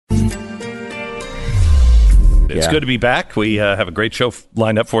It's good to be back. We have a great show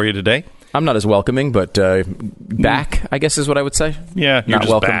lined up for you today. I'm not as welcoming, but back, I guess is what I would say. Yeah, you're not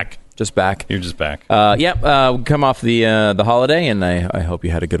just welcome. back. Just back. You're just back. Come off the holiday, and I hope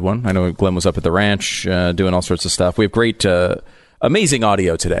you had a good one. I know Glenn was up at the ranch doing all sorts of stuff. We have great, amazing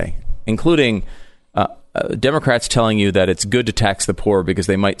audio today, including Democrats telling you that it's good to tax the poor because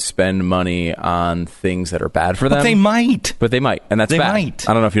they might spend money on things that are bad for them. But they might. And that's bad. Might.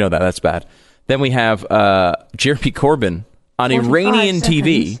 I don't know if you know that. That's bad. Then we have Jeremy Corbyn on Iranian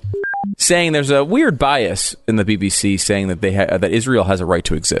TV saying there's a weird bias in the BBC saying that that Israel has a right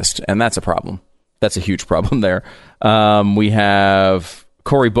to exist, and that's a problem. That's a huge problem there. We have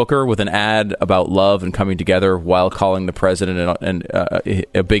Cory Booker with an ad about love and coming together while calling the president and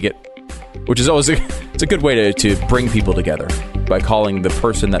a bigot, which is always it's a good way to bring people together by calling the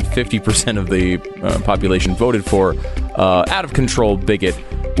person that 50% of the population voted for out of control bigot,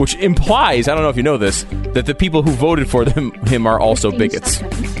 which implies, I don't know if you know this, that the people who voted for him are also bigots,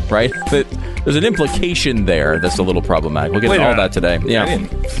 right? That there's an implication there that's a little problematic. We'll get into all that today. Yeah, I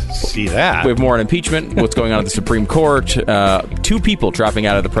didn't see that. We have more on impeachment, what's going on at the Supreme Court, 2 people dropping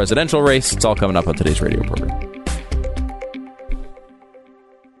out of the presidential race. It's all coming up on today's radio program.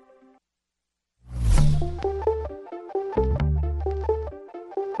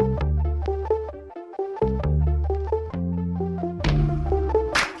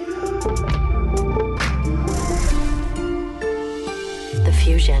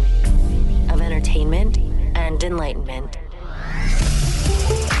 Fusion of entertainment and enlightenment.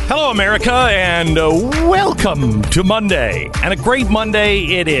 Hello, America, and welcome to Monday. And a great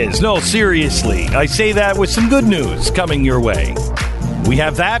Monday it is. No, seriously, I say that with some good news coming your way. We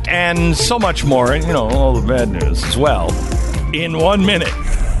have that and so much more, and, all the bad news as well, in 1 minute.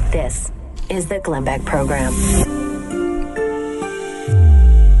 This is the Glenn Beck Program.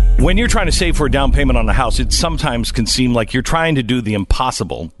 When you're trying to save for a down payment on a house, it sometimes can seem like you're trying to do the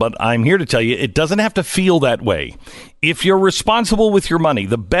impossible. But I'm here to tell you, it doesn't have to feel that way. If you're responsible with your money,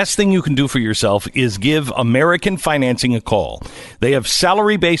 the best thing you can do for yourself is give American Financing a call. They have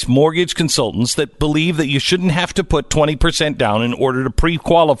salary-based mortgage consultants that believe that you shouldn't have to put 20% down in order to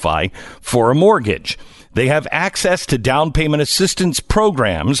pre-qualify for a mortgage. They have access to down payment assistance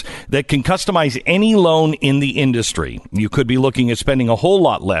programs that can customize any loan in the industry. You could be looking at spending a whole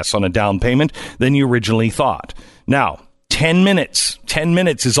lot less on a down payment than you originally thought. Now, 10 minutes. 10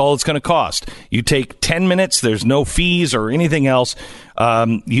 minutes is all it's going to cost. You take 10 minutes. There's no fees or anything else.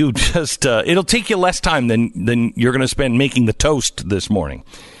 It'll take you less time than you're going to spend making the toast this morning.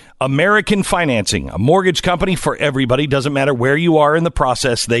 American Financing, a mortgage company for everybody. Doesn't matter where you are in the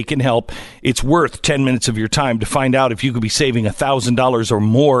process, they can help. It's worth 10 minutes of your time to find out if you could be saving $1,000 or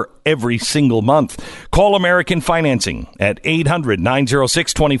more every single month. Call American Financing at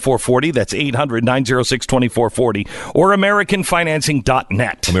 800-906-2440. That's 800-906-2440 or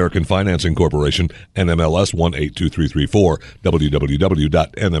AmericanFinancing.net. American Financing Corporation, NMLS 182334,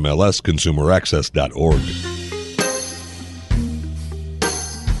 www.nmlsconsumeraccess.org.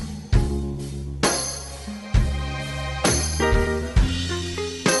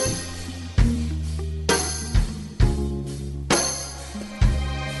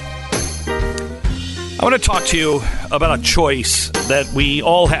 I want to talk to you about a choice that we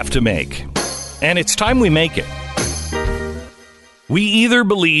all have to make, and it's time we make it. We either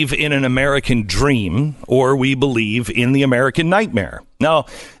believe in an American dream or we believe in the American nightmare. Now,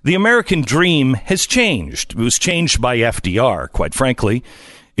 the American dream has changed. It was changed by FDR, quite frankly.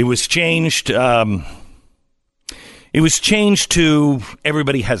 It was changed to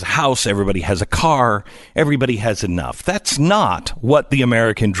everybody has a house, everybody has a car, everybody has enough. That's not what the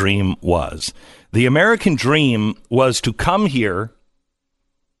American dream was. The American dream was to come here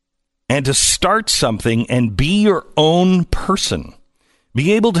and to start something and be your own person.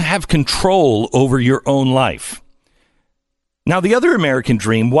 Be able to have control over your own life. Now, the other American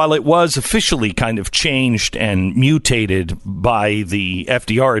dream, while it was officially kind of changed and mutated by the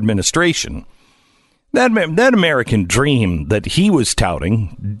FDR administration, that American dream that he was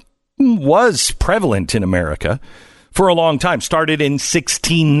touting was prevalent in America for a long time. Started in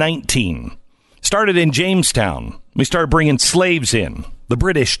 1619. Started in Jamestown. We started bringing slaves in. The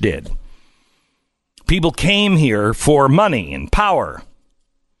British did. People came here for money and power.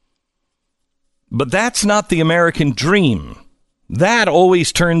 But that's not the American dream. That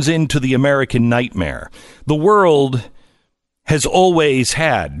always turns into the American nightmare. The world has always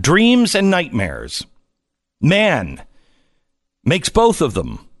had dreams and nightmares. Man makes both of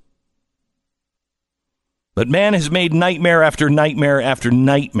them. But man has made nightmare after nightmare after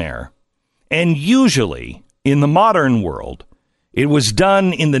nightmare. And usually, in the modern world, it was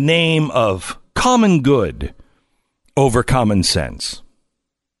done in the name of common good over common sense.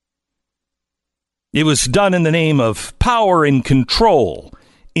 It was done in the name of power and control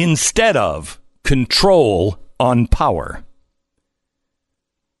instead of control on power.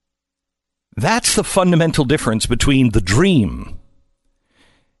 That's the fundamental difference between the dream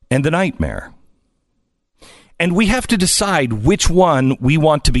and the nightmare. And we have to decide which one we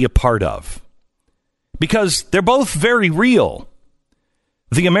want to be a part of, because they're both very real.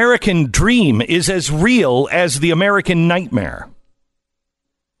 The American dream is as real as the American nightmare.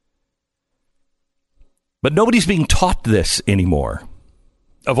 But nobody's being taught this anymore.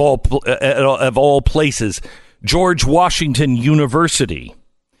 Of all places, George Washington University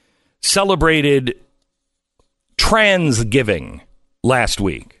celebrated Transgiving last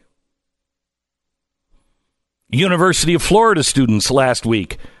week. University of Florida students last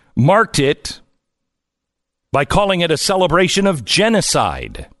week marked it by calling it a celebration of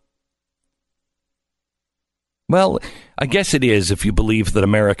genocide. Well, I guess it is if you believe that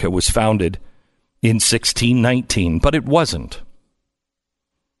America was founded in 1619, but it wasn't.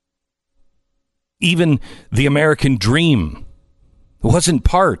 Even the American dream wasn't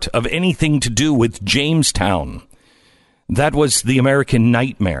part of anything to do with Jamestown. That was the American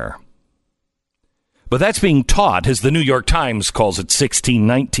nightmare. But that's being taught, as the New York Times calls it,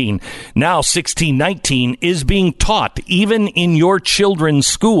 1619. Now 1619 is being taught even in your children's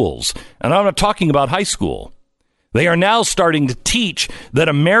schools. And I'm not talking about high school. They are now starting to teach that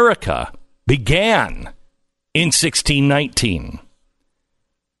America began in 1619.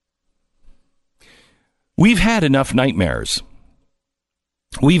 We've had enough nightmares.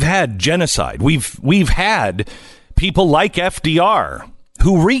 We've had genocide. We've had people like FDR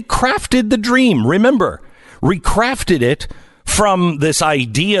who recrafted the dream. Remember, recrafted it from this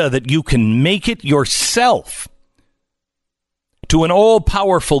idea that you can make it yourself to an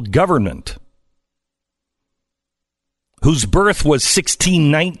all-powerful government whose birth was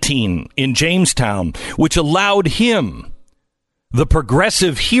 1619 in Jamestown, which allowed him, the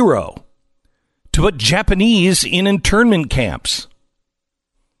progressive hero, to put Japanese in internment camps.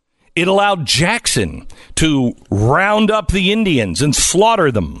 It allowed Jackson to round up the Indians and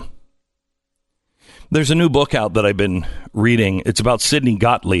slaughter them. There's a new book out that I've been reading. It's about Sidney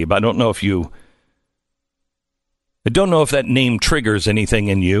Gottlieb. I don't know if that name triggers anything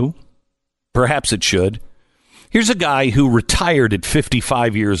in you. Perhaps it should. Here's a guy who retired at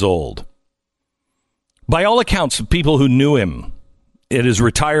 55 years old. By all accounts, people who knew him at his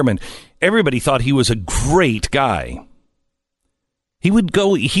retirement, everybody thought he was a great guy. He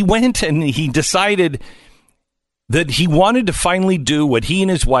went and he decided that he wanted to finally do what he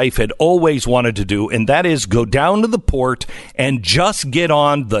and his wife had always wanted to do, and that is go down to the port and just get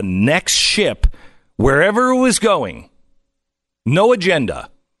on the next ship, wherever it was going, no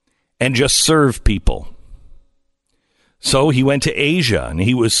agenda, and just serve people. So he went to Asia, and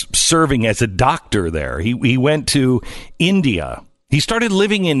he was serving as a doctor there. He went to India. He started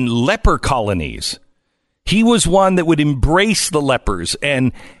living in leper colonies. He was one that would embrace the lepers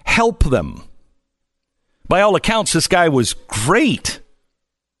and help them. By all accounts, this guy was great.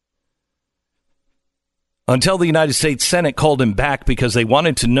 Until the United States Senate called him back because they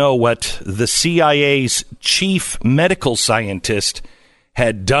wanted to know what the CIA's chief medical scientist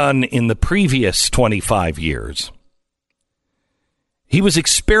had done in the previous 25 years. He was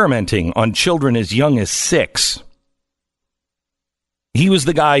experimenting on children as young as 6. He was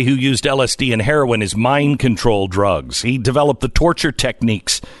the guy who used LSD and heroin as mind control drugs. He developed the torture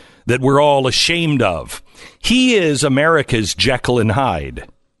techniques that we're all ashamed of. He is America's Jekyll and Hyde.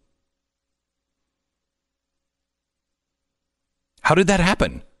 How did that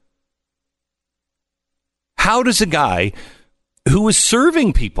happen? How does a guy who was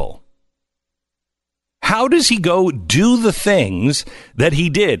serving people, how does he go do the things that he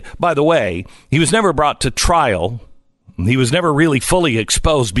did? By the way, he was never brought to trial. He was never really fully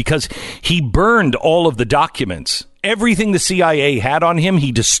exposed because he burned all of the documents. Everything the CIA had on him,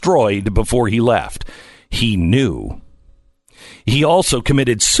 he destroyed before he left. He knew. He also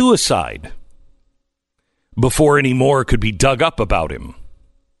committed suicide before any more could be dug up about him.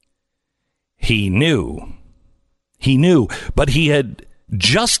 He knew. He knew, but he had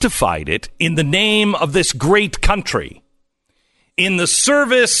justified it in the name of this great country, in the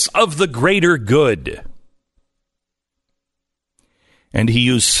service of the greater good. And he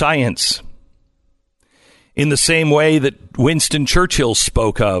used science in the same way that Winston Churchill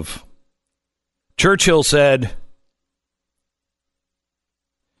spoke of. Churchill said,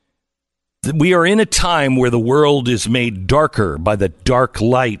 "We are in a time where the world is made darker by the dark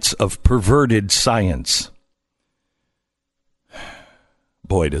lights of perverted science."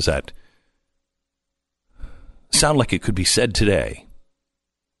 sound like it could be said today.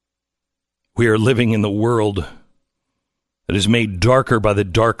 We are living in the world that is made darker by the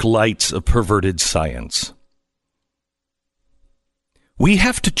dark lights of perverted science. We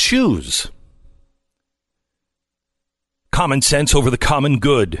have to choose common sense over the common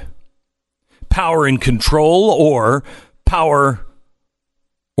good, power and control, or power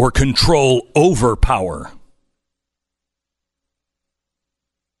or control over power.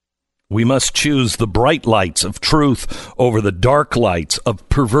 We must choose the bright lights of truth over the dark lights of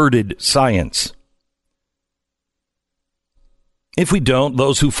perverted science. If we don't,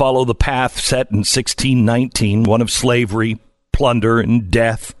 those who follow the path set in 1619, one of slavery, plunder, and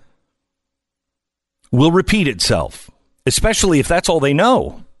death, will repeat itself, especially if that's all they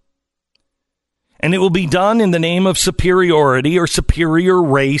know. And it will be done in the name of superiority or superior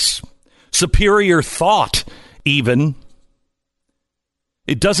race, superior thought, even.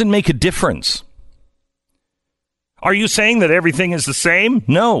 It doesn't make a difference. Are you saying that everything is the same?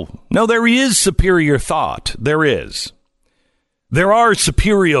 No. No, there is superior thought. There is. There are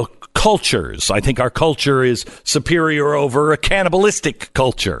superior cultures. I think our culture is superior over a cannibalistic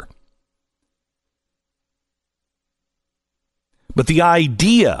culture. But the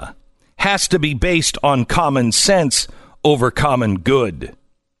idea has to be based on common sense over common good.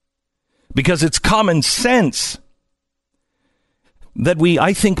 Because it's common sense that we,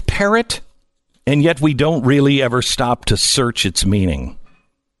 I think, parrot, and yet we don't really ever stop to search its meaning.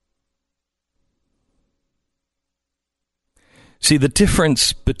 See, the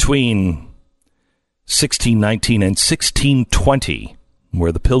difference between 1619 and 1620,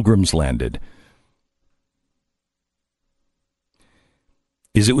 where the Pilgrims landed,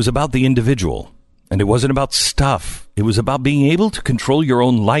 is it was about the individual, and it wasn't about stuff. It was about being able to control your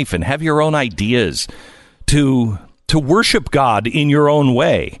own life and have your own ideas, to worship God in your own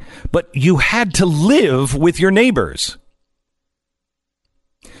way. But you had to live with your neighbors.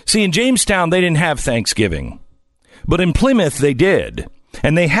 See, in Jamestown, they didn't have Thanksgiving. But in Plymouth, they did.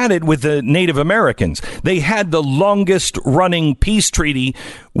 And they had it with the Native Americans. They had the longest running peace treaty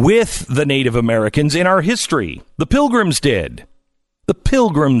with the Native Americans in our history. The Pilgrims did. The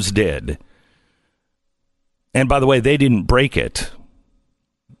Pilgrims did. And by the way, they didn't break it.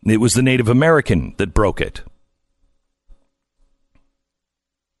 It was the Native American that broke it.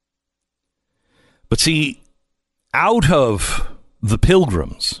 But see, out of the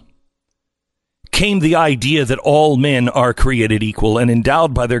Pilgrims came the idea that all men are created equal and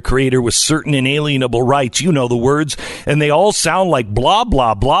endowed by their Creator with certain inalienable rights. You know the words, and they all sound like blah,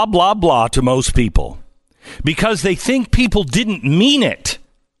 blah, blah, blah, blah to most people because they think people didn't mean it.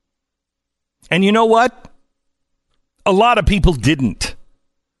 And you know what? A lot of people didn't.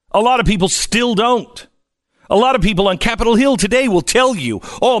 A lot of people still don't. A lot of people on Capitol Hill today will tell you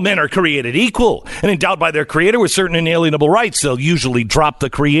all men are created equal and endowed by their Creator with certain inalienable rights. They'll usually drop the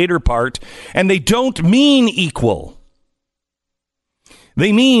Creator part, and they don't mean equal.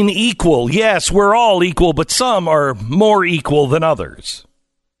 They mean equal. Yes, we're all equal, but some are more equal than others.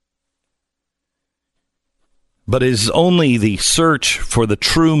 But it is only the search for the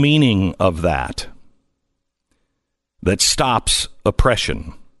true meaning of that stops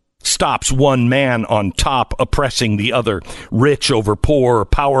oppression. Stops one man on top oppressing the other, rich over poor,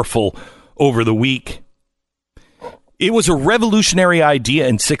 powerful over the weak. It was a revolutionary idea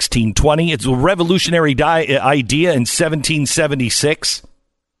in 1620. It's a revolutionary idea in 1776.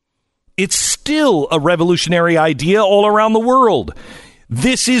 It's still a revolutionary idea all around the world.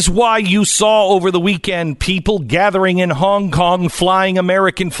 This is why you saw over the weekend people gathering in Hong Kong flying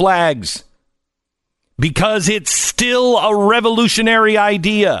American flags. Because it's still a revolutionary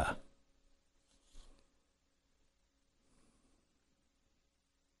idea.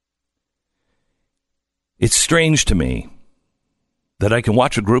 It's strange to me that I can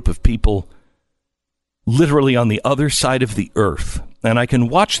watch a group of people literally on the other side of the earth, and I can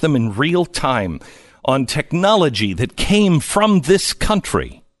watch them in real time on technology that came from this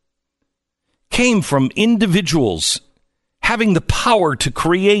country, came from individuals having the power to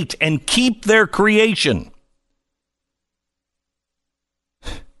create and keep their creation.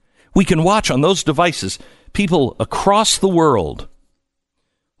 We can watch on those devices people across the world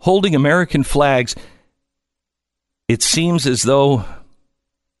holding American flags. It seems as though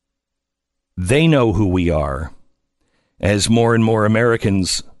they know who we are, as more and more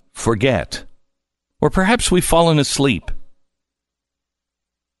Americans forget. Or perhaps we've fallen asleep.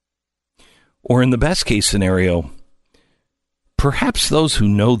 Or in the best case scenario, perhaps those who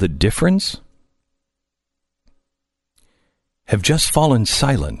know the difference have just fallen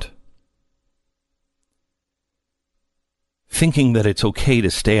silent, thinking that it's okay to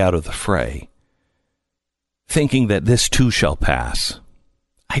stay out of the fray, thinking that this too shall pass.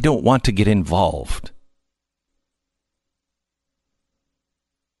 I don't want to get involved.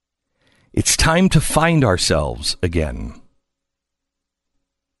 It's time to find ourselves again.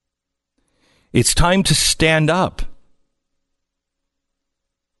 It's time to stand up.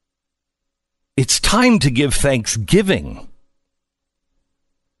 It's time to give thanksgiving.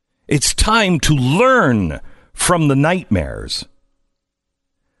 It's time to learn from the nightmares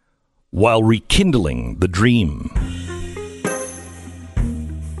while rekindling the dream.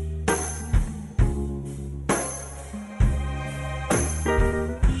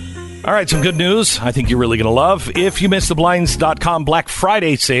 All right, some good news I think you're really going to love. If you missed the Blinds.com Black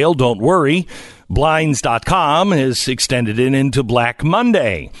Friday sale, don't worry. Blinds.com has extended it into Black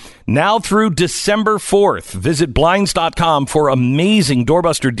Monday. Now through December 4th, visit Blinds.com for amazing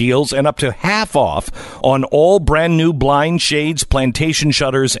doorbuster deals and up to half off on all brand new blind shades, plantation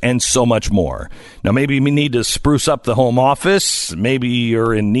shutters, and so much more. Now, maybe you need to spruce up the home office. Maybe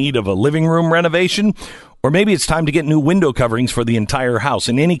you're in need of a living room renovation. Or maybe it's time to get new window coverings for the entire house.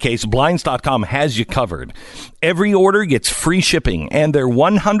 In any case, Blinds.com has you covered. Every order gets free shipping, and their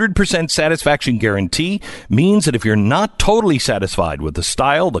 100% satisfaction guarantee means that if you're not totally satisfied with the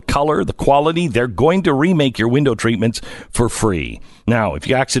style, the color, the quality, they're going to remake your window treatments for free. Now, if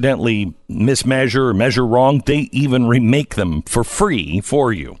you accidentally mismeasure or measure wrong, they even remake them for free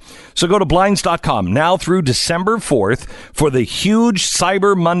for you. So go to Blinds.com now through December 4th for the huge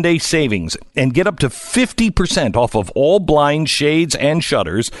Cyber Monday savings and get up to 50% off of all blind shades and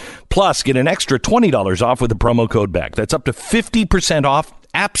shutters. Plus, get an extra $20 off with the promo code BECK. That's up to 50% off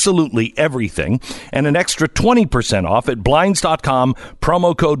absolutely everything and an extra 20% off at Blinds.com.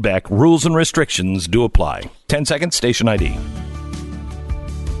 Promo code BECK. Rules and restrictions do apply. 10 seconds, station ID.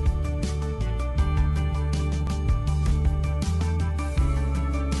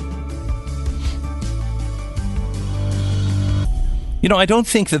 You know, I don't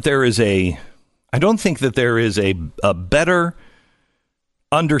think that there is a better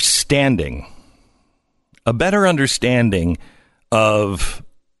understanding of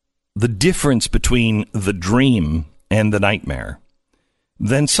the difference between the dream and the nightmare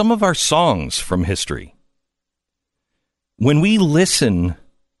than some of our songs from history. When we listen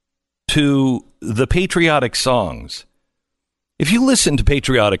to the patriotic songs, if you listen to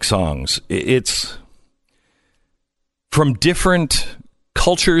patriotic songs, it's from different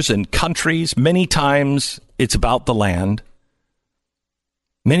cultures and countries. Many times it's about the land.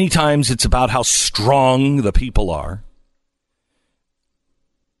 Many times it's about how strong the people are.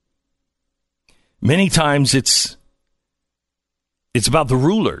 Many times it's about the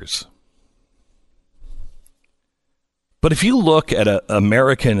rulers. But if you look at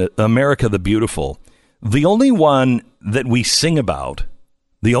America the Beautiful, the only one that we sing about,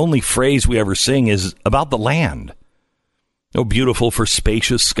 the only phrase we ever sing is about the land. Oh, beautiful for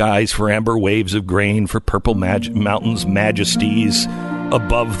spacious skies, for amber waves of grain, for purple mountains' majesties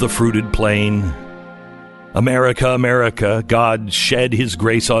above the fruited plain. America, America, God shed his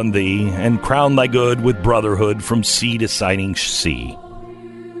grace on thee, and crown thy good with brotherhood from sea to shining sea.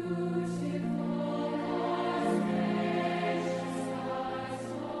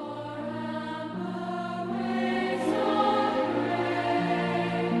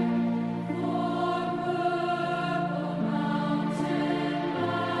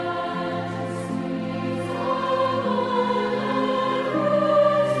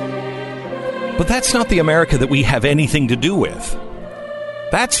 But that's not the America that we have anything to do with.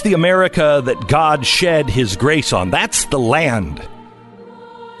 That's the America that God shed his grace on. That's the land.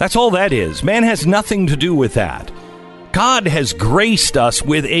 That's all that is. Man has nothing to do with that. God has graced us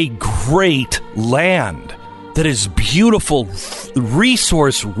with a great land that is beautiful,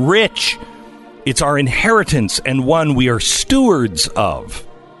 resource rich. It's our inheritance and one we are stewards of,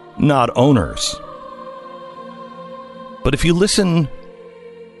 not owners. But if you listen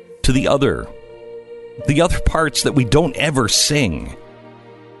to the other parts that we don't ever sing,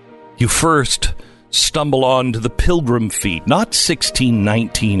 you first stumble on to the Pilgrim feat, not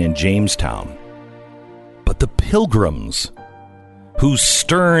 1619 in Jamestown, but the Pilgrims, whose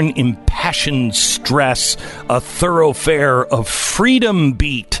stern, impassioned stress a thoroughfare of freedom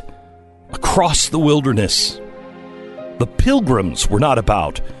beat across the wilderness. The Pilgrims were not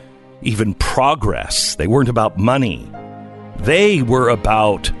about even progress. They weren't about money. They were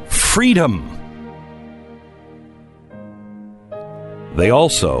about freedom. They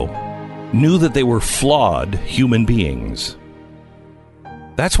also knew that they were flawed human beings.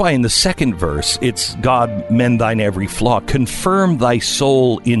 That's why in the second verse, it's God, mend thine every flaw. Confirm thy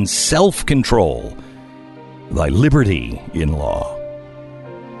soul in self-control, thy liberty in law.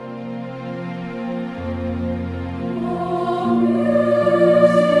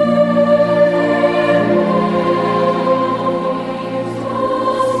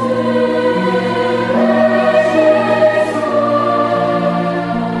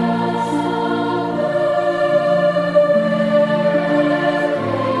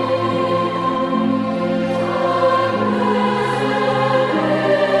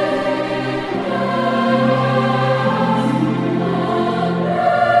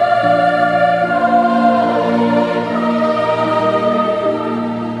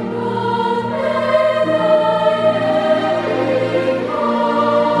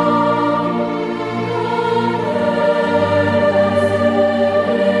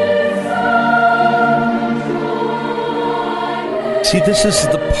 See, this is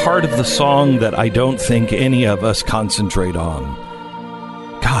the part of the song that I don't think any of us concentrate on.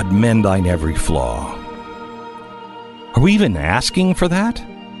 God, mend thine every flaw. Are we even asking for that?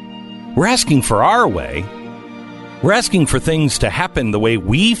 We're asking for our way. We're asking for things to happen the way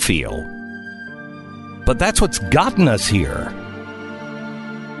we feel. But that's what's gotten us here.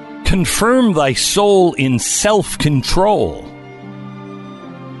 Confirm thy soul in self-control.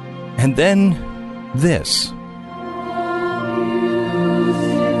 And then this.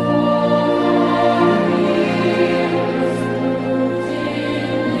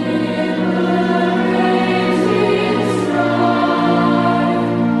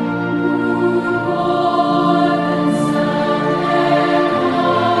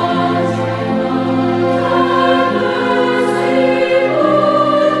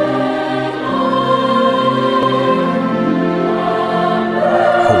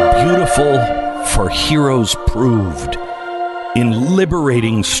 For heroes proved in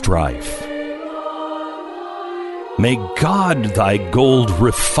liberating strife. May God thy gold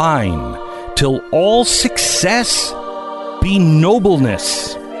refine, till all success be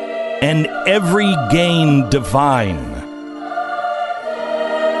nobleness, and every gain divine.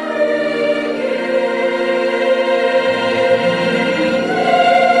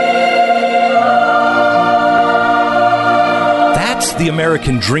 The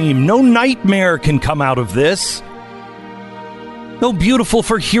American dream. No nightmare can come out of this. No beautiful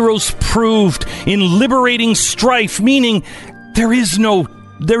for heroes proved in liberating strife, meaning there's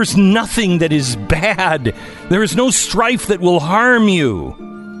nothing that is bad. There is no strife that will harm you.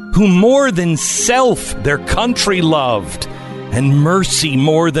 Who more than self their country loved, and mercy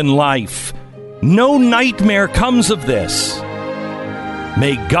more than life. No nightmare comes of this.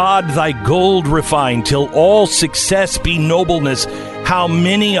 May God thy gold refine, till all success be nobleness. How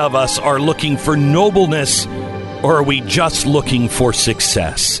many of us are looking for nobleness, or are we just looking for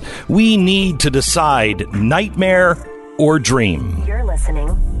success? We need to decide nightmare or dream. You're listening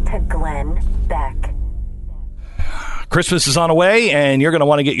to Glenn Beck. Christmas is on the way, and you're going to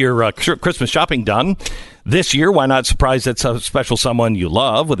want to get your Christmas shopping done. This year, why not surprise that special someone you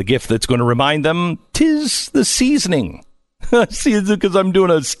love with a gift that's going to remind them 'tis the seasoning. See, it's because I'm doing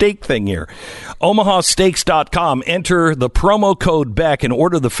a steak thing here. OmahaSteaks.com. Enter the promo code Beck and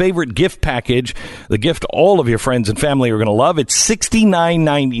order the favorite gift package, the gift all of your friends and family are going to love. It's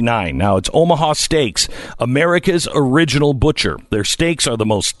 $69.99. Now, it's Omaha Steaks, America's original butcher. Their steaks are the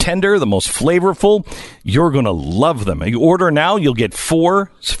most tender, the most flavorful. You're going to love them. You order now, you'll get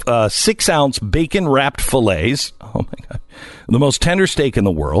 4 6-ounce bacon-wrapped fillets. Oh, my God. The most tender steak in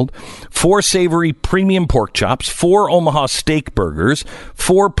the world, 4 savory premium pork chops, 4 Omaha steak burgers,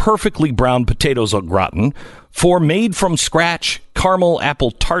 4 perfectly browned potatoes au gratin, 4 made-from-scratch caramel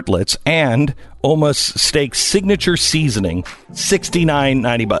apple tartlets, and Omaha Steak's signature seasoning,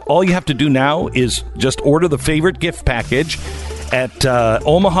 $69.90. All you have to do now is just order the favorite gift package at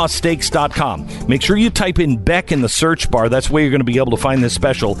omahasteaks.com. Make sure you type in Beck in the search bar. That's where you're going to be able to find this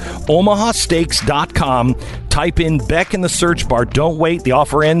special. omahasteaks.com. Type in Beck in the search bar. Don't wait. The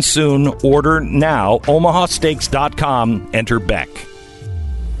offer ends soon. Order now. omahasteaks.com. Enter Beck.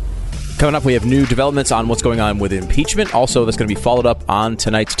 Coming up, we have new developments on what's going on with impeachment. Also, that's going to be followed up on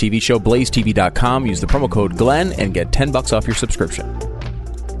tonight's TV show, BlazeTV.com. Use the promo code Glenn and get $10 off your subscription.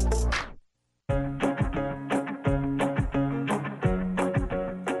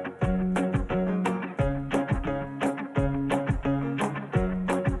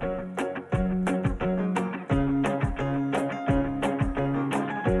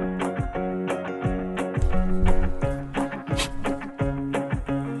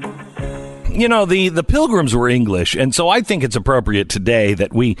 You know, the Pilgrims were English, and so I think it's appropriate today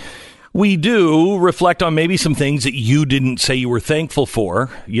that we do reflect on maybe some things that you didn't say you were thankful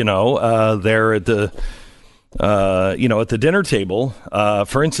for, there at the, at the dinner table.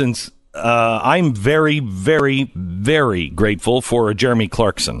 For instance, I'm very, very, very grateful for Jeremy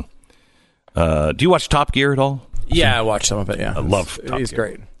Clarkson. Do you watch Top Gear at all? Yeah, I watched some of it, yeah. I love Top Gear. He's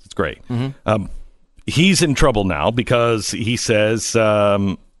great. It's great. Mm-hmm. He's in trouble now because he says...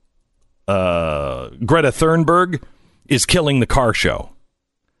 Greta Thunberg is killing the car show.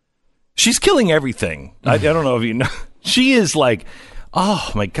 She's killing everything. I don't know if you know. She is like, oh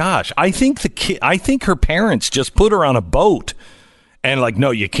my gosh. I think her parents just put her on a boat and like,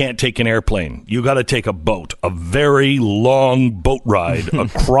 no, you can't take an airplane. You got to take a boat, a very long boat ride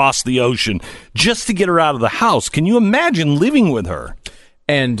across the ocean just to get her out of the house. Can you imagine living with her?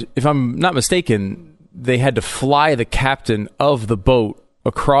 And if I'm not mistaken, they had to fly the captain of the boat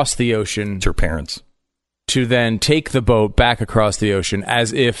across the ocean. It's her parents. To then take the boat back across the ocean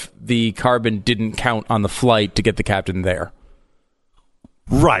as if the carbon didn't count on the flight to get the captain there.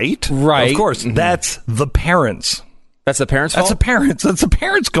 Right. Of course. Mm-hmm. That's the parents. That's the parents' fault? That's the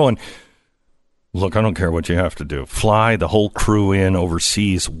parents going, look, I don't care what you have to do. Fly the whole crew in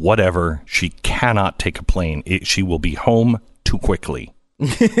overseas, whatever. She cannot take a plane. She will be home too quickly.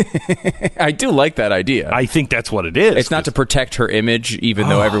 I do like that idea. I think that's what it is. It's not to protect her image, even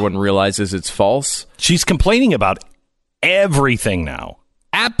though everyone realizes it's false. She's complaining about everything now.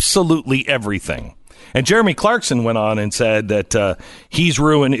 Absolutely everything. And Jeremy Clarkson went on and said that she's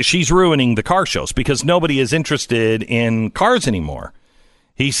ruining the car shows because nobody is interested in cars anymore.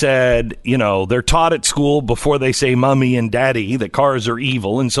 He said, they're taught at school before they say mommy and daddy that cars are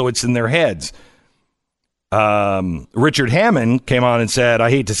evil, and so it's in their heads. Richard Hammond came on and said, I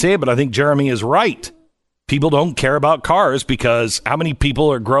hate to say it, but I think Jeremy is right. People don't care about cars because how many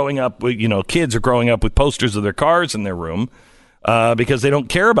people are growing up with, kids are growing up with posters of their cars in their room because they don't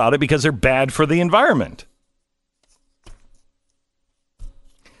care about it because they're bad for the environment.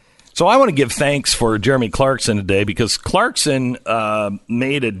 So I want to give thanks for Jeremy Clarkson today because Clarkson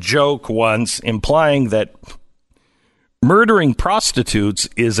made a joke once implying that murdering prostitutes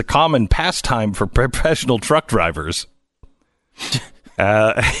is a common pastime for professional truck drivers.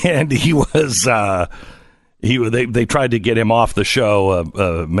 And he was, they tried to get him off the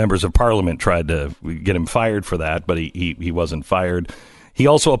show. Members of Parliament tried to get him fired for that, but he wasn't fired. He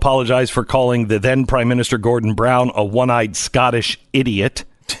also apologized for calling the then Prime Minister Gordon Brown a one-eyed Scottish idiot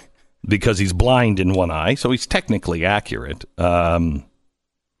because he's blind in one eye. So he's technically accurate.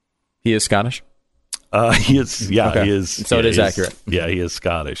 He is Scottish? He is, yeah, okay. He is. So it is accurate. Yeah, he is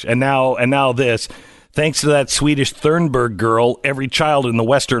Scottish. And now this, thanks to that Swedish Thunberg girl, every child in the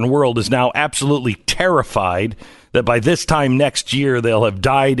Western world is now absolutely terrified that by this time next year, they'll have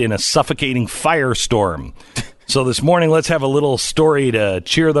died in a suffocating firestorm. So this morning, let's have a little story to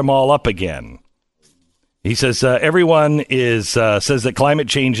cheer them all up again. He says, everyone says that climate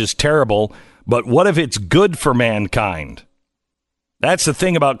change is terrible, but what if it's good for mankind? That's the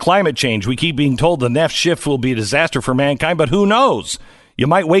thing about climate change. We keep being told the next shift will be a disaster for mankind, but who knows? You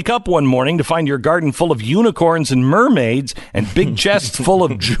might wake up one morning to find your garden full of unicorns and mermaids and big chests full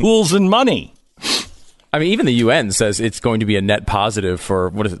of jewels and money. I mean, even the UN says it's going to be a net positive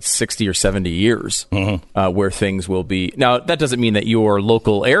for, 60 or 70 years, where things will be. Now, that doesn't mean that your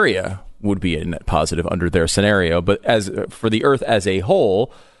local area would be a net positive under their scenario, but as for the Earth as a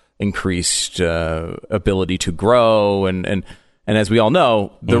whole, increased ability to grow and as we all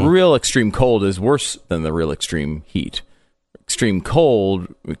know, the real extreme cold is worse than the real extreme heat. Extreme cold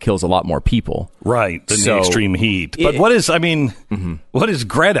kills a lot more people. Right, than the extreme heat. But what does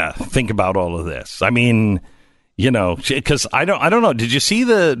Greta think about all of this? I mean, because I don't know. Did you see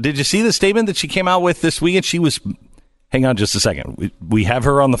the statement that she came out with this week? And she was, hang on just a second. We have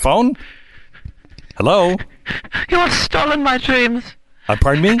her on the phone? Hello? You have stolen my dreams.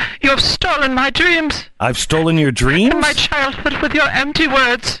 Pardon me? You have stolen my dreams. I've stolen your dreams? And my childhood with your empty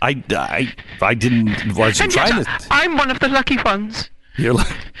words. I wasn't trying to... I'm one of the lucky ones. You're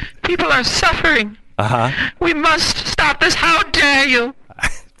People are suffering. We must stop this. How dare you?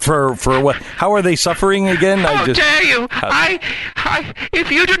 For what? How are they suffering again? How dare you?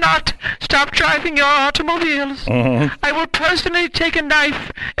 If you do not stop driving your automobiles, I will personally take a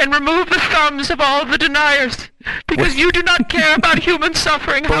knife and remove the thumbs of all the deniers. Because you do not care about human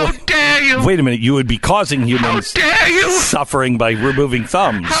suffering. How dare you? Wait a minute. You would be causing human suffering by removing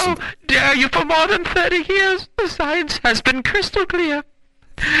thumbs. How dare you? For more than 30 years, the science has been crystal clear.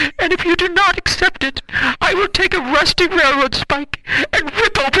 And if you do not accept it, I will take a rusty railroad spike and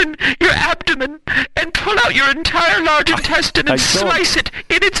rip open your abdomen and pull out your entire large intestine and slice it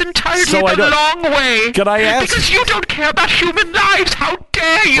in its entirety the long way. Could I ask? Because you don't care about human lives. How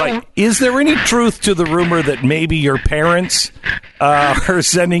dare you? Right. Is there any truth to the rumor that maybe your parents are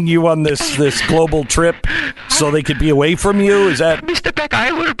sending you on this global trip so they could be away from you? Is that... Mr. Beck,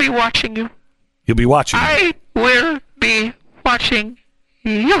 I will be watching you. You'll be watching me? I will be watching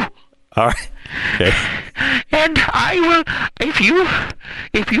you. All right. Okay. And I will, if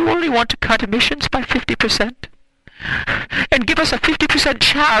you only want to cut emissions by 50% and give us a 50%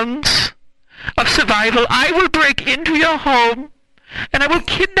 chance of survival, I will break into your home and I will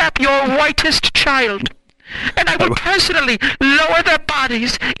kidnap your whitest child. And I will personally lower their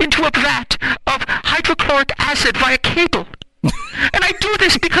bodies into a vat of hydrochloric acid via cable. And I do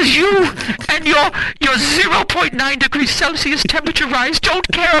this because you and your 0.9 degrees Celsius temperature rise don't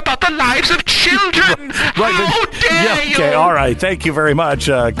care about the lives of children. How dare you? Okay, all right. Thank you very much,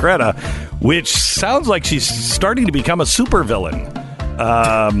 Greta, which sounds like she's starting to become a supervillain.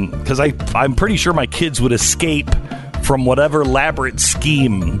 Because I'm pretty sure my kids would escape from whatever elaborate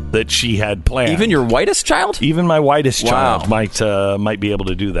scheme that she had planned. Even your whitest child? Even my whitest Wow. child might be able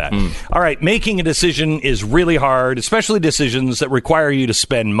to do that. All right, making a decision is really hard, especially decisions that require you to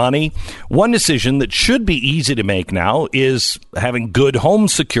spend money. One decision that should be easy to make now is having good home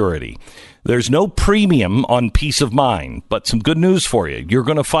security. There's no premium on peace of mind, but some good news for you. You're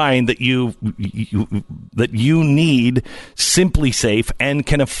going to find that you need Simply Safe and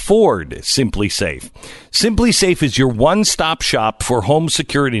can afford Simply Safe. Simply Safe is your one-stop shop for home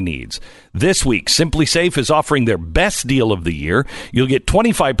security needs. This week, Simply Safe is offering their best deal of the year. You'll get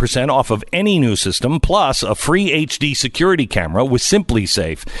 25% off of any new system, plus a free HD security camera with Simply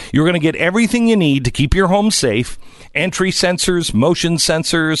Safe. You're going to get everything you need to keep your home safe. Entry sensors, motion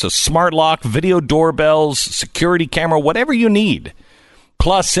sensors, a smart lock, video doorbells, security camera, whatever you need.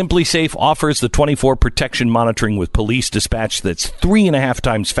 Plus, Simply Safe offers the 24 protection monitoring with police dispatch that's 3.5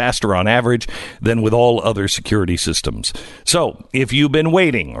 times faster on average than with all other security systems. So, if you've been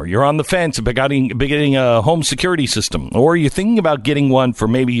waiting, or you're on the fence about getting a home security system, or you're thinking about getting one for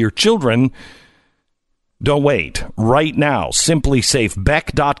maybe your children, don't wait. Right now,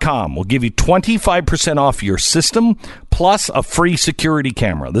 simplysafebeck.com will give you 25% off your system plus a free security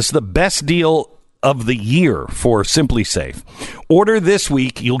camera. This is the best deal of the year for Simply Safe. Order this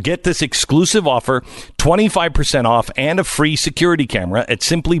week. You'll get this exclusive offer, 25% off and a free security camera at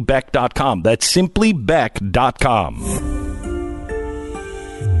simplybeck.com. That's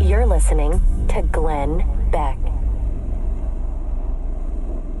simplybeck.com. You're listening to Glenn Beck.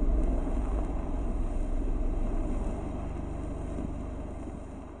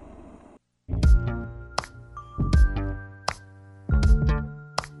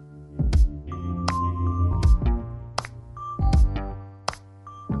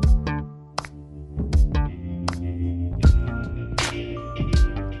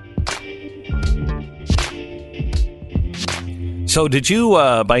 So did you,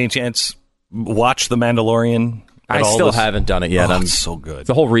 by any chance, watch The Mandalorian? I still haven't done it yet. It's so good. It's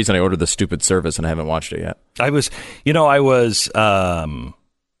the whole reason I ordered the stupid service and I haven't watched it yet. I wasn't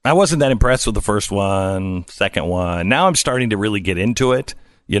that impressed with the first one, second one. Now I'm starting to really get into it,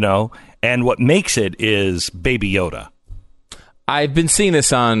 and what makes it is Baby Yoda. I've been seeing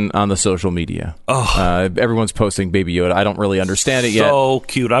this on the social media. Everyone's posting Baby Yoda. I don't really understand it yet. So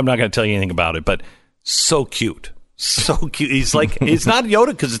cute. I'm not going to tell you anything about it, but so cute. So cute. He's like, it's not Yoda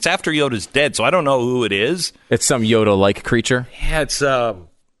because it's after Yoda's dead, so I don't know who it is. It's some Yoda-like creature? Yeah, it's, I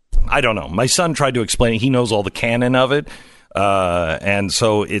don't know. My son tried to explain it. He knows all the canon of it. And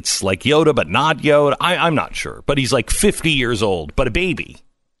so it's like Yoda, but not Yoda. I'm not sure. But he's like 50 years old, but a baby.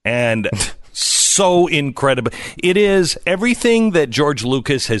 And so incredible. It is everything that George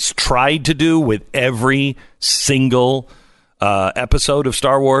Lucas has tried to do with every single episode of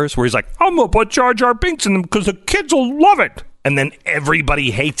Star Wars, where he's like, I'm going to put Jar Jar Binks in them because the kids will love it. And then everybody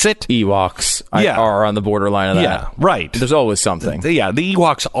hates it. Ewoks are on the borderline of that. Yeah, right. There's always something. The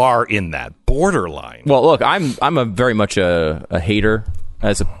Ewoks are in that borderline. Well, look, I'm a very much a hater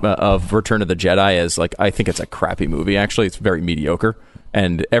of Return of the Jedi. As like, I think it's a crappy movie. Actually, it's very mediocre,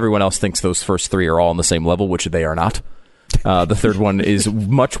 and everyone else thinks those first three are all on the same level, which they are not. The third one is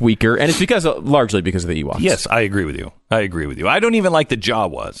much weaker, and it's largely because of the Ewoks. Yes, I agree with you. I don't even like the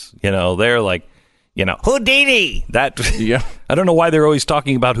Jawas. They're like, Houdini. Yeah. I don't know why they're always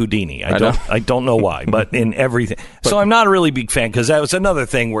talking about Houdini. I don't know why, but in everything. So I'm not a really big fan, because that was another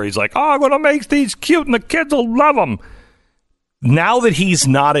thing where he's like, I'm going to make these cute and the kids will love them. Now that he's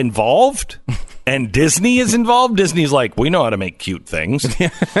not involved and Disney is involved, Disney's like, we know how to make cute things.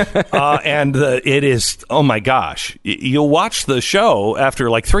 And it is, oh my gosh. You'll watch the show after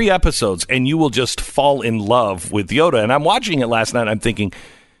like 3 episodes and you will just fall in love with Yoda. And I'm watching it last night and I'm thinking,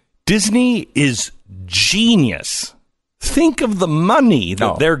 Disney is genius. Think of the money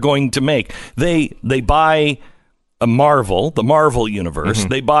that they're going to make. They buy the Marvel universe. Mm-hmm.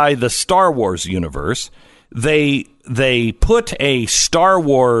 They buy the Star Wars universe. They put a Star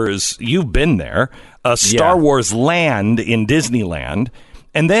Wars, you've been there, a Star Wars land in Disneyland,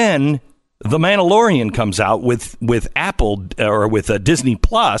 and then The Mandalorian comes out with Apple or with a Disney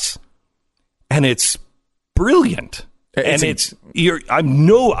Plus, and it's brilliant. I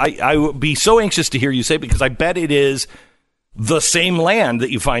would be so anxious to hear you say it, because I bet it is the same land that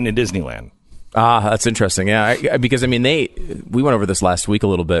you find in Disneyland. That's interesting. Yeah, because we went over this last week a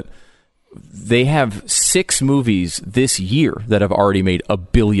little bit. They have 6 movies this year that have already made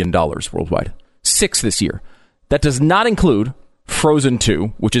 $1 billion worldwide. 6 this year. That does not include Frozen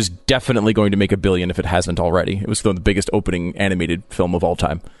 2, which is definitely going to make $1 billion if it hasn't already. It was the biggest opening animated film of all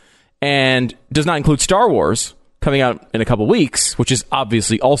time. And does not include Star Wars, coming out in a couple weeks, which is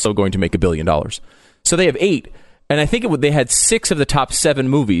obviously also going to make $1 billion. So they have 8. And I think they had 6 of the top 7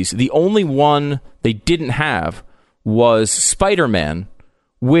 movies. The only one they didn't have was Spider-Man,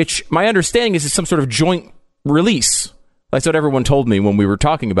 which my understanding is some sort of joint release. That's what everyone told me when we were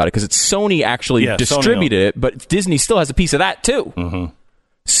talking about it, because it's Sony actually distributed it, but Disney still has a piece of that too. Mm-hmm.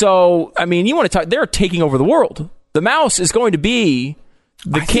 So, I mean, you want to talk, they're taking over the world. The mouse is going to be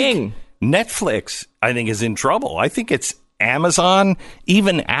the king. Netflix, I think, is in trouble. I think it's Amazon.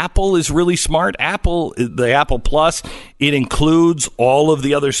 Even Apple is really smart. The Apple Plus, it includes all of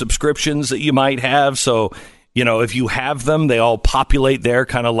the other subscriptions that you might have. So, if you have them, they all populate there,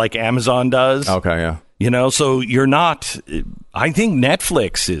 kind of like Amazon does. Okay, yeah. So you're not. I think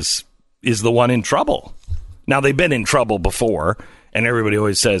Netflix is the one in trouble. Now, they've been in trouble before. And everybody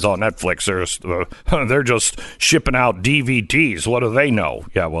always says, "Oh, Netflix, they're just shipping out DVDs. What do they know?"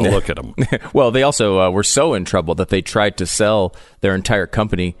 Yeah, well, look at them. Well, they also were so in trouble that they tried to sell their entire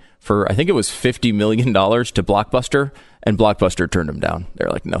company for, I think it was $50 million to Blockbuster, and Blockbuster turned them down. They're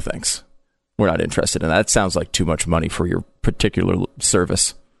like, "No, thanks. We're not interested in that. That sounds like too much money for your particular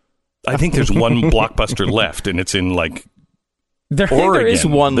service." I think there's one Blockbuster left, and it's in Oregon. There is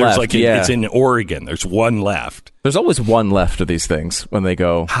one left. It's in Oregon. There's one left. There's always one left of these things when they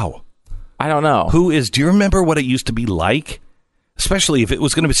go. How? I don't know. Do you remember what it used to be like? Especially if it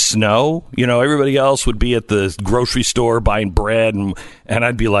was going to snow. Everybody else would be at the grocery store buying bread, and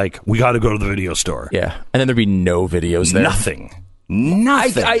I'd be like, "We got to go to the video store." Yeah. And then there'd be no videos there. Nothing.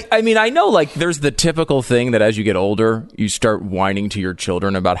 I mean, I know, like, there's the typical thing that as you get older, you start whining to your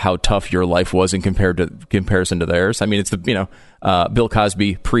children about how tough your life was in comparison to theirs. I mean, it's Bill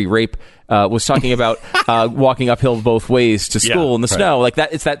Cosby pre-rape was talking about walking uphill both ways to school in the snow, like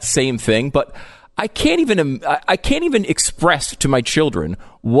that. It's that same thing, but I can't even express to my children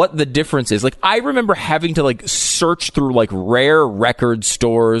what the difference is. Like, I remember having to search through rare record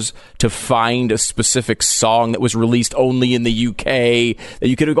stores to find a specific song that was released only in the UK that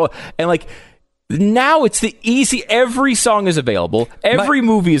you could go, and now it's the easy. Every song is available. Every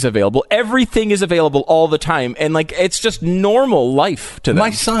movie is available. Everything is available all the time, and it's just normal life to them.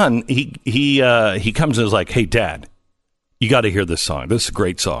 My son, he comes and is like, "Hey, Dad, you got to hear this song. This is a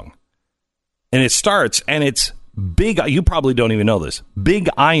great song." And it starts, and it's Big. You probably don't even know this. Big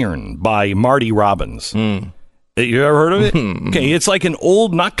Iron by Marty Robbins. You ever heard of it? Okay, it's like an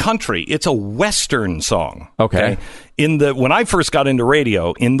old, not country. It's a Western song. Okay. When I first got into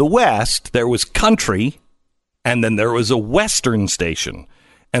radio in the West, there was country, and then there was a Western station.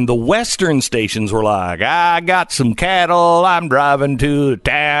 And the Western stations were like, "I got some cattle, I'm driving to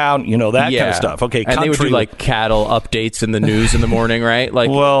town," that kind of stuff. Okay, and country, they would do cattle updates in the news in the morning, right?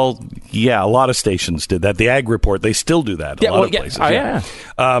 Well, yeah, a lot of stations did that. The Ag Report, they still do that. A lot of places.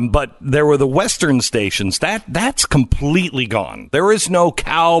 But there were the Western stations. That's completely gone. There is no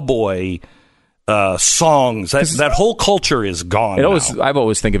cowboy songs. That whole culture is gone. I've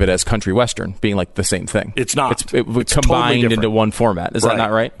always think of it as country western being the same thing. It's not. It's combined totally into one format. Is that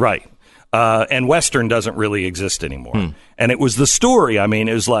not right? Right. And western doesn't really exist anymore. And it was the story. I mean,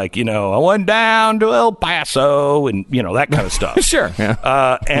 it was I went down to El Paso and that kind of stuff. Sure.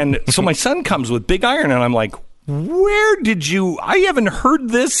 Yeah. And so my son comes with Big Iron, and I'm like, "Where did you? I haven't heard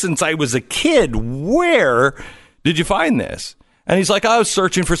this since I was a kid. Where did you find this?" And he's like, "I was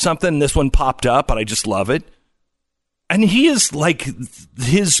searching for something, and this one popped up, and I just love it." And he is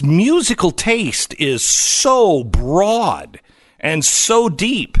his musical taste is so broad and so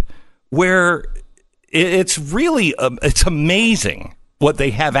deep, where it's really, it's amazing what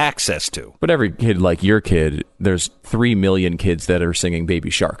they have access to. But every kid like your kid, there's 3 million kids that are singing Baby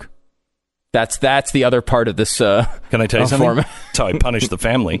Shark. That's the other part of this. Can I tell you something? Format. That's how I punished the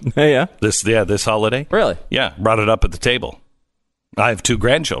family. Yeah. This holiday. Really? Yeah. Brought it up at the table. I have 2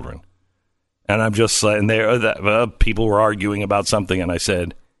 grandchildren, and I'm just people were arguing about something, and I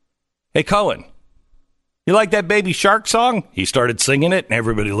said, "Hey, Cohen, you like that Baby Shark song?" He started singing it, and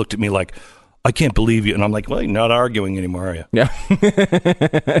everybody looked at me like, "I can't believe you." And I'm like, "Well, you're not arguing anymore, are you?" Yeah.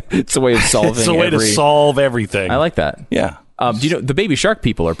 It's a way of solving. It's a way to solve everything. I like that. Yeah. Do you know the Baby Shark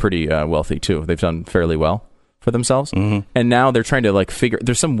people are pretty wealthy too? They've done fairly well for themselves, and now they're trying to figure.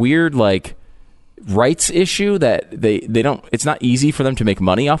 There's some weird rights issue that they don't. It's not easy for them to make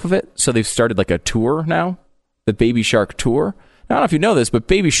money off of it, so they've started a tour now, the Baby Shark tour. Now, I don't know if you know this, but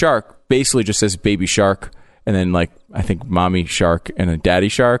Baby Shark basically just says Baby Shark, and then I think Mommy Shark and a Daddy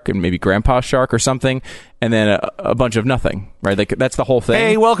Shark and maybe Grandpa Shark or something, and then a bunch of nothing, right? That's the whole thing.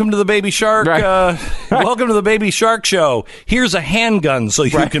 Hey, welcome to the Baby Shark. Right. Welcome to the Baby Shark show. Here's a handgun so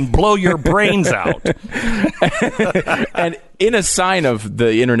you can blow your brains out. And in a sign of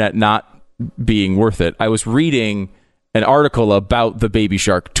the internet not being worth it, I was reading an article about the Baby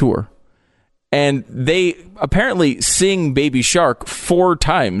Shark tour, And they apparently sing Baby Shark 4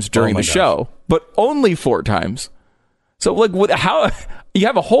 times during the show, but only 4 times. So, like, how you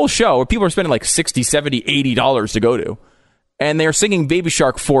have a whole show where people are spending like $60, $70, $80 to go to, and they're singing Baby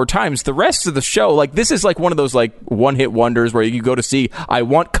Shark 4 times. The rest of the show, like, this is like one of those like one-hit wonders where you go to see I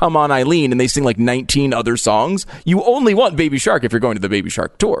Want Come On Eileen, and they sing like 19 other songs. You only want Baby Shark if you're going to the Baby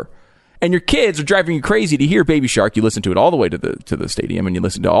Shark tour. And your kids are driving you crazy to hear Baby Shark. You listen to it all the way to the stadium, and you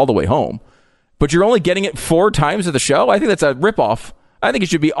listen to it all the way home. But you're only getting it 4 times at the show? I think that's a ripoff. I think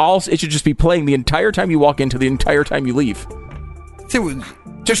it should just be playing the entire time you walk into the entire time you leave.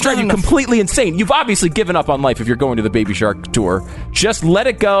 Just drive you completely insane. You've obviously given up on life if you're going to the Baby Shark tour. Just let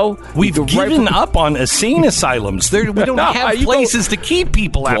it go. We've given up on insane asylums. We don't have places to keep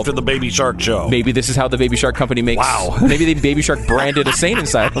people after the Baby Shark show. Maybe this is how the Baby Shark company makes... Wow. Maybe the Baby Shark branded insane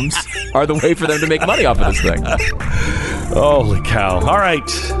asylums are the way for them to make money off of this thing. Holy cow. All right.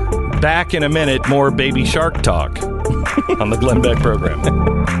 Back in a minute, more Baby Shark talk on the Glenn Beck program.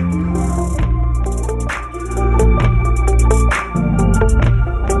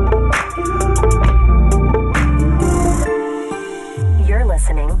 You're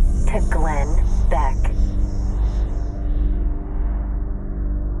listening to Glenn Beck.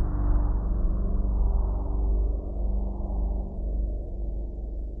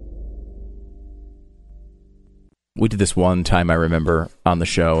 We did this one time, I remember, on the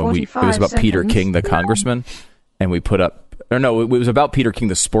show, and it was about Peter King, the congressman, and we put up... Or no, it was about Peter King,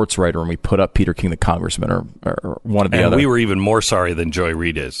 the sports writer, and we put up Peter King, the congressman, or one of the other. And we were even more sorry than Joy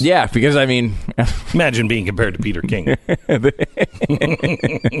Reid is. Yeah, because, I mean... Imagine being compared to Peter King.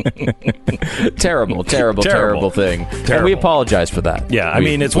 Terrible thing. Terrible. And we apologize for that. Yeah, I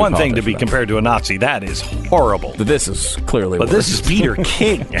mean, it's one thing to be compared to a Nazi. That is horrible. But this is clearly But worse. this is Peter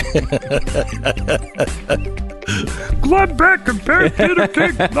King. Glenn Beck compared Peter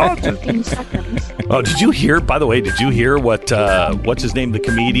King to Nazis. Oh, did you hear, by the way, what's his name, the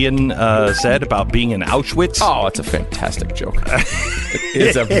comedian, said about being in Auschwitz? Oh, it's a fantastic joke.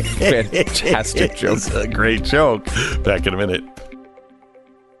 It's a fantastic joke. It's a great joke. Back in a minute.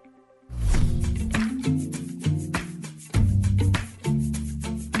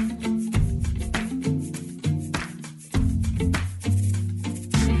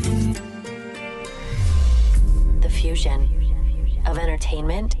 The fusion of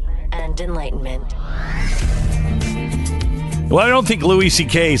entertainment and enlightenment. Well, I don't think Louis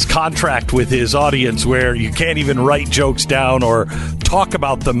C.K.'s contract with his audience, where you can't even write jokes down or talk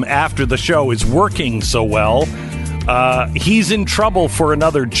about them after the show, is working so well. He's in trouble for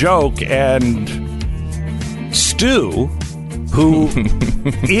another joke, and Stu, who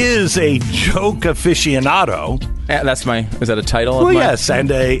is a joke aficionado... Is that a title? Well, yes, and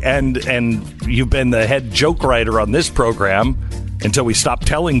you've been the head joke writer on this program until we stopped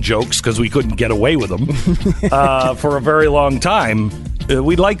telling jokes because we couldn't get away with them for a very long time.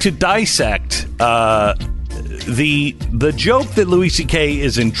 We'd like to dissect the joke that Louis C.K.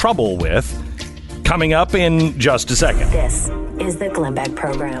 is in trouble with, coming up in just a second. This is the Glenn Beck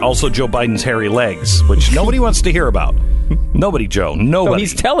program. Also, Joe Biden's hairy legs, which nobody wants to hear about. Nobody, Joe. Nobody. No,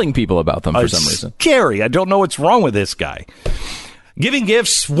 he's telling people about them for some reason. Scary. I don't know what's wrong with this guy. Giving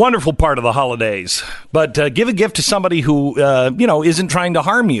gifts, wonderful part of the holidays. But give a gift to somebody who, isn't trying to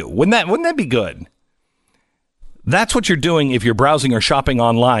harm you. Wouldn't that be good? That's what you're doing if you're browsing or shopping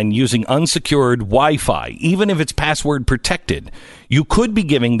online using unsecured Wi-Fi, even if it's password protected. You could be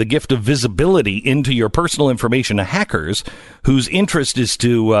giving the gift of visibility into your personal information to hackers whose interest is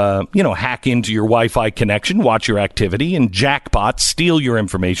to, hack into your Wi-Fi connection, watch your activity, and jackpot steal your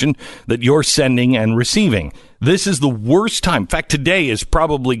information that you're sending and receiving. This is the worst time. In fact, today is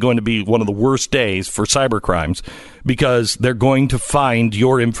probably going to be one of the worst days for cybercrimes because they're going to find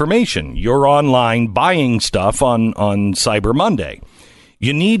your information. You're online buying stuff on Cyber Monday.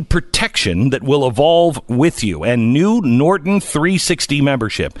 You need protection that will evolve with you, and new Norton 360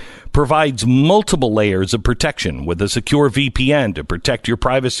 membership provides multiple layers of protection with a secure VPN to protect your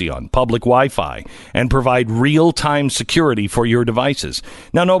privacy on public Wi-Fi and provide real-time security for your devices.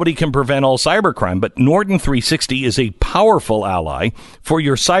 Now, nobody can prevent all cybercrime, but Norton 360 is a powerful ally for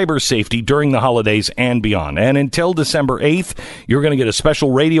your cyber safety during the holidays and beyond. And until December 8th, you're going to get a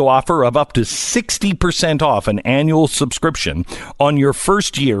special radio offer of up to 60% off an annual subscription on your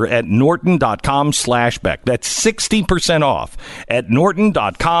first year at norton.com/Beck. That's 60% off at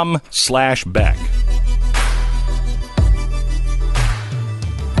norton.com/Beck.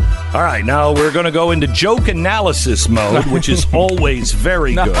 All right, now we're going to go into joke analysis mode, which is always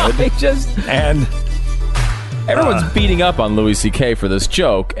very good. And everyone's beating up on Louis C.K. for this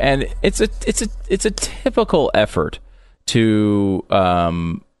joke, and it's a typical effort to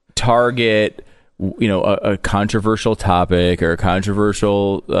target, a controversial topic or a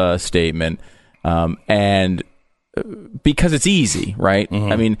controversial statement, and because it's easy, right?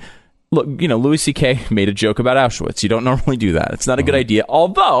 I mean, look, Louis C.K. made a joke about Auschwitz. You don't normally do that. It's not a good idea.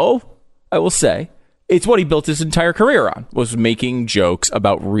 Although, I will say, it's what he built his entire career on, was making jokes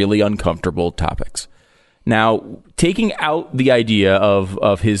about really uncomfortable topics. Now, taking out the idea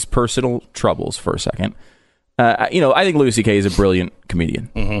of his personal troubles for a second, I think Louis C.K. is a brilliant comedian.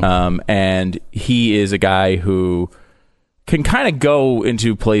 And he is a guy who can kind of go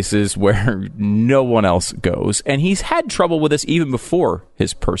into places where no one else goes. And he's had trouble with this even before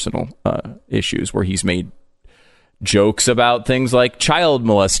his personal issues, where he's made jokes about things like child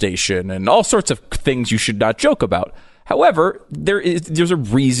molestation and all sorts of things you should not joke about. However, there's a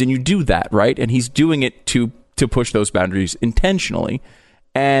reason you do that, right? And he's doing it to push those boundaries intentionally.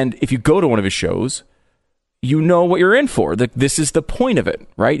 And if you go to one of his shows, you know what you're in for. This is the point of it,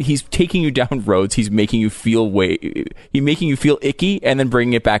 right? He's taking you down roads. He's making you feel icky and then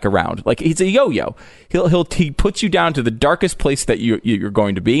bringing it back around. Like he's a yo-yo. He puts you down to the darkest place that you're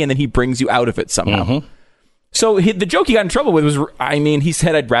going to be, and then he brings you out of it somehow. So the joke he got in trouble with was, he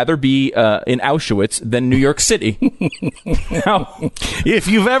said, I'd rather be in Auschwitz than New York City. Now, if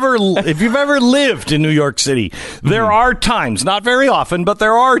you've ever lived in New York City, there are times, not very often, but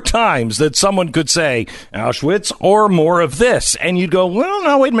there are times that someone could say Auschwitz or more of this, and you'd go, well,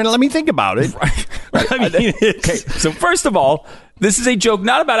 no, wait a minute, let me think about it. Right. Okay. So first of all, this is a joke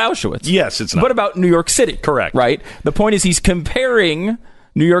not about Auschwitz. Yes, it's not. But about New York City. Correct. Right? The point is he's comparing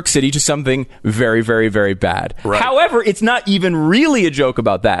New York City to something very, very, very bad. Right. However, it's not even really a joke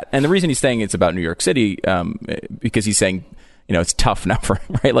about that. And the reason he's saying it's about New York City, because he's saying, it's tough now for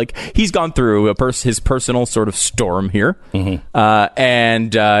him, right? Like, he's gone through his personal sort of storm here.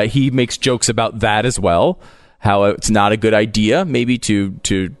 And he makes jokes about that as well. How it's not a good idea, maybe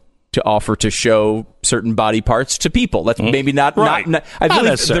to offer to show certain body parts to people. That's maybe not. Right. I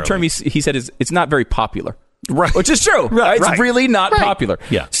believe the term he said is it's not very popular. Right. Which is true. Right. It's really not popular.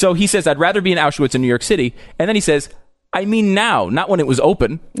 Yeah. So he says, I'd rather be in Auschwitz in New York City. And then he says, I mean now, not when it was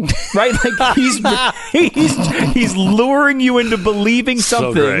open. Right? Like he's luring you into believing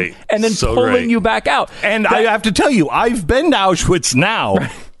something and then pulling you back out. And I have to tell you, I've been to Auschwitz now.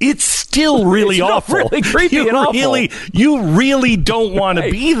 Right. It's still really awful. Really creepy and awful. You really don't want to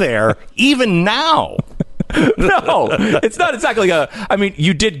be there, even now. No, it's not exactly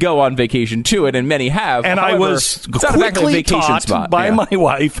you did go on vacation to it, and many have. And however, I was quickly taught by my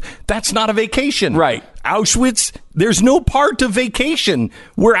wife, that's not a vacation. Right. Auschwitz, there's no part of vacation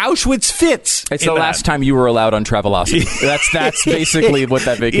where Auschwitz fits. It's the last time you were allowed on Travelocity. That's basically what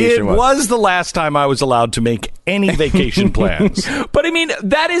that vacation was. It was the last time I was allowed to make any vacation plans. But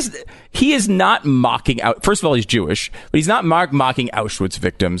he is not mocking out. First of all, he's Jewish, but he's not mocking Auschwitz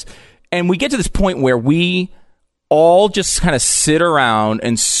victims. And we get to this point where we all just kind of sit around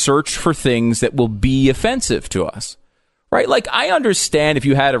and search for things that will be offensive to us, right? Like, I understand if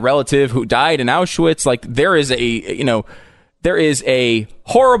you had a relative who died in Auschwitz, like there is a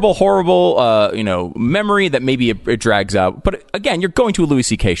horrible, memory that maybe it drags out. But again, you're going to a Louis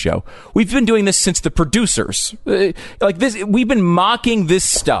C.K. show. We've been doing this since the producers. We've been mocking this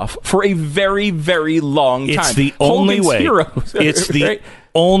stuff for a very, very long time. It's the only way. Heroes, it's the right?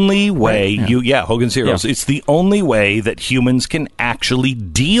 only way Hogan's Heroes. Yeah. It's the only way that humans can actually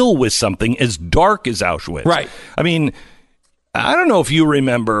deal with something as dark as Auschwitz. Right. I mean, I don't know if you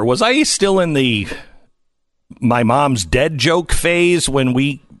remember, was I still in the my mom's dead joke phase when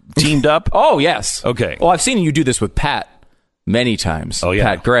we teamed up? Oh, yes. Okay. Well, I've seen you do this with Pat many times. Oh, yeah.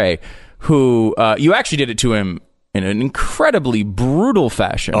 Pat Gray, who you actually did it to him in an incredibly brutal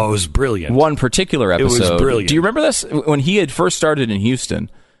fashion. Oh, it was brilliant. One particular episode. It was brilliant. Do you remember this? When he had first started in Houston,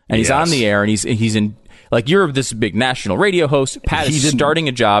 and he's on the air, and he's in, like, you're this big national radio host. Pat is starting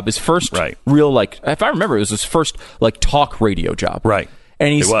a job, his first real, like, if I remember, it was his first, like, talk radio job. Right.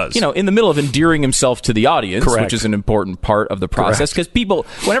 And he's, in the middle of endearing himself to the audience, which is an important part of the process. Because people,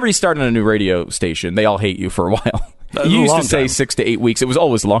 whenever you start on a new radio station, they all hate you for a while. You used to say 6 to 8 weeks. It was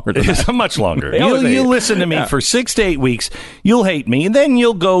always longer than that. It's much longer. You listen to me for 6 to 8 weeks, you'll hate me, and then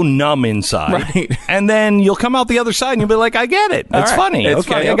you'll go numb inside. Right. And then you'll come out the other side, and you'll be like, I get it. It's funny. It's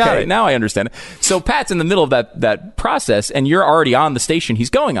funny. I got it. Now I understand it. So Pat's in the middle of that process, and you're already on the station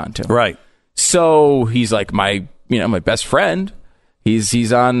he's going on to. Right. So he's like my best friend. He's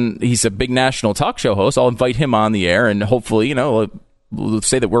a big national talk show host. I'll invite him on the air, and hopefully, we'll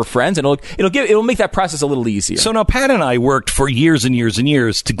say that we're friends, and it'll make that process a little easier. So now Pat and I worked for years and years and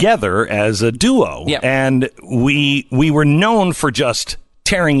years together as a duo, and we were known for just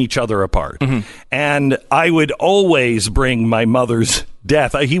tearing each other apart. And I would always bring my mother's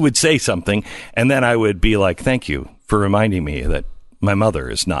death, he would say something, and then I would be like, thank you for reminding me that my mother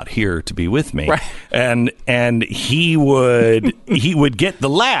is not here to be with me. Right. And he would get the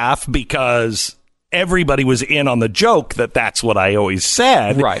laugh because everybody was in on the joke that's what I always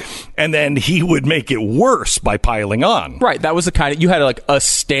said. Right. And then he would make it worse by piling on. Right. That was the kind of, you had like a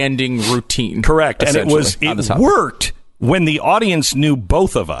standing routine. Correct. And it worked when the audience knew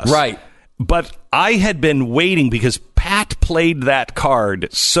both of us. Right. But I had been waiting because Pat played that card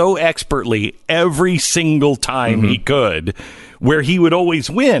so expertly every single time he could, where he would always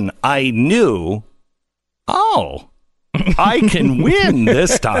win. I knew, I can win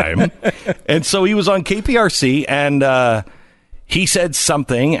this time. And so he was on KPRC, and he said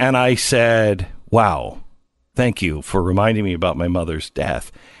something, and I said, wow, thank you for reminding me about my mother's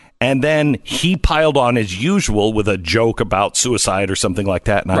death. And then he piled on as usual with a joke about suicide or something like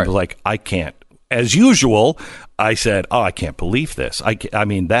that. And I was like, I can't. As usual, I said, I can't believe this. I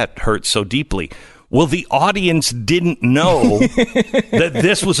mean, that hurts so deeply. Well, the audience didn't know that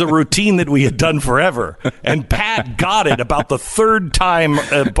this was a routine that we had done forever. And Pat got it about the third time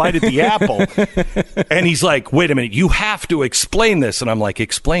bite at the apple. And he's like, wait a minute, you have to explain this. And I'm like,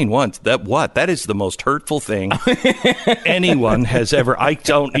 explain once. That what? That is the most hurtful thing anyone has ever. I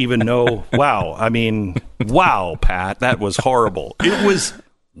don't even know. Wow. I mean, wow, Pat, that was horrible. It was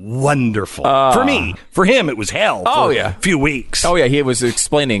wonderful for me. For him, it was hell for a few weeks. Oh yeah, he was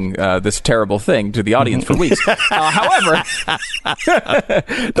explaining this terrible thing to the audience for weeks. However,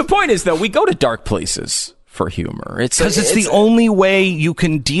 the point is, though, we go to dark places for humor. It's the only way you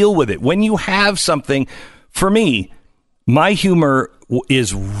can deal with it. When you have something, for me, my humor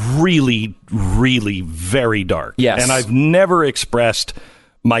is really, really very dark. Yes, and I've never expressed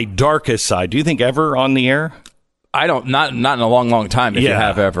my darkest side. Do you think ever on the air? I don't, not in a long, long time, if you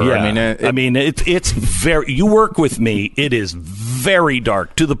have ever. Yeah. I mean, it's very, you work with me, it is very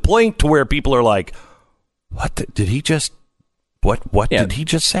dark, to the point to where people are like, what did he just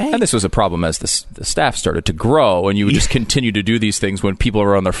say? And this was a problem as the staff started to grow, and you would just continue to do these things when people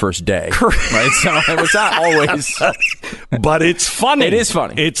are on their first day. Right? So it was not always. But it's funny. It is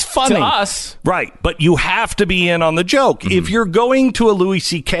funny. It's funny. To us. Right. But you have to be in on the joke. If you're going to a Louis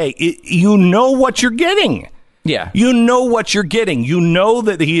C.K., you know what you're getting. Yeah. You know what you're getting. You know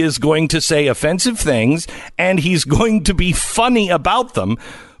that he is going to say offensive things, and he's going to be funny about them.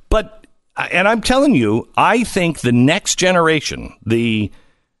 But, and I'm telling you, I think the next generation,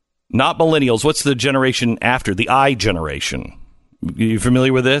 not millennials, what's the generation after? The I generation. You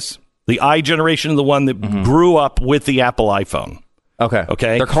familiar with this? The I generation is the one that grew up with the Apple iPhone. Okay.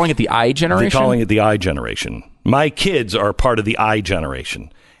 They're calling it the I generation? They're calling it the I generation. My kids are part of the I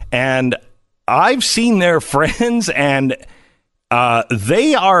generation. And I've seen their friends, and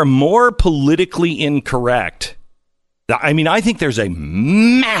they are more politically incorrect. I mean, I think there's a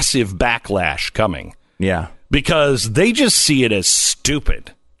massive backlash coming. Yeah. Because they just see it as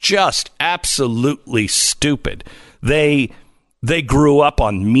stupid. Just absolutely stupid. They grew up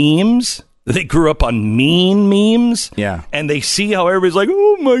on memes. They grew up on mean memes. Yeah. And they see how everybody's like,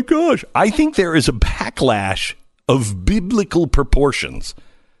 oh, my gosh. I think there is a backlash of biblical proportions.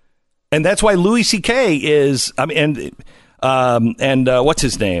 And that's why Louis C.K. is, I mean, and what's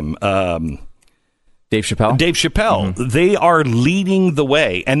his name? Dave Chappelle. Dave Chappelle. Mm-hmm. They are leading the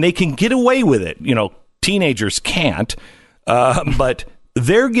way, and they can get away with it. You know, teenagers can't, but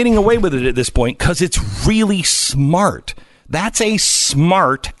they're getting away with it at this point because it's really smart. That's a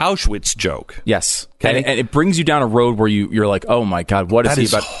smart Auschwitz joke. Yes. Okay? And it brings you down a road where you're like, oh my God, what is he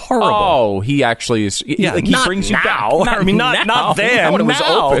about? Horrible. Oh, he actually is. Yeah, like he brings you down. I mean, not then. Not when it was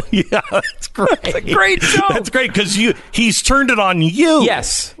open. Yeah, that's great. That's a great joke. That's great because he's turned it on you.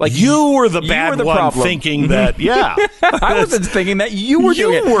 Yes. Like you were the bad one problem. thinking that, yeah. I wasn't thinking that you were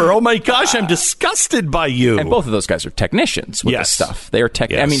doing it. You were. Oh my gosh, I'm disgusted by you. And both of those guys are technicians with this stuff. They are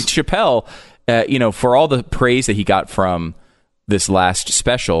tech. Yes. I mean, Chappelle, for all the praise that he got from this last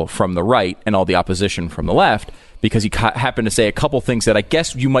special from the right and all the opposition from the left, because he happened to say a couple things that I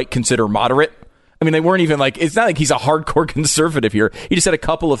guess you might consider moderate. I mean, they weren't even like, it's not like he's a hardcore conservative here. He just said a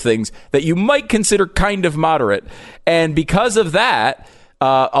couple of things that you might consider kind of moderate. And because of that,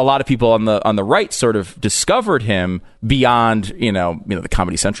 a lot of people on the right sort of discovered him beyond, the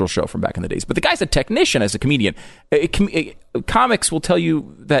Comedy Central show from back in the days. But the guy's a technician as a comedian. Comics will tell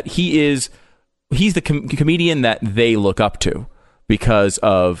you that he's the comedian that they look up to, because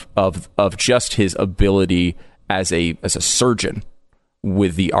of just his ability as a surgeon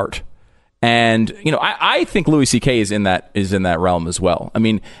with the art. And I think Louis C.K. is in that realm as well. I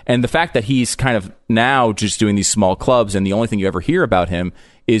mean, and the fact that he's kind of now just doing these small clubs, and the only thing you ever hear about him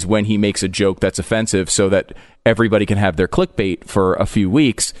is when he makes a joke that's offensive so that everybody can have their clickbait for a few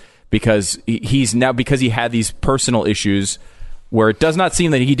weeks, because because he had these personal issues where it does not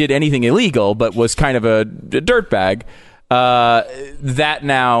seem that he did anything illegal, but was kind of a dirtbag, that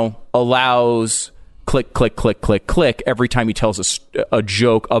now allows click, click, click, click, click every time he tells a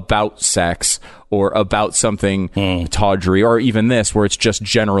joke about sex or about something tawdry, or even this, where it's just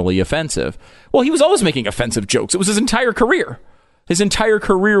generally offensive. Well, he was always making offensive jokes. It was his entire career. His entire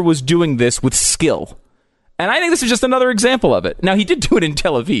career was doing this with skill. And I think this is just another example of it. Now, he did do it in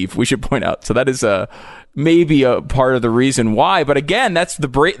Tel Aviv, we should point out. So that is maybe a part of the reason why. But again, that's a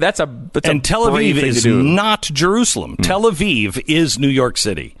and Tel Aviv is not Jerusalem. Tel Aviv is New York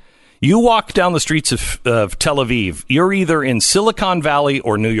City. You walk down the streets of Tel Aviv, you're either in Silicon Valley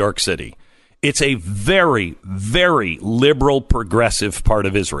or New York City. It's a very, very liberal, progressive part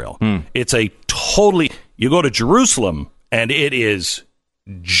of Israel. It's a totally... You go to Jerusalem, and it is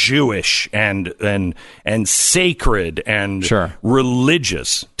Jewish and sacred and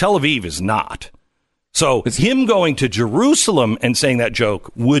religious. Tel Aviv is not. So him going to Jerusalem and saying that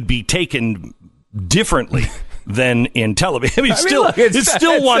joke would be taken differently than in Tel Aviv. I mean, it's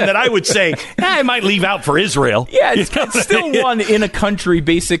still one that I would say I might leave out for Israel. Yeah, it's still one in a country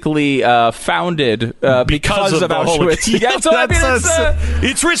basically founded because of Auschwitz.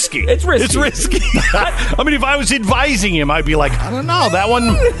 It's risky. It's risky. I mean, if I was advising him, I'd be like, I don't know, that one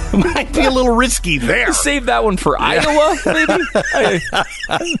might be a little risky there. Save that one for Iowa, maybe?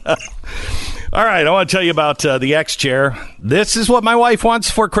 All right, I want to tell you about the X chair. This is what my wife wants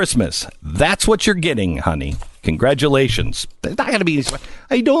for Christmas. That's what you're getting, honey. Congratulations.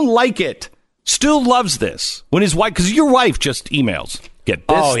 I don't like it. Stu loves this. When his wife, because your wife just emails, get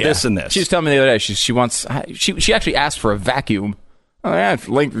this, this, and this. She was telling me the other day, she wants, she actually asked for a vacuum. Oh, yeah,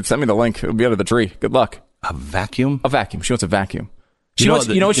 send me the link. It'll be under the tree. Good luck. A vacuum? A vacuum. She wants a vacuum. You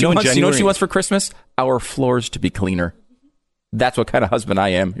know what she wants for Christmas? Our floors to be cleaner. That's what kind of husband I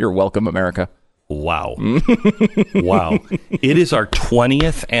am. You're welcome, America. Wow. Wow. It is our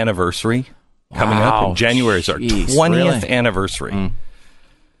 20th anniversary coming up in January. Is our 20th anniversary.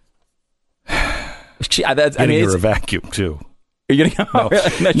 I mean, you're a vacuum too. Are you gonna go?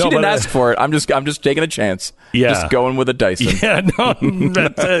 No, she didn't ask for it. I'm just taking a chance. Yeah. Just going with a Dyson. Yeah, no,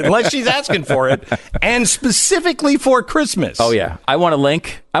 unless she's asking for it, and specifically for Christmas. Oh yeah, I want a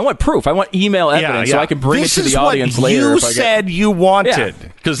link. I want proof. I want email evidence so I can bring it to the audience later. You said you wanted,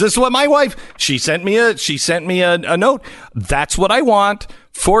 because this is what my wife. She sent me a note. That's what I want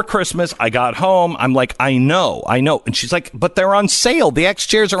for Christmas. I got home. I'm like, I know. And she's like, but they're on sale. The X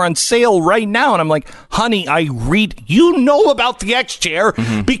chairs are on sale right now. And I'm like, honey, you know about the X chair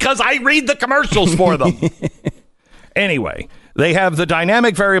because I read the commercials for them. Anyway, they have the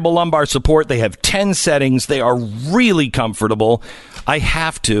dynamic variable lumbar support. They have 10 settings. They are really comfortable. I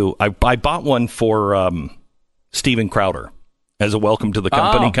bought one for Steven Crowder as a welcome to the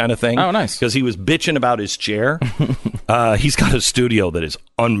company kind of thing. Oh, nice. Because he was bitching about his chair. He's got a studio that is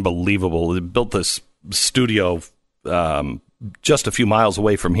unbelievable. He built this studio just a few miles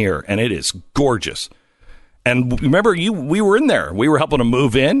away from here, and it is gorgeous. And remember, we were in there. We were helping him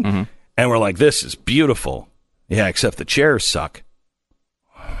move in, and we're like, this is beautiful. Yeah, except the chairs suck.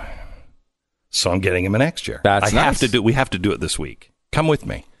 So I'm getting him an X chair. We have to do it this week. Come with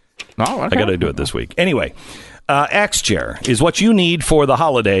me. Oh, okay. I got to do it this week. Anyway, X chair is what you need for the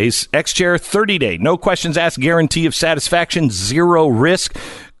holidays. X chair 30-day, no questions asked, guarantee of satisfaction, zero risk.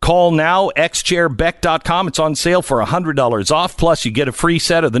 Call now, xchairbeck.com. It's on sale for $100 off. Plus, you get a free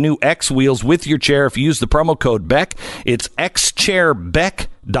set of the new X wheels with your chair if you use the promo code Beck. It's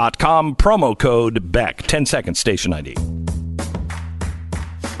xchairbeck.com, promo code Beck. 10 seconds, station ID.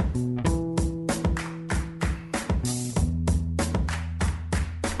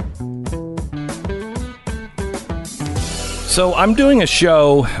 So I'm doing a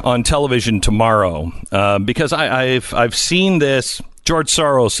show on television tomorrow because I've seen this. George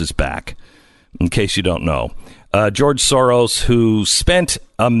Soros is back, in case you don't know. George Soros, who spent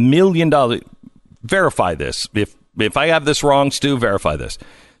 $1 million. Verify this. If I have this wrong, Stu, verify this.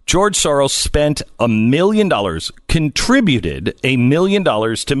 George Soros spent $1 million, contributed $1 million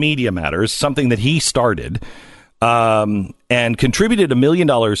to Media Matters, something that he started, and contributed $1 million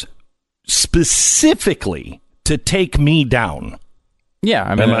specifically to take me down. Yeah,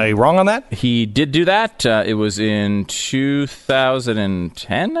 I mean, am I wrong on that? He did do that. It was in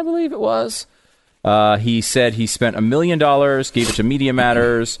 2010, I believe it was. He said he spent $1 million, gave it to Media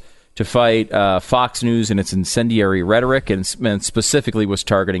Matters to fight Fox News and its incendiary rhetoric, and specifically was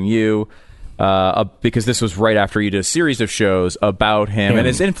targeting you because this was right after you did a series of shows about him and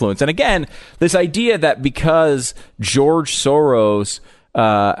his influence. And again, this idea that because George Soros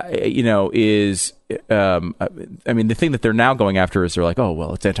is, the thing that they're now going after is they're like, oh,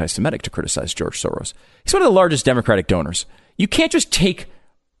 well, it's anti-Semitic to criticize George Soros. He's one of the largest Democratic donors. You can't just take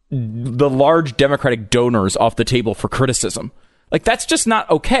the large Democratic donors off the table for criticism. Like, that's just not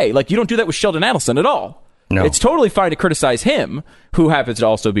okay. Like, you don't do that with Sheldon Adelson at all. No. It's totally fine to criticize him, who happens to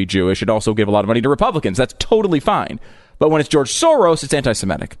also be Jewish and also give a lot of money to Republicans. That's totally fine. But when it's George Soros, it's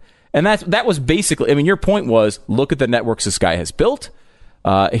anti-Semitic. And that was basically, your point was, look at the networks this guy has built.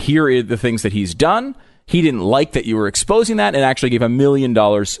 Here are the things that he's done. He didn't like that you were exposing that and actually gave $1 million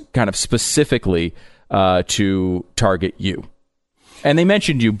kind of specifically to target you. And they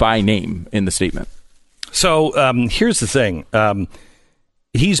mentioned you by name in the statement. So here's the thing.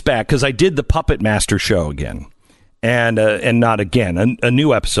 He's back because I did the Puppet Master show again. And not again, a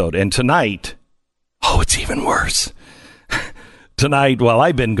new episode. And tonight, it's even worse. Tonight, while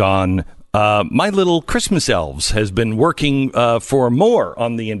I've been gone, my little Christmas elves has been working for more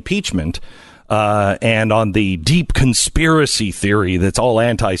on the impeachment and on the deep conspiracy theory that's all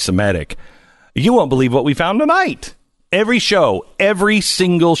anti-Semitic. You won't believe what we found tonight. Every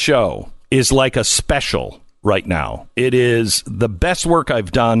single show is like a special right now. It is the best work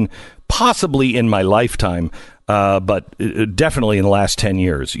I've done possibly in my lifetime, but definitely in the last 10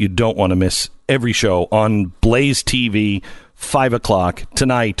 years. You don't want to miss every show on BlazeTV, 5 o'clock.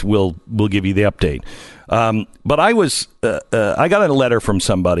 Tonight, we'll give you the update. But I got a letter from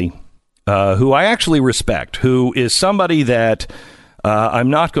somebody who I actually respect, who is somebody that I'm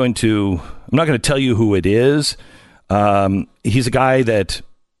not going to tell you who it is. He's a guy that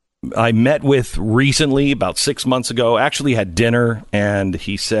I met with recently, about 6 months ago, actually had dinner, and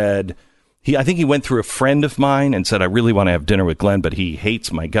he said, I think he went through a friend of mine and said, I really want to have dinner with Glenn, but he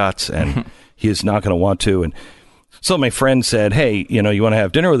hates my guts, and he is not going to want to. And so my friend said, hey, you want to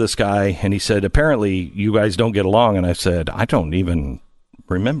have dinner with this guy? And he said, apparently you guys don't get along. And I said, I don't even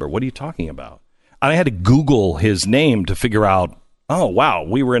remember. What are you talking about? And I had to Google his name to figure out, oh, wow,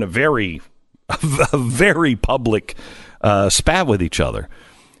 we were in a very public spat with each other.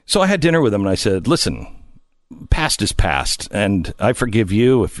 So I had dinner with him, and I said, listen, past is past, and I forgive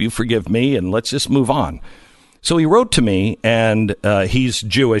you if you forgive me, and let's just move on. So he wrote to me, and he's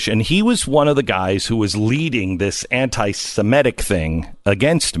Jewish, and he was one of the guys who was leading this anti-Semitic thing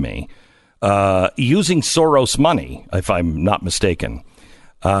against me, using Soros money, if I'm not mistaken.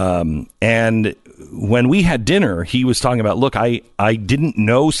 And when we had dinner, he was talking about, look, I didn't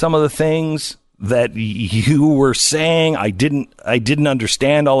know some of the things that you were saying. I didn't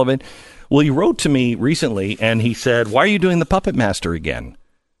understand all of it. Well, he wrote to me recently, and he said, why are you doing the Puppet Master again?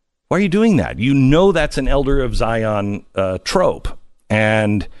 Why are you doing that? You know that's an Elder of Zion trope.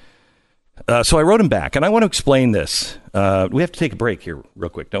 And so I wrote him back, and I want to explain this. We have to take a break here real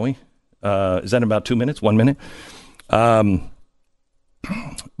quick, don't we? Is that about 2 minutes, 1 minute? But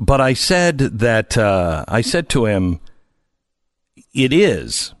I said that, I said to him, it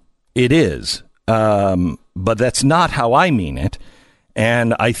is, but that's not how I mean it.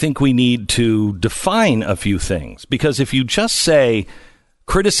 And I think we need to define a few things, because if you just say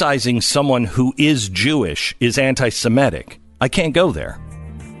criticizing someone who is Jewish is anti-Semitic, I can't go there.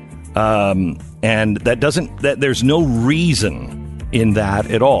 And there's no reason in that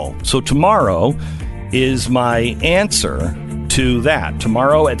at all. So tomorrow is my answer to that.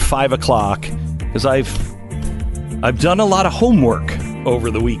 Tomorrow at 5 o'clock, because I've done a lot of homework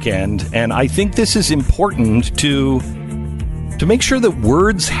over the weekend, and I think this is important to make sure that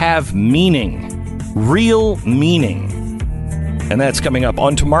words have meaning, real meaning. And that's coming up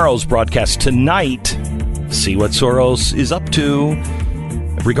on tomorrow's broadcast. Tonight, see what Soros is up to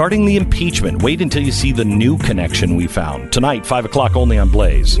regarding the impeachment. Wait until you see the new connection we found. Tonight, 5 o'clock only on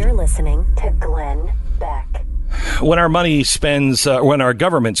Blaze. You're listening to Glenn Beck. When our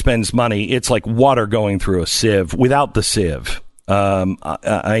government spends money, it's like water going through a sieve. Without the sieve,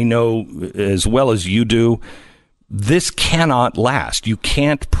 I know as well as you do, this cannot last. You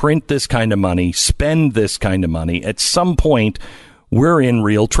can't print this kind of money, spend this kind of money. At some point, we're in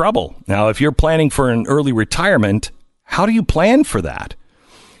real trouble. Now, if you're planning for an early retirement, how do you plan for that?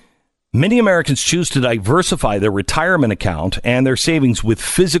 Many Americans choose to diversify their retirement account and their savings with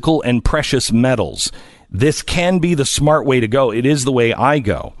physical and precious metals. This can be the smart way to go. It is the way I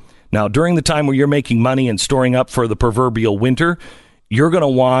go. Now, during the time where you're making money and storing up for the proverbial winter, you're going to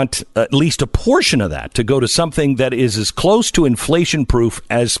want at least a portion of that to go to something that is as close to inflation-proof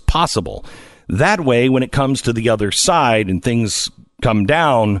as possible. That way, when it comes to the other side and things come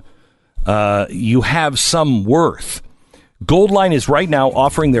down, you have some worth. Goldline is right now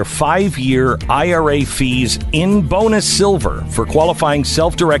offering their 5-year IRA fees in bonus silver for qualifying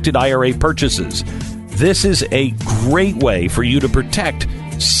self-directed IRA purchases. this is a great way for you to protect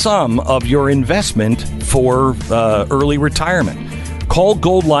some of your investment for early retirement. Call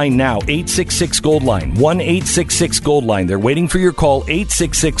Goldline now, 866-GOLDLINE, 1-866-GOLDLINE. They're waiting for your call,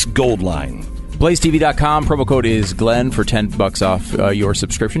 866-GOLDLINE. BlazeTV.com, promo code is Glenn for $10 off your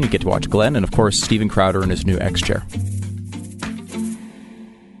subscription. You get to watch Glenn and, of course, Steven Crowder in his new X chair.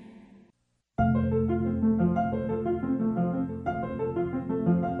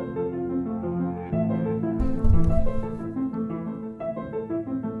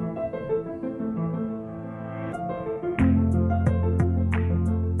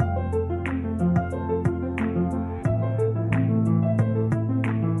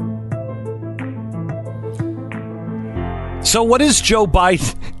 So what is Joe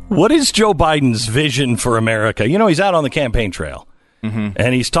Biden? What is Joe Biden's vision for America? You know, he's out on the campaign trail,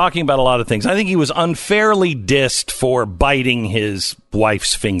 and he's talking about a lot of things. I think he was unfairly dissed for biting his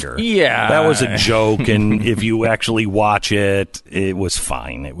wife's finger. Yeah. That was a joke, and if you actually watch it, it was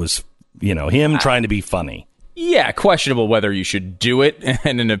fine. It was, him trying to be funny. Yeah, questionable whether you should do it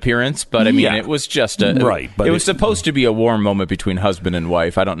in an appearance, but I mean, it was just right. But it was supposed to be a warm moment between husband and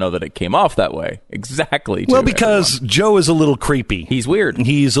wife. I don't know that it came off that way exactly. Well, because Joe is a little creepy. He's weird.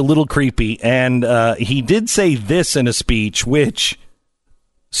 He's a little creepy, and he did say this in a speech, which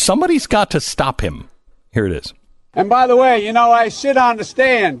somebody's got to stop him. Here it is. And by the way, I sit on the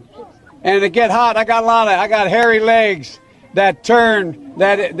stand, and it get hot. I got hairy legs that turn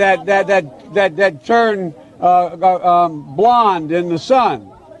that turn. Blonde in the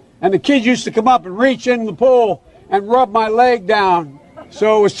sun, and the kids used to come up and reach in the pool and rub my leg down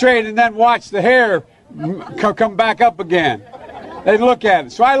so it was straight, and then watch the hair come back up again. They'd look at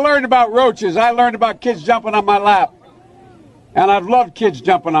it. So I learned about roaches. I learned about kids jumping on my lap, and I've loved kids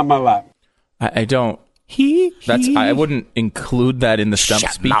jumping on my lap. I don't. I wouldn't include that in the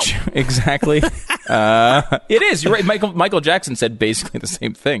stump speech. Exactly. It is. You're right. Michael Jackson said basically the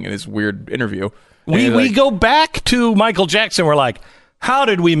same thing in his weird interview. We go back to Michael Jackson. We're like, how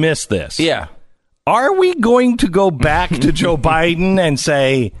did we miss this? Yeah. Are we going to go back to Joe Biden and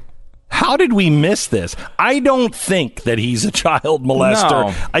say, how did we miss this? I don't think that he's a child molester.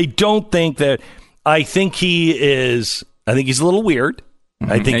 No. I don't think that. I think he is. I think he's a little weird.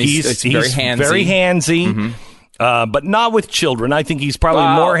 I think he's very handsy. But not with children. I think he's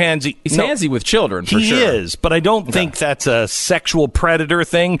probably more handsy. He's handsy with children, for sure. He is, but I don't think that's a sexual predator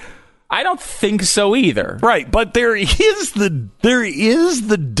thing. I don't think so either. Right, but there is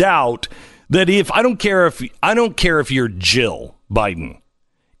the doubt that if I don't care if you're Jill Biden,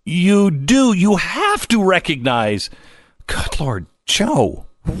 you have to recognize, good Lord, Joe,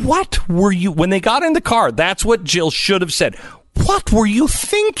 what were you when they got in the car? That's what Jill should have said. What were you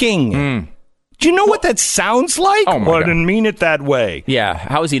thinking? Do you know what that sounds like? Oh my God. I God. didn't mean it that way. Yeah,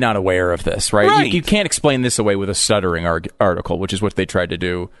 how is he not aware of this, right? Right. You can't explain this away with a stuttering article, which is what they tried to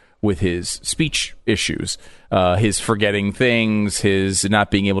do with his speech issues, his forgetting things, his not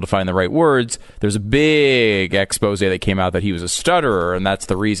being able to find the right words. There's a big expose that came out that he was a stutterer, and that's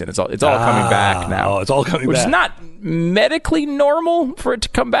the reason. It's all coming back now. Oh, it's all coming which back. Which is not medically normal for it to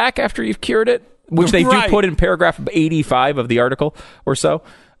come back after you've cured it, which they do put in paragraph 85 of the article or so.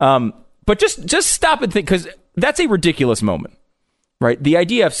 But just stop and think, because that's a ridiculous moment. Right, the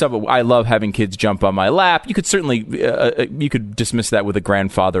idea of I love having kids jump on my lap. You could certainly you could dismiss that with a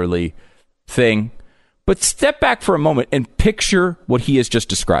grandfatherly thing, but step back for a moment and picture what he has just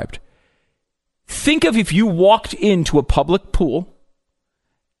described. Think of if you walked into a public pool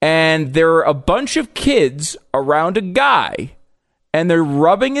and there are a bunch of kids around a guy and they're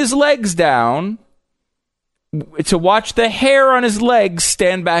rubbing his legs down to watch the hair on his legs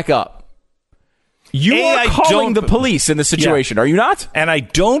stand back up. You are calling the police in this situation, are you not? And I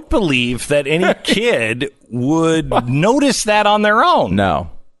don't believe that any kid would notice that on their own. No.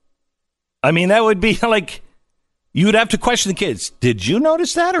 I mean, that would be like, you would have to question the kids. Did you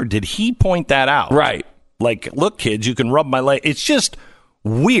notice that, or did he point that out? Right. Like, look, kids, you can rub my leg. It's just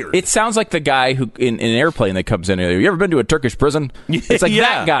weird. It sounds like the guy who in an airplane that comes in. You ever been to a Turkish prison? It's like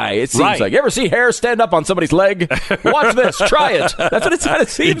that guy. It seems like. You ever see hair stand up on somebody's leg? Watch this. Try it. That's what it kind of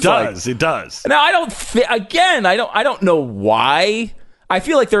seems like. It does. Now I don't know why. I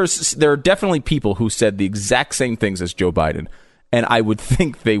feel like there are definitely people who said the exact same things as Joe Biden, and I would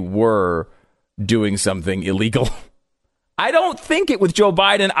think they were doing something illegal. I don't think it with Joe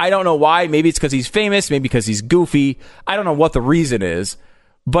Biden. I don't know why. Maybe it's because he's famous. Maybe because he's goofy. I don't know what the reason is.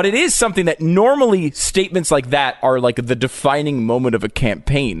 But it is something that normally statements like that are like the defining moment of a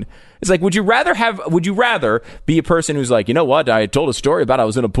campaign. It's like, would you rather be a person who's like, you know what? I told a story about I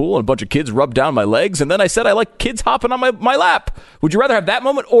was in a pool and a bunch of kids rubbed down my legs, and then I said I like kids hopping on my lap. Would you rather have that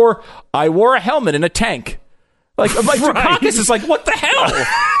moment, or I wore a helmet in a tank? Like, Dukakis is like, what the hell?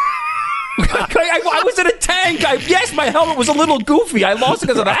 I was in a tank. Yes, my helmet was a little goofy. I lost it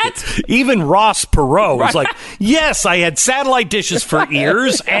because of that. Even Ross Perot was like, yes, I had satellite dishes for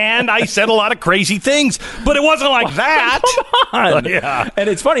ears, and I said a lot of crazy things, but it wasn't like that. Come on. Yeah. And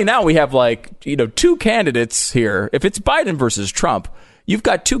it's funny now we have two candidates here. If it's Biden versus Trump, you've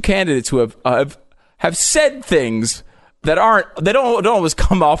got two candidates who have said things that don't always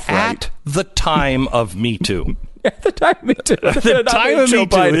come off right. At the time of Me Too. At the time of Me Too. At the time of Me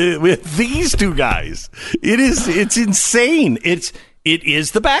Too, with these two guys, it's insane. It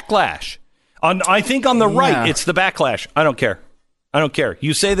is the backlash. I think on the right, it's the backlash. I don't care.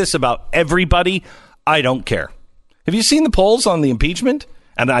 You say this about everybody. I don't care. Have you seen the polls on the impeachment?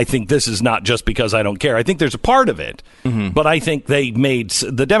 And I think this is not just because I don't care. I think there's a part of it. Mm-hmm. But I think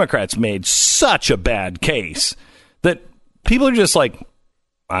the Democrats made such a bad case that people are just like,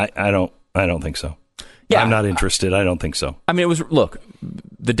 I don't think so. Yeah, I'm not interested. I don't think so. I mean,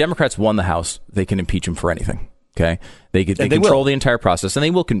 the Democrats won the House. They can impeach him for anything. Okay, they control the entire process, and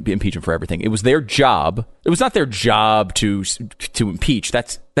they will impeach him for everything. It was their job. It was not their job to impeach.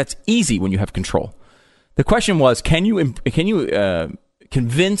 That's easy when you have control. The question was, can you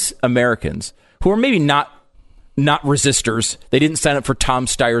convince Americans who are maybe not resistors? They didn't sign up for Tom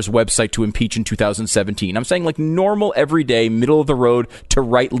Steyer's website to impeach in 2017. I'm saying like normal, everyday, middle of the road to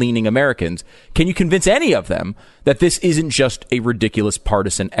right-leaning Americans. Can you convince any of them that this isn't just a ridiculous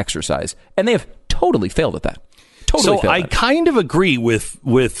partisan exercise? And they have totally failed at that. I kind of agree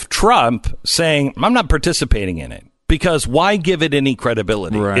with Trump saying, I'm not participating in it because why give it any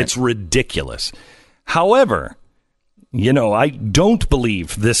credibility? Right. It's ridiculous. However, I don't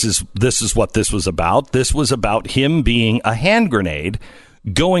believe this is what this was about. This was about him being a hand grenade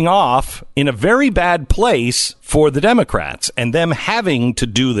going off in a very bad place for the Democrats and them having to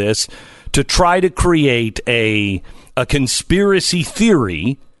do this to try to create a conspiracy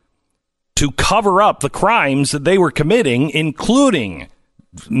theory to cover up the crimes that they were committing, including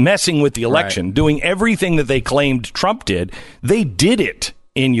messing with the election, doing everything that they claimed Trump did. They did it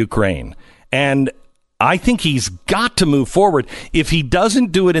in Ukraine. And I think he's got to move forward. If he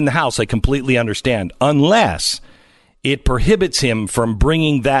doesn't do it in the House, I completely understand, unless it prohibits him from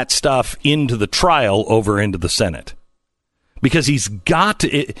bringing that stuff into the trial over into the Senate. Because he's got to,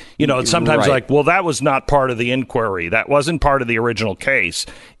 it's sometimes like, well, that was not part of the inquiry. That wasn't part of the original case.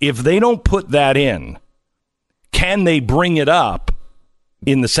 If they don't put that in, can they bring it up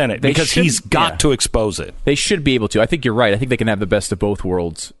in the Senate? Because he's got to expose it. They should be able to. I think you're right. I think they can have the best of both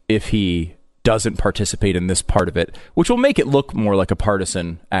worlds if he doesn't participate in this part of it, which will make it look more like a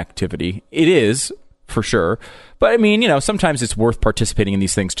partisan activity. It is, for sure. But I mean, sometimes it's worth participating in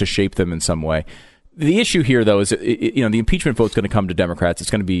these things to shape them in some way. The issue here, though, is the impeachment vote's going to come to Democrats. It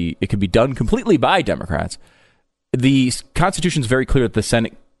can be done completely by Democrats. The Constitution's very clear that the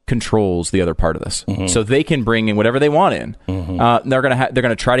Senate controls the other part of this, so they can bring in whatever they want in. They're going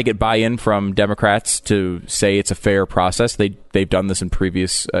to try to get buy-in from Democrats to say it's a fair process. They've done this in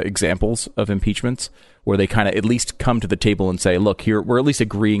previous examples of impeachments, where they kind of at least come to the table and say, "Look, here we're at least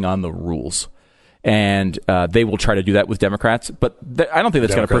agreeing on the rules." And they will try to do that with Democrats, but I don't think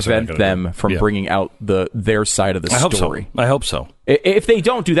that's going to prevent them from bringing out their side of the story. I hope so. If they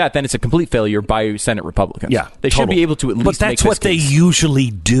don't do that, then it's a complete failure by Senate Republicans. Yeah, they should be able to at least. But that's what they usually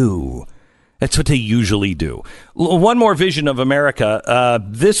do. That's what they usually do. One more vision of America.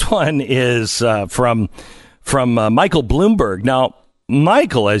 This one is from Michael Bloomberg. Now,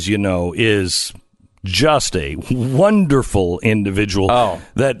 Michael, as you know, is just a wonderful individual.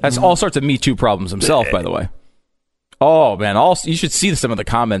 That's all sorts of Me Too problems himself, by the way. Oh, man. You should see some of the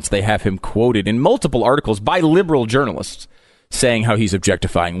comments they have him quoted in multiple articles by liberal journalists saying how he's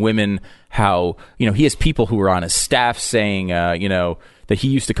objectifying women, how, he has people who are on his staff saying, that he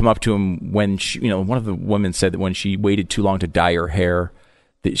used to come up to him when one of the women said that when she waited too long to dye her hair,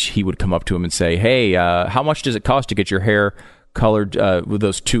 that he would come up to him and say, hey, how much does it cost to get your hair colored with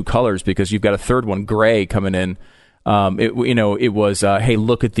those two colors, because you've got a third one, gray, coming in. It was hey,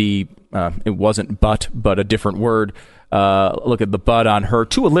 look at the it wasn't but a different word. Look at the butt on her,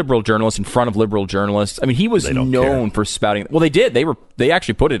 to a liberal journalist in front of liberal journalists. I mean, he was known for spouting. Well, they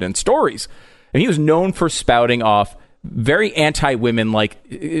actually put it in stories, and he was known for spouting off very anti-women, like,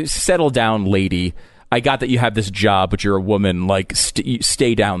 settle down, lady. I got that you have this job, but you're a woman. Like,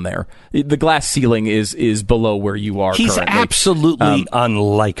 stay down there. The glass ceiling is below where you are. He's currently. absolutely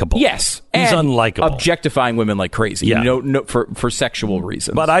unlikable. Yes, he's and unlikable. Objectifying women like crazy. Yeah. No, for sexual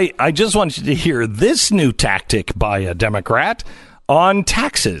reasons. But I just want you to hear this new tactic by a Democrat on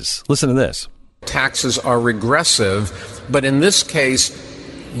taxes. Listen to this. Taxes are regressive, but in this case,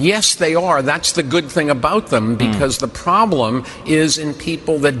 yes, they are. That's the good thing about them, because the problem is in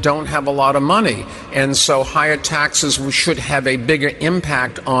people that don't have a lot of money. And so higher taxes should have a bigger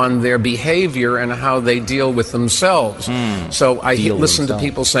impact on their behavior and how they deal with themselves. So I listen to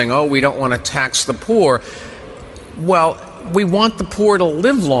people saying, oh, we don't want to tax the poor. Well, we want the poor to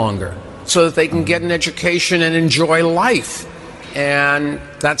live longer so that they can get an education and enjoy life. And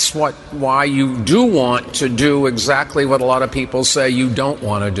that's why you do want to do exactly what a lot of people say you don't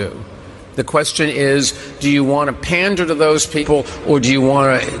want to do. The question is, do you want to pander to those people, or do you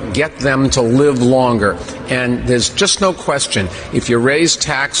want to get them to live longer? And there's just no question. If you raise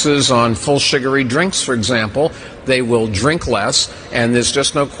taxes on full sugary drinks, for example, they will drink less. And there's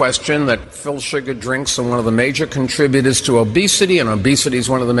just no question that full sugar drinks are one of the major contributors to obesity, and obesity is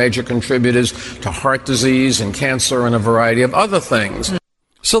one of the major contributors to heart disease and cancer and a variety of other things.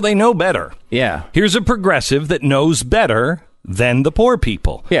 So they know better. Yeah. Here's a progressive that knows better than the poor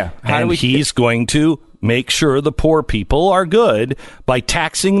people. Yeah. He's going to make sure the poor people are good by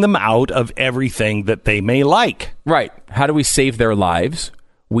taxing them out of everything that they may like. Right. How do we save their lives?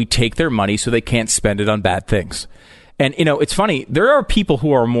 We take their money so they can't spend it on bad things. And, it's funny. There are people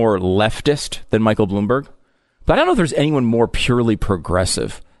who are more leftist than Michael Bloomberg, but I don't know if there's anyone more purely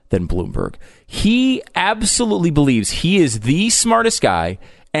progressive than Bloomberg. He absolutely believes he is the smartest guy,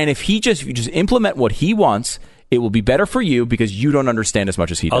 and if you just implement what he wants, it will be better for you because you don't understand as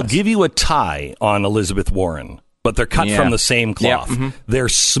much as he does. I'll give you a tie on Elizabeth Warren, but they're cut from the same cloth. Yeah. Mm-hmm. They're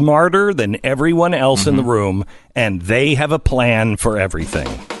smarter than everyone else in the room, and they have a plan for everything.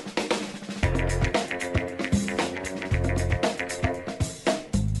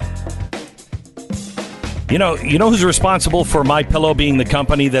 You know who's responsible for MyPillow being the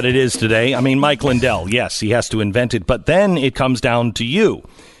company that it is today? I mean, Mike Lindell. Yes, he has to invent it, but then it comes down to you.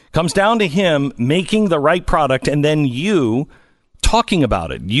 Comes down to him making the right product, and then you talking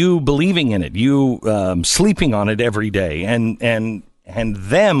about it, you believing in it, you sleeping on it every day, and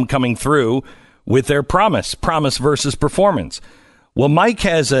them coming through with their promise versus performance. Well, Mike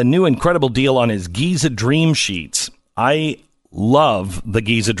has a new incredible deal on his Giza Dream Sheets. I love the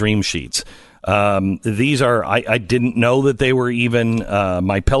Giza Dream Sheets. These are, I didn't know that they were even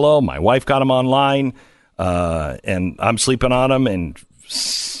MyPillow. My wife got them online, and I'm sleeping on them, and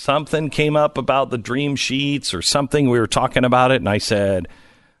something came up about the dream sheets or something. We were talking about it, and I said,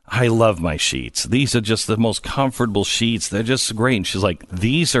 I love my sheets. These are just the most comfortable sheets. They're just great. And she's like,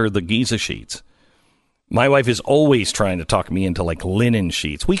 these are the Giza sheets. My wife is always trying to talk me into like linen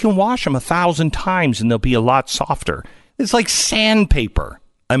sheets. We can wash them 1,000 times and they'll be a lot softer. It's like sandpaper.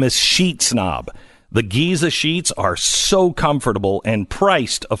 I'm a sheet snob. The Giza sheets are so comfortable and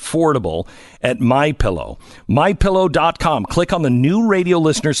priced affordable at MyPillow. MyPillow.com. Click on the new radio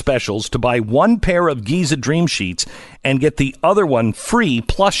listener specials to buy one pair of Giza Dream Sheets and get the other one free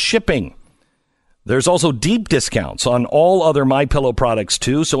plus shipping. There's also deep discounts on all other MyPillow products,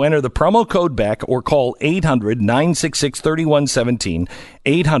 too, so enter the promo code BECK or call 800-966-3117,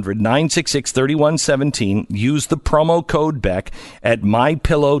 800-966-3117. Use the promo code BECK at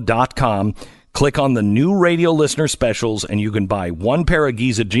MyPillow.com. Click on the new radio listener specials, and you can buy one pair of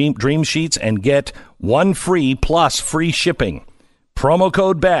Giza Dream Sheets and get one free plus free shipping. Promo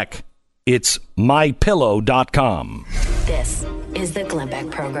code BECK. It's MyPillow.com. This is the Glenn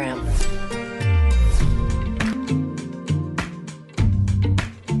Beck Program.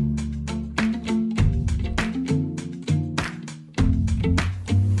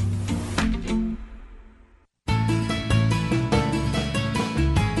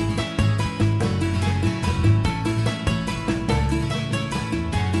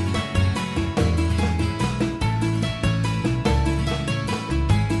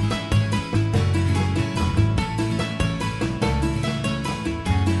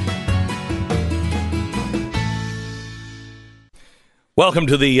 Welcome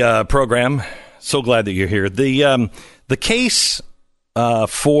to the program. So glad that you're here. The case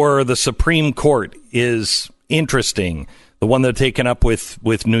for the Supreme Court is interesting. The one they're taking up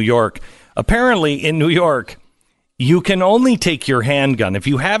with New York. Apparently, in New York, you can only take your handgun if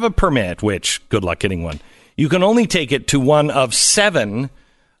you have a permit. Which, good luck getting one. You can only take it to one of 7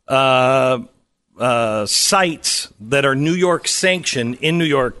 sites that are New York sanctioned in New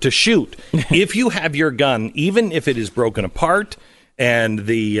York to shoot. If you have your gun, even if it is broken apart and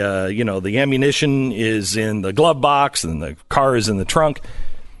the the ammunition is in the glove box and the car is in the trunk,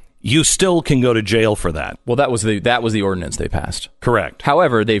 you still can go to jail for that. Well, that was the ordinance they passed. Correct.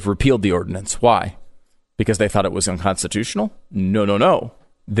 However, they've repealed the ordinance. Why? Because they thought it was unconstitutional? No.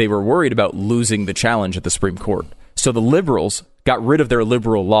 They were worried about losing the challenge at the Supreme Court. So the liberals got rid of their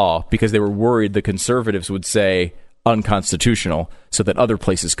liberal law because they were worried the conservatives would say unconstitutional so that other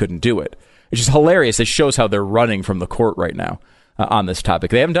places couldn't do it. It's just hilarious. It shows how they're running from the court right now on this topic.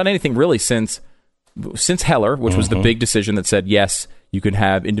 They haven't done anything really since Heller, which was the big decision that said, yes, you can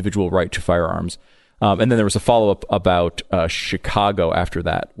have individual right to firearms. And then there was a follow-up about Chicago after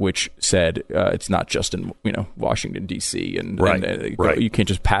that, which said it's not just in Washington, D.C. and you can't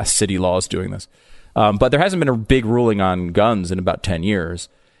just pass city laws doing this. But there hasn't been a big ruling on guns in about 10 years.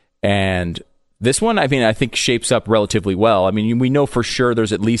 And this one, I think shapes up relatively well. I mean, we know for sure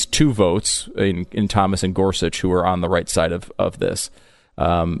there's at least 2 votes in Thomas and Gorsuch who are on the right side of this.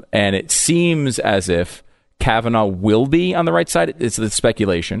 And it seems as if Kavanaugh will be on the right side. It's the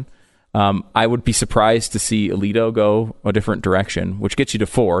speculation. I would be surprised to see Alito go a different direction, which gets you to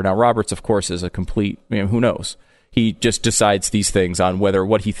 4. Now, Roberts, of course, is a complete, who knows? He just decides these things on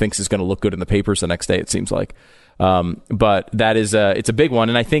what he thinks is going to look good in the papers the next day, it seems like. But that is it's a big one,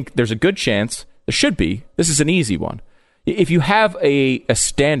 and I think there's a good chance, there should be, this is an easy one. If you have a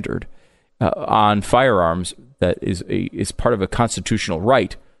standard on firearms that is part of a constitutional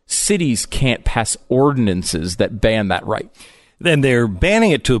right, cities can't pass ordinances that ban that right. Then they're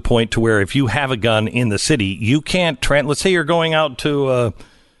banning it to a point to where if you have a gun in the city, you can't let's say you're going out to a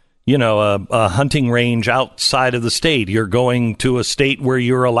hunting range outside of the state. You're going to a state where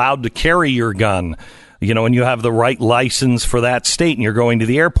you're allowed to carry your gun, and you have the right license for that state, and you're going to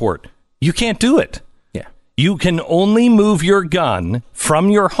the airport. You can't do it. Yeah. You can only move your gun from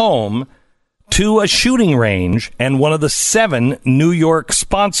your home to a shooting range and one of the 7 New York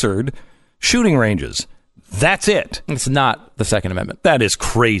sponsored shooting ranges. That's it. It's not the Second Amendment. That is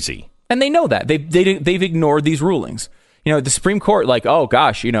crazy. And they know that. They've ignored these rulings. The Supreme Court,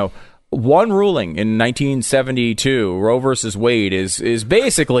 one ruling in 1972, Roe versus Wade, is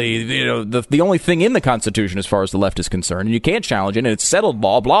basically, the only thing in the Constitution as far as the left is concerned. And you can't challenge it, and it's settled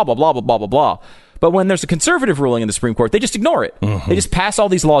law, blah, blah, blah, blah, blah, blah, blah. But when there's a conservative ruling in the Supreme Court, they just ignore it. They just pass all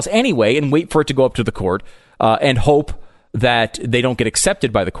these laws anyway and wait for it to go up to the court and hope that they don't get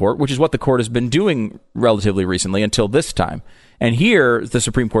accepted by the court, which is what the court has been doing relatively recently until this time. And here, the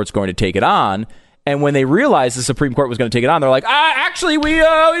Supreme Court's going to take it on. And when they realized the Supreme Court was going to take it on, they're like, actually, we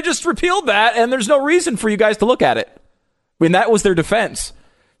just repealed that, and there's no reason for you guys to look at it. I mean, that was their defense.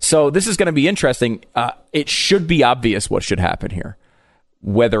 So this is going to be interesting. It should be obvious what should happen here.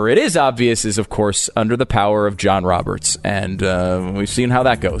 Whether it is obvious is, of course, under the power of John Roberts. And we've seen how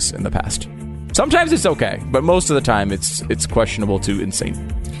that goes in the past. Sometimes it's okay, but most of the time it's questionable to insane.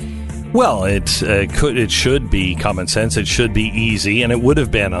 Well, it should be common sense. It should be easy, and it would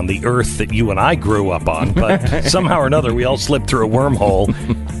have been on the Earth that you and I grew up on. But somehow or another, we all slipped through a wormhole,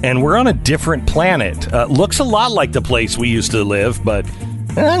 and we're on a different planet. Looks a lot like the place we used to live, but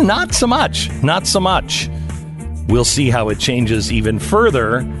not so much. Not so much. We'll see how it changes even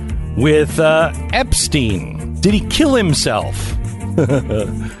further with Epstein. Did he kill himself?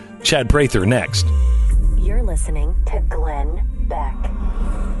 Chad Prather next. You're listening to Glenn Beck.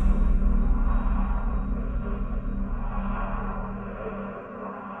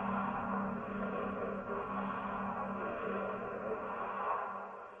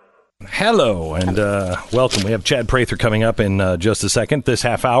 Hello and welcome. We have Chad Prather coming up in just a second. This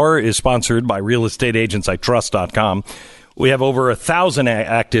half hour is sponsored by realestateagentsitrust.com. We have over 1,000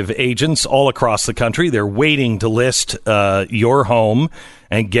 active agents all across the country. They're waiting to list your home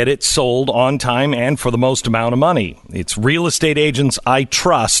and get it sold on time and for the most amount of money. It's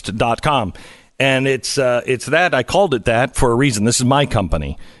realestateagentsitrust.com. And it's that. I called it that for a reason. This is my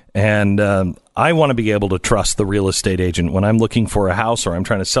company. And I want to be able to trust the real estate agent. When I'm looking for a house or I'm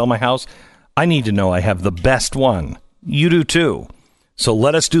trying to sell my house, I need to know I have the best one. You do too. So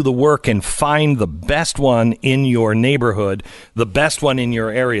let us do the work and find the best one in your neighborhood, the best one in your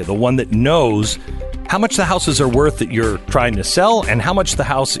area, the one that knows how much the houses are worth that you're trying to sell and how much the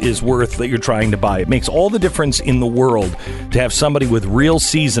house is worth that you're trying to buy. It makes all the difference in the world to have somebody with real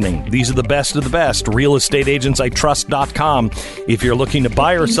seasoning. These are the best of the best. realestateagentsitrust.com. If you're looking to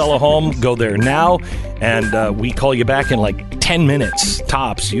buy or sell a home, go there now, and we call you back in like 10 minutes,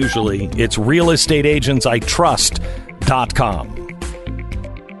 tops, usually. It's realestateagentsitrust.com.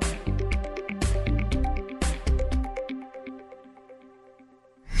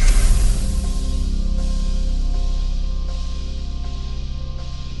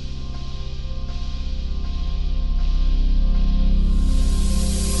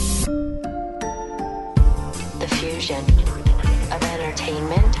 fusion of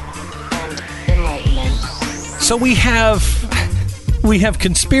entertainment and enlightenment. So we have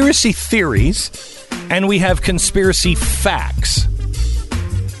conspiracy theories and we have conspiracy facts.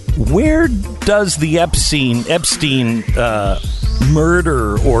 Where does the Epstein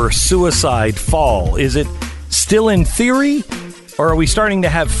murder or suicide fall? Is it still in theory, or are we starting to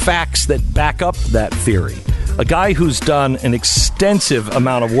have facts that back up that theory? A guy who's done an extensive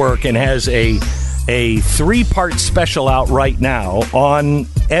amount of work and has a 3-part special out right now on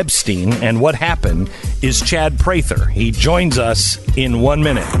Epstein and what happened is Chad Prather. He joins us in 1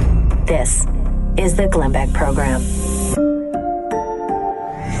 minute. This is the Glenn Beck Program.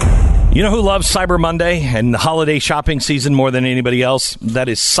 You know who loves Cyber Monday and the holiday shopping season more than anybody else? That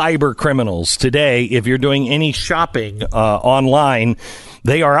is cyber criminals. Today, if you're doing any shopping online,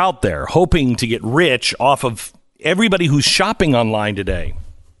 they are out there hoping to get rich off of everybody who's shopping online today.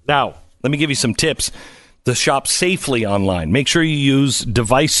 Now, let me give you some tips to shop safely online. Make sure you use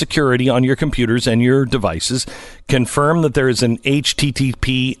device security on your computers and your devices. Confirm that there is an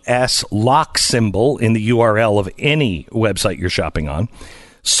HTTPS lock symbol in the URL of any website you're shopping on.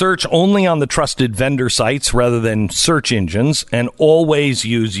 Search only on the trusted vendor sites rather than search engines, and always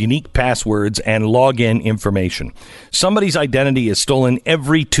use unique passwords and login information. Somebody's identity is stolen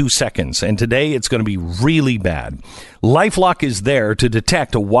every 2 seconds, and today it's going to be really bad. LifeLock is there to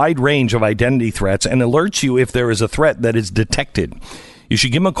detect a wide range of identity threats and alerts you if there is a threat that is detected. You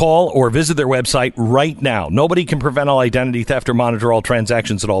should give them a call or visit their website right now. Nobody can prevent all identity theft or monitor all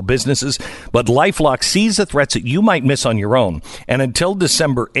transactions at all businesses, but LifeLock sees the threats that you might miss on your own. And until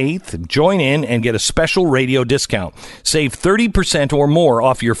December 8th, join in and get a special radio discount. Save 30% or more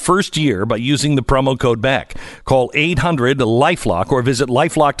off your first year by using the promo code BECK. Call 800-LifeLock or visit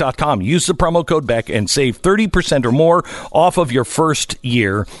lifelock.com. Use the promo code BECK and save 30% or more off of your first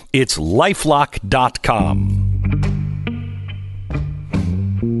year. It's lifelock.com.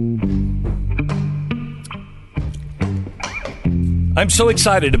 I'm so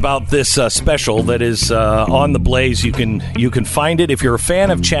excited about this special that is on the Blaze. You can find it if you're a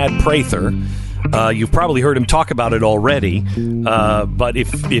fan of Chad Prather. You've probably heard him talk about it already. But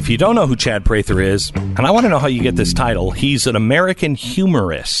if you don't know who Chad Prather is, and I want to know how you get this title, he's an American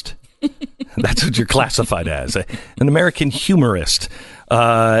humorist. That's what you're classified as, an American humorist.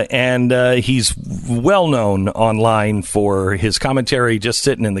 And he's well known online for his commentary just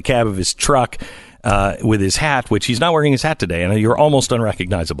sitting in the cab of his truck with his hat, which he's not wearing his hat today, and you're almost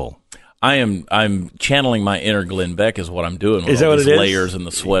unrecognizable. I'm channeling my inner Glenn Beck is what I'm doing. With is that all what these it is? layers and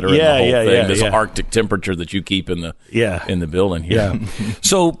the sweater and the whole thing. Yeah, this Arctic temperature that you keep in the building here. Yeah.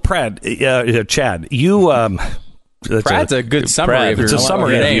 So, Chad, you Brad's a good summary of your It's a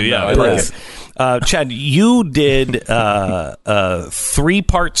summary of you, yeah. It is. Chad, you did a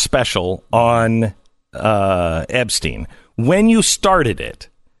 3-part special on Epstein. When you started it,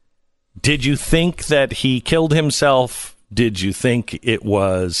 did you think that he killed himself? Did you think it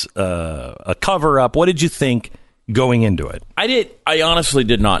was a cover-up? What did you think going into it? I honestly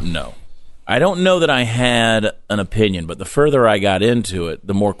did not know. I don't know that I had an opinion, but the further I got into it,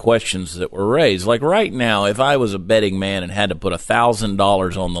 the more questions that were raised. Like right now, if I was a betting man and had to put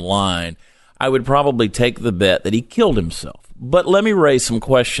 $1,000 on the line, I would probably take the bet that he killed himself. But let me raise some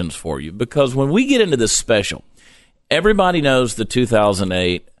questions for you, because when we get into this special, everybody knows the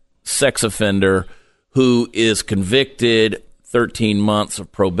 2008 sex offender who is convicted, 13 months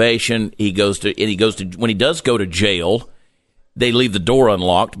of probation. When he does go to jail, they leave the door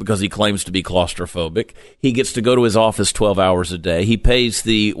unlocked because he claims to be claustrophobic. He gets to go to his office 12 hours a day. He pays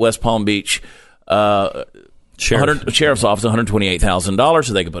the West Palm Beach sheriff's office $128,000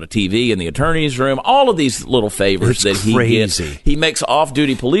 so they can put a TV in the attorney's room. All of these little favors that he gets. He makes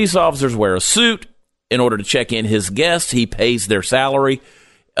off-duty police officers wear a suit in order to check in his guests. He pays their salary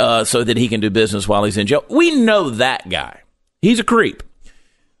so that he can do business while he's in jail. We know that guy. He's a creep.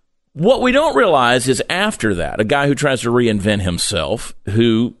 What we don't realize is after that, a guy who tries to reinvent himself,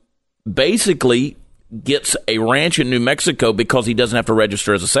 who basically gets a ranch in New Mexico because he doesn't have to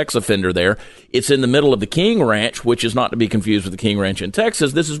register as a sex offender there. It's in the middle of the King Ranch, which is not to be confused with the King Ranch in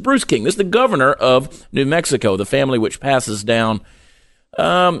Texas. This is Bruce King. This is the governor of New Mexico, the family which passes down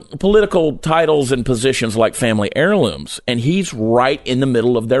political titles and positions like family heirlooms. And he's right in the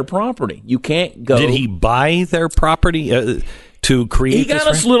middle of their property. You can't go. Did he buy their property to create He got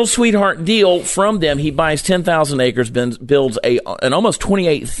this a little sweetheart deal from them. He buys 10,000 acres, builds an almost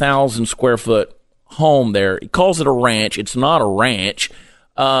 28,000 square foot home there. He calls it a ranch. It's not a ranch.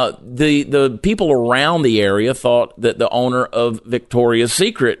 The people around the area thought that the owner of Victoria's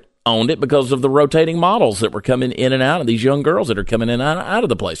Secret owned it because of the rotating models that were coming in and out of these young girls that are coming in and out of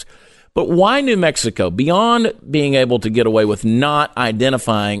the place. But why New Mexico? Beyond being able to get away with not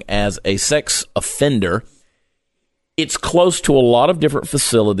identifying as a sex offender, it's close to a lot of different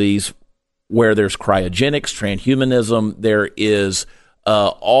facilities where there's cryogenics, transhumanism. There is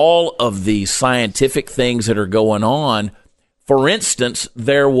all of the scientific things that are going on. For instance,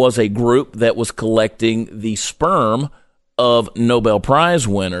 there was a group that was collecting the sperm of Nobel Prize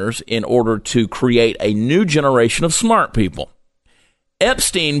winners in order to create a new generation of smart people.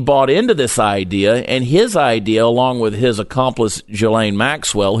 Epstein bought into this idea, and his idea, along with his accomplice Ghislaine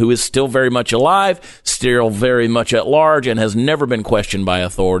Maxwell, who is still very much alive, still very much at large, and has never been questioned by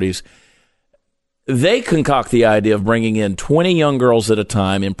authorities, they concoct the idea of bringing in 20 young girls at a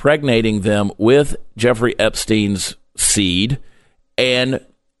time, impregnating them with Jeffrey Epstein's seed, and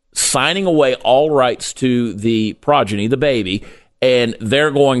signing away all rights to the progeny, the baby, and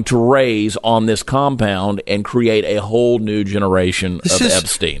they're going to raise on this compound and create a whole new generation of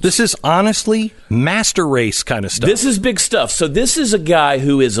Epsteins. This is honestly master race kind of stuff. This is big stuff. So this is a guy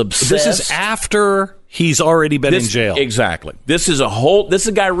who is obsessed. This is after he's already been in jail. Exactly. This is a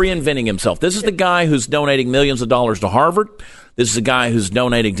guy reinventing himself. This is the guy who's donating millions of dollars to Harvard. This is a guy who's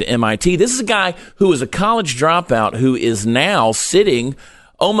donating to MIT. This is a guy who is a college dropout who is now sitting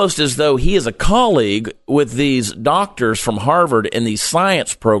almost as though he is a colleague with these doctors from Harvard in these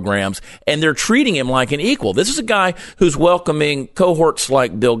science programs, and they're treating him like an equal. This is a guy who's welcoming cohorts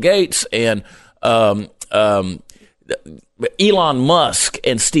like Bill Gates and Elon Musk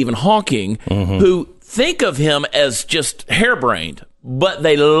and Stephen Hawking, who think of him as just harebrained, but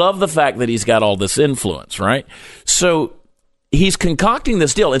they love the fact that he's got all this influence, right? So he's concocting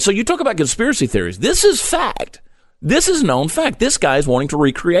this deal. And so you talk about conspiracy theories. This is fact. This is known fact. This guy is wanting to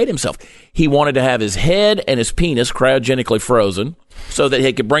recreate himself. He wanted to have his head and his penis cryogenically frozen so that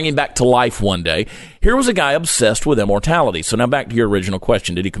he could bring him back to life one day. Here was a guy obsessed with immortality. So now back to your original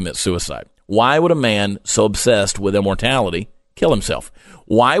question. Did he commit suicide? Why would a man so obsessed with immortality kill himself?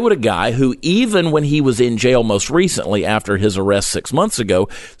 Why would a guy who, even when he was in jail most recently after his arrest 6 months ago,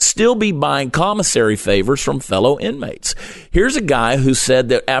 still be buying commissary favors from fellow inmates? Here's a guy who said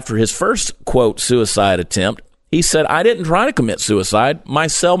that after his first, quote, suicide attempt, he said, I didn't try to commit suicide. My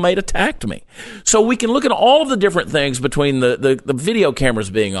cellmate attacked me. So we can look at all of the different things between the video cameras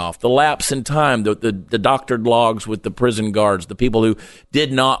being off, the lapse in time, the doctored logs with the prison guards, the people who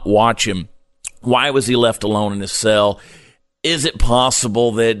did not watch him. Why was he left alone in his cell? Is it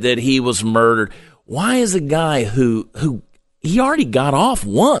possible that he was murdered? Why is a guy who he already got off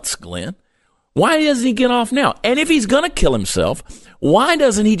once, Glenn? Why doesn't he get off now? And if he's going to kill himself, why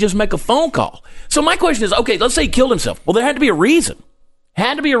doesn't he just make a phone call? So my question is, okay, let's say he killed himself. Well, there had to be a reason.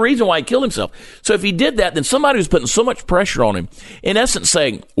 Had to be a reason why he killed himself. So if he did that, then somebody was putting so much pressure on him, in essence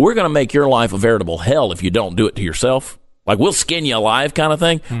saying, we're going to make your life a veritable hell if you don't do it to yourself. Like, we'll skin you alive kind of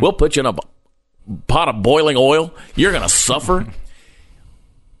thing. We'll put you in a pot of boiling oil. You're going to suffer.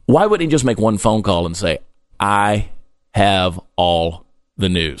 Why wouldn't he just make one phone call and say, I have all the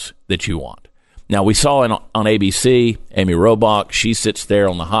news that you want? Now, we saw on ABC, Amy Robach, she sits there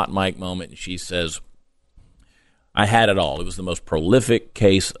on the hot mic moment, and she says, I had it all. It was the most prolific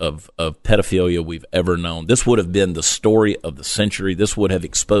case of pedophilia we've ever known. This would have been the story of the century. This would have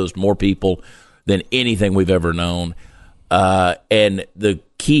exposed more people than anything we've ever known. And the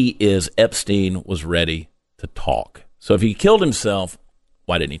key is Epstein was ready to talk. So if he killed himself,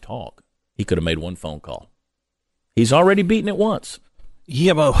 why didn't he talk? He could have made one phone call. He's already beaten it once.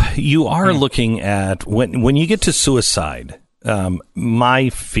 Yeah, but you are looking at when you get to suicide. My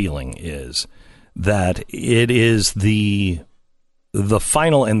feeling is that it is the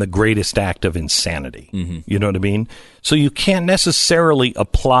final and the greatest act of insanity. You know what I mean? So you can't necessarily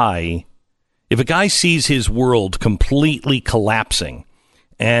apply if a guy sees his world completely collapsing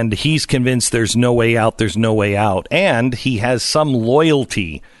and he's convinced there's no way out, and he has some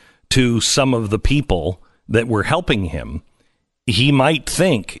loyalty to some of the people that were helping him. He might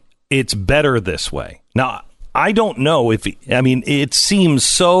think it's better this way. Now, I don't know if it seems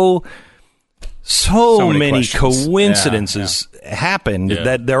so many coincidences happened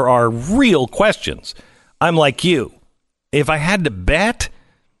that there are real questions. I'm like you. If I had to bet,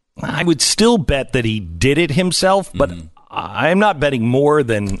 I would still bet that he did it himself, but I'm probably not betting more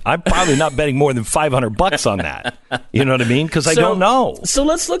than $500 on that. You know what I mean? Because I don't know. So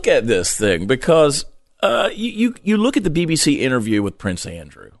let's look at this thing because you look at the BBC interview with Prince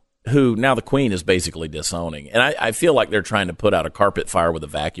Andrew, who now the Queen is basically disowning. And I feel like they're trying to put out a carpet fire with a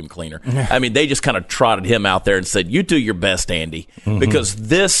vacuum cleaner. I mean, they just kind of trotted him out there and said, you do your best, Andy. Because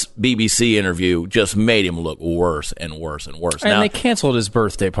this BBC interview just made him look worse and worse and worse. And now, they canceled his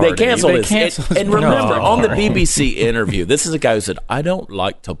birthday party. They canceled his. And remember, on the BBC interview, this is a guy who said, I don't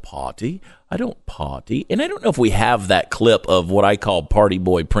like to party. I don't party. And I don't know if we have that clip of what I call Party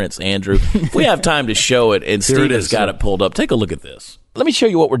Boy Prince Andrew. If we have time to show it, and Steve has got it pulled up. Take a look at this. Let me show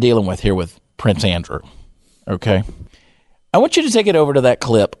you what we're dealing with here with Prince Andrew. Okay? I want you to take it over to that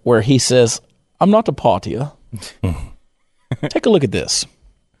clip where he says, I'm not a partier. Take a look at this.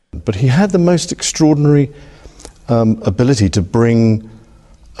 But he had the most extraordinary ability to bring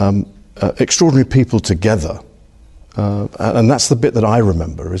extraordinary people together. And that's the bit that I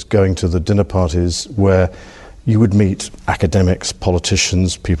remember, is going to the dinner parties where you would meet academics,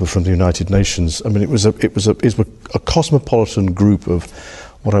 politicians, people from the United Nations. I mean, it was a cosmopolitan group of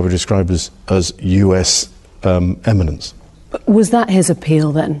what I would describe as US eminence. Was that his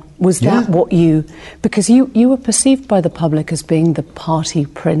appeal then? Was that what you... Because you were perceived by the public as being the party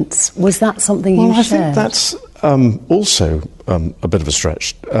prince. Was that something you shared? Well, I think that's also a bit of a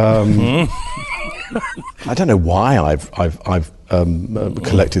stretch. I don't know why I've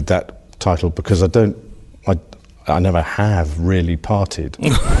collected that title, because I never have really partied.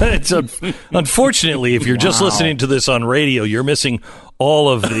 Unfortunately, if you're just listening to this on radio, you're missing all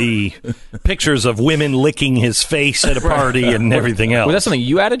of the pictures of women licking his face at a party and everything else. Was that something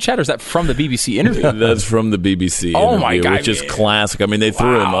you added, Chad, or is that from the BBC interview? That's from the BBC interview, my God, which is classic. I mean, they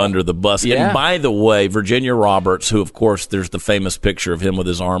threw him under the bus. Yeah. And by the way, Virginia Roberts, who, of course, there's the famous picture of him with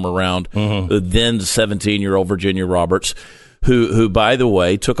his arm around the then 17-year-old Virginia Roberts, who, by the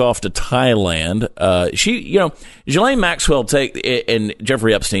way, took off to Thailand. Ghislaine Maxwell and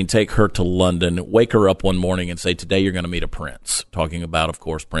Jeffrey Epstein take her to London, wake her up one morning and say, today you're going to meet a prince, talking about, of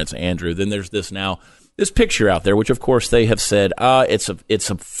course, Prince Andrew. Then there's this picture out there, which, of course, they have said, it's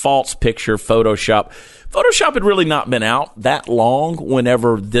a false picture, Photoshop. Photoshop had really not been out that long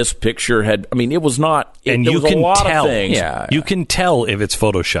whenever this picture had... I mean, it was not... And you can tell. You can tell if it's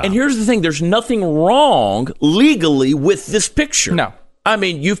Photoshop. And here's the thing. There's nothing wrong legally with this picture. No. I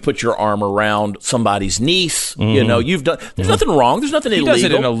mean, you've put your arm around somebody's niece. You've done... There's nothing wrong. There's nothing illegal. He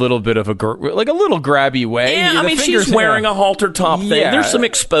does it in a little bit of a little grabby way. Yeah, I mean, she's wearing a halter top thing. Yeah. There's some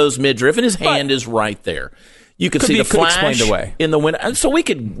exposed midriff, and his hand is right there. You could see the flash in the window. And so we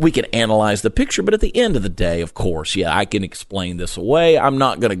could analyze the picture, but at the end of the day, of course, I can explain this away. I'm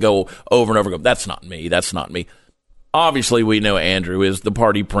not going to go over and over and go, that's not me, that's not me. Obviously, we know Andrew is the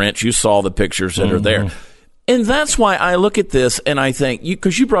party prince. You saw the pictures that are there. And that's why I look at this and I think,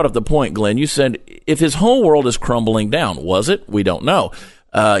 because you brought up the point, Glenn, you said, if his whole world is crumbling down, was it? We don't know.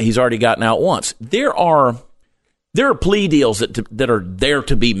 He's already gotten out once. There are plea deals that are there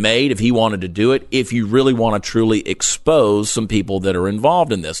to be made if he wanted to do it, if you really want to truly expose some people that are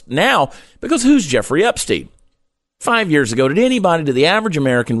involved in this. Now, because who's Jeffrey Epstein? 5 years ago, did the average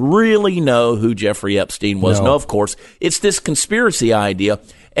American really know who Jeffrey Epstein was? No, of course. It's this conspiracy idea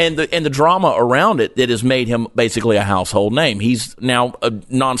and the drama around it that has made him basically a household name. He's now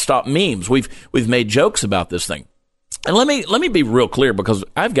nonstop memes. We've made jokes about this thing. And let me be real clear, because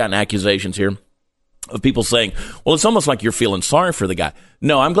I've gotten accusations here of people saying, well, it's almost like you're feeling sorry for the guy.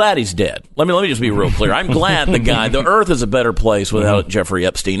 No, I'm glad he's dead. Let me just be real clear. I'm glad the earth is a better place without Jeffrey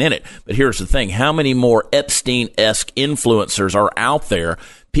Epstein in it. But here's the thing. How many more Epstein-esque influencers are out there?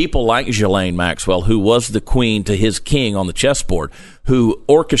 People like Ghislaine Maxwell, who was the queen to his king on the chessboard, who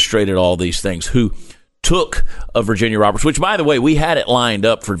orchestrated all these things, who took Virginia Roberts, which, by the way, we had it lined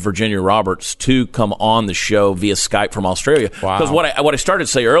up for Virginia Roberts to come on the show via Skype from Australia. Wow. Because what I started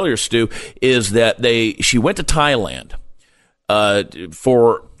to say earlier, Stu, is that she went to Thailand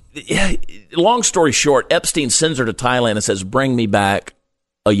for... Long story short, Epstein sends her to Thailand and says, bring me back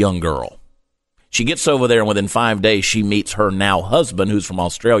a young girl. She gets over there, and within 5 days, she meets her now husband, who's from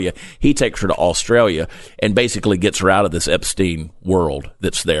Australia. He takes her to Australia and basically gets her out of this Epstein world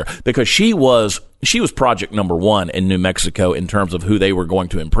that's there, because she was project number one in New Mexico in terms of who they were going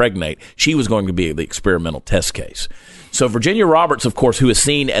to impregnate. She was going to be the experimental test case. So Virginia Roberts, of course, who is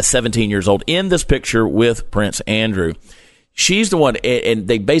seen as 17 years old in this picture with Prince Andrew, she's the one, and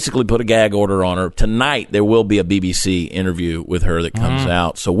they basically put a gag order on her. Tonight, there will be a BBC interview with her that comes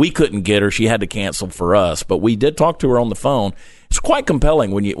out. So we couldn't get her. She had to cancel for us. But we did talk to her on the phone, It's quite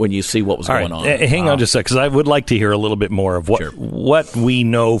compelling when you see what was going on. Hang on just a sec, because I would like to hear a little bit more of what we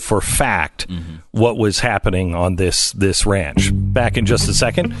know for fact, what was happening on this ranch. Back in just a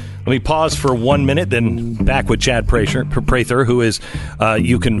second. Let me pause for 1 minute, then back with Chad Prather, who is,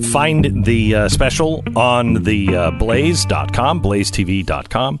 you can find the special on the blaze.com,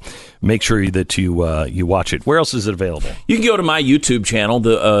 blazetv.com. Make sure that you watch it. Where else is it available? You can go to my YouTube channel,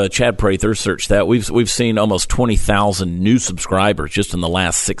 the Chad Prather. Search that. We've seen almost 20,000 new subscribers just in the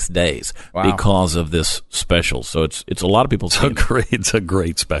last 6 days because of this special. So it's a lot of people. It's a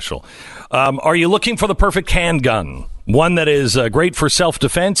great special. Are you looking for the perfect handgun? One that is great for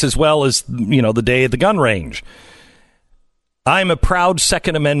self-defense as well as the day at the gun range. I'm a proud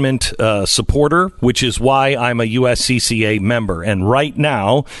Second Amendment supporter, which is why I'm a USCCA member. And right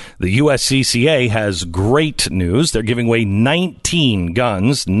now, the USCCA has great news. They're giving away 19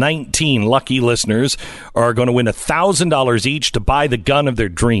 guns. 19 lucky listeners are going to win $1,000 each to buy the gun of their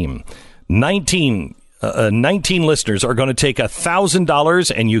dream. 19 listeners are going to take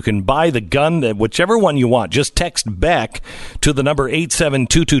 $1,000, and you can buy the gun, whichever one you want. Just text Beck to the number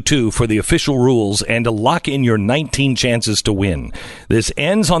 87222 for the official rules and to lock in your 19 chances to win. This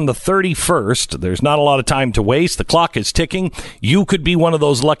ends on the 31st. There's not a lot of time to waste. The clock is ticking. You could be one of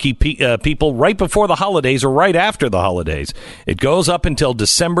those lucky people right before the holidays or right after the holidays. It goes up until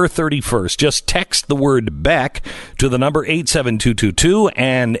December 31st. Just text the word Beck to the number 87222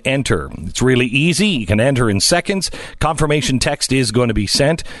 and enter. It's really easy. You can enter in seconds. Confirmation text is going to be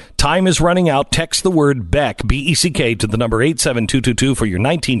sent. Time is running out. Text the word Beck, B-E-C-K, to the number 87222 for your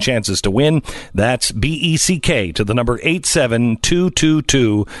 19 chances to win. That's B-E-C-K to the number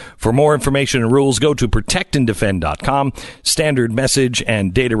 87222. For more information and rules, go to protectanddefend.com. Standard message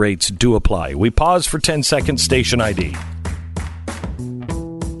and data rates do apply. We pause for 10 seconds. Station ID.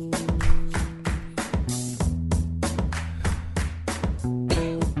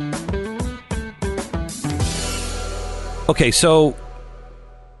 Okay, so,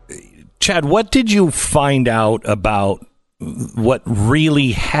 Chad, what did you find out about what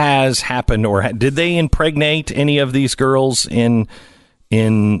really has happened, or did they impregnate any of these girls in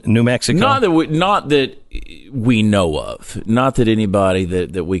New Mexico? Not that we know of. Not that anybody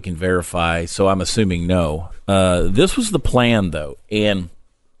that we can verify, so I'm assuming no. This was the plan, though, and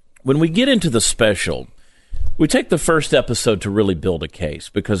when we get into the special, we take the first episode to really build a case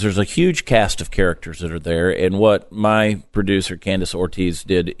because there's a huge cast of characters that are there, and what my producer, Candace Ortiz,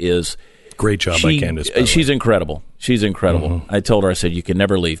 did is... Great job by Candace. She's incredible. She's incredible. Mm-hmm. I told her, I said, you can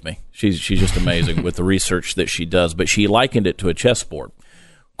never leave me. She's just amazing with the research that she does, but she likened it to a chessboard.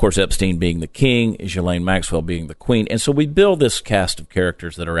 Of course, Epstein being the king, Ghislaine Maxwell being the queen, and so we build this cast of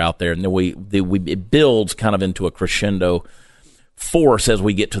characters that are out there, and then it builds kind of into a crescendo force as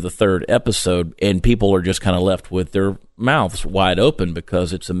we get to the third episode, and people are just kind of left with their mouths wide open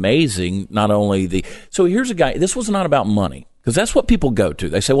because it's amazing. Not only so here's a guy, this was not about money, because that's what people go to.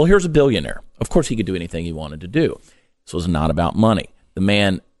 They say, well, here's a billionaire. Of course he could do anything he wanted to do. This was not about money. The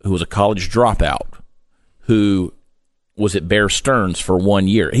man who was a college dropout, who was at Bear Stearns for 1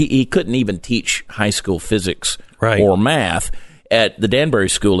 year. He couldn't even teach high school physics or math at the Danbury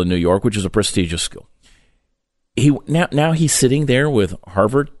School in New York, which is a prestigious school. Now he's sitting there with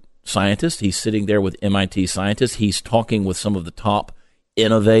Harvard scientists. He's sitting there with MIT scientists. He's talking with some of the top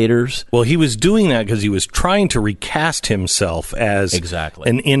innovators. Well, he was doing that because he was trying to recast himself as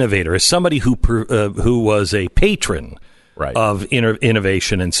an innovator, as somebody who was a patron of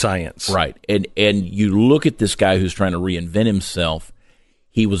innovation and science. Right. And you look at this guy who's trying to reinvent himself.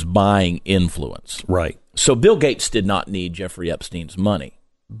 He was buying influence. Right. So Bill Gates did not need Jeffrey Epstein's money,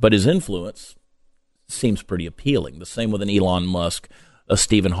 but his influence seems pretty appealing. The same with an Elon Musk, a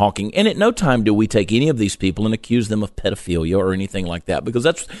Stephen Hawking. And at no time do we take any of these people and accuse them of pedophilia or anything like that, because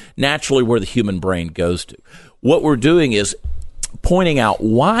that's naturally where the human brain goes to. What we're doing is pointing out,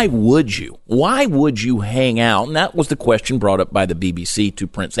 why would you hang out? And that was the question brought up by the BBC to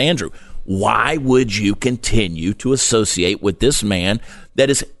Prince Andrew. Why would you continue to associate with this man that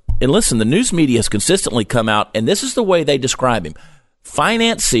is, and listen, the news media has consistently come out, and this is the way they describe him: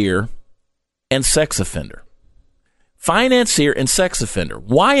 financier and sex offender. Financier and sex offender.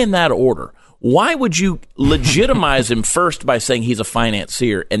 Why in that order? Why would you legitimize him first by saying he's a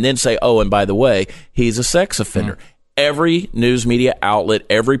financier and then say, oh, and by the way, he's a sex offender? Every news media outlet,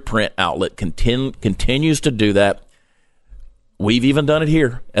 every print outlet continues to do that. We've even done it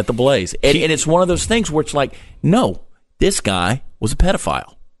here at the Blaze. And it's one of those things where it's like, no, this guy was a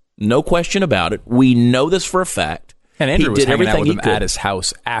pedophile. No question about it. We know this for a fact. And Andrew was hanging out with him at his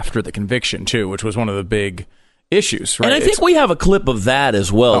house after the conviction, too, which was one of the big issues, right? And I think we have a clip of that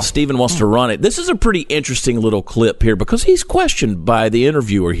as well. Stephen wants to run it. This is a pretty interesting little clip here because he's questioned by the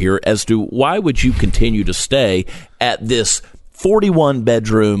interviewer here as to why would you continue to stay at this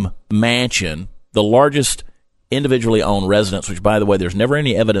 41-bedroom mansion, the largest individually owned residence, which, by the way, there's never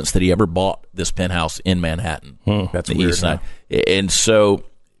any evidence that he ever bought this penthouse in Manhattan. That's the weird, east side. And so,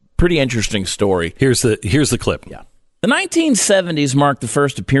 pretty interesting story. Here's the clip. Yeah. The 1970s marked the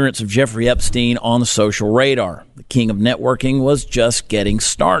first appearance of Jeffrey Epstein on the social radar. The king of networking was just getting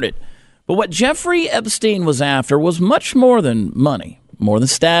started. But what Jeffrey Epstein was after was much more than money, more than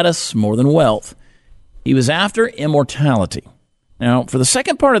status, more than wealth. He was after immortality. Now, for the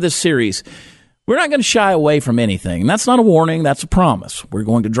second part of this series, we're not going to shy away from anything. And that's not a warning, that's a promise. We're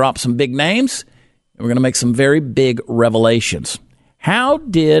going to drop some big names, and we're going to make some very big revelations. How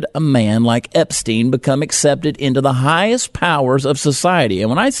did a man like Epstein become accepted into the highest powers of society? And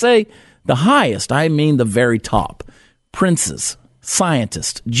when I say the highest, I mean the very top. Princes,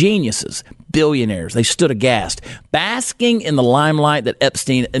 scientists, geniuses, billionaires. They stood aghast, basking in the limelight that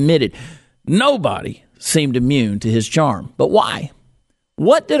Epstein emitted. Nobody seemed immune to his charm. But why?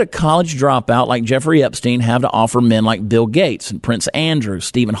 What did a college dropout like Jeffrey Epstein have to offer men like Bill Gates and Prince Andrew,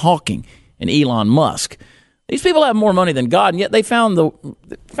 Stephen Hawking, and Elon Musk? These people have more money than God, and yet they found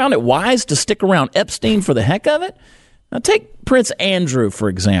it wise to stick around Epstein for the heck of it. Now, take Prince Andrew, for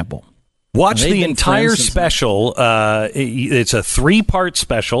example. Watch the entire special. It's a 3-part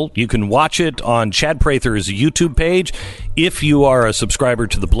special. You can watch it on Chad Prather's YouTube page. If you are a subscriber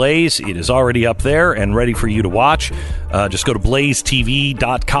to The Blaze, it is already up there and ready for you to watch. Just go to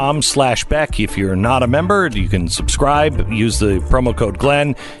blazetv.com/Beck. If you're not a member, you can subscribe. Use the promo code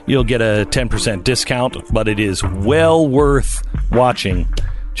Glenn. You'll get a 10% discount, but it is well worth watching.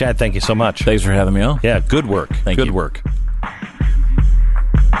 Chad, thank you so much. Thanks for having me on. Yeah, good work. Thank you. Good work.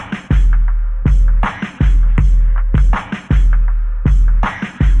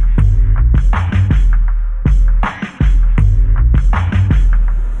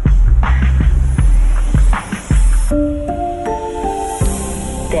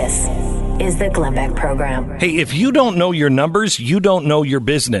 This is the Glenn Beck Program. Hey, if you don't know your numbers, you don't know your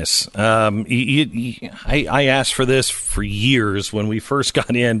business. I asked for this for years when we first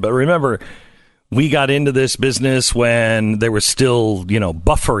got in, but remember, we got into this business when there was still,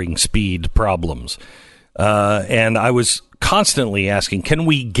 buffering speed problems. And I was constantly asking, can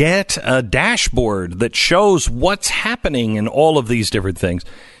we get a dashboard that shows what's happening in all of these different things?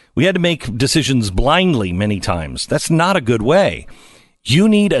 We had to make decisions blindly many times. That's not a good way. You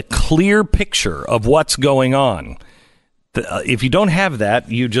need a clear picture of what's going on. If you don't have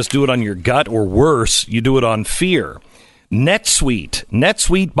that, you just do it on your gut, or worse, you do it on fear.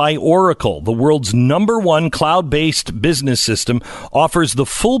 NetSuite by Oracle, the world's #1 cloud-based business system, offers the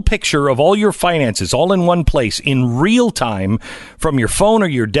full picture of all your finances all in one place in real time from your phone or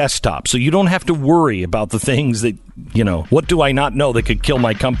your desktop. So you don't have to worry about the things that, what do I not know that could kill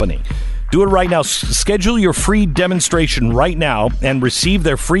my company? Do it right now. Schedule your free demonstration right now and receive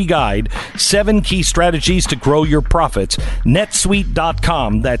their free guide, 7 Key Strategies to Grow Your Profits.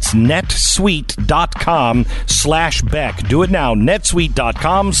 NetSuite.com. That's netsuite.com/Beck. Do it now.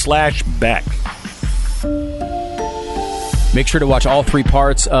 netsuite.com/Beck. Make sure to watch all 3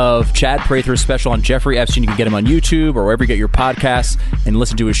 parts of Chad Prather's special on Jeffrey Epstein. You can get him on YouTube or wherever you get your podcasts and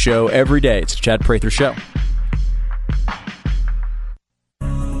listen to his show every day. It's the Chad Prather Show.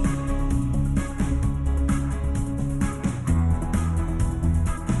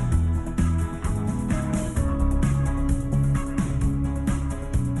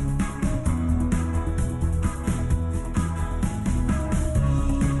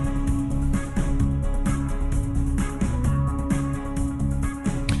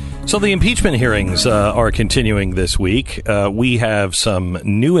 So the impeachment hearings are continuing this week. We have some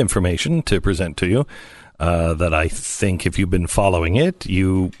new information to present to you that I think, if you've been following it,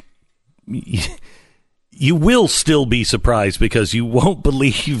 you will still be surprised, because you won't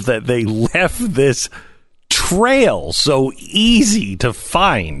believe that they left this trail so easy to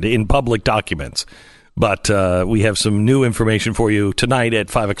find in public documents. But we have some new information for you tonight at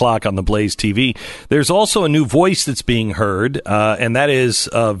 5 o'clock on the Blaze TV. There's also a new voice that's being heard, and that is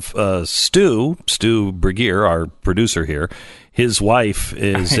of Stu Bergier, our producer here. His wife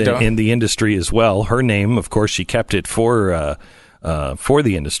is in the industry as well. Her name, of course, she kept it for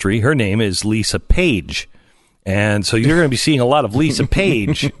the industry. Her name is Lisa Page. And so you're going to be seeing a lot of Lisa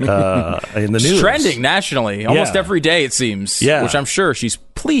Page in the news. It's trending nationally almost every day, it seems, which I'm sure she's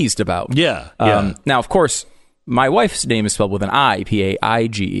pleased about. Yeah. Now, of course, my wife's name is spelled with an I,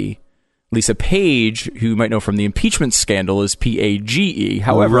 P-A-I-G-E. Lisa Page, who you might know from the impeachment scandal, is P-A-G-E.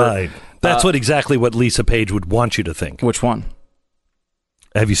 However, That's exactly what Lisa Page would want you to think. Which one?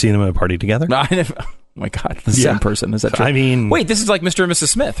 Have you seen them at a party together? No, I never. Oh my God, the same person. Is that true? I mean, wait, this is like Mr. and Mrs.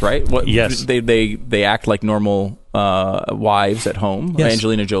 Smith, right? Yes. They act like normal wives at home. Yes.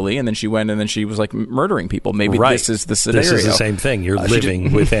 Angelina Jolie, and then she went and then she was like murdering people. Maybe this is the scenario. This is the same thing. You're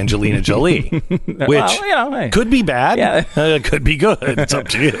living with Angelina Jolie, which could be bad. Could be good. It's up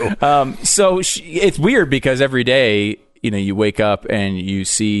to you. So it's weird because every day, you wake up and you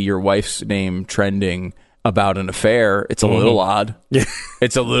see your wife's name trending about an affair. It's a little odd.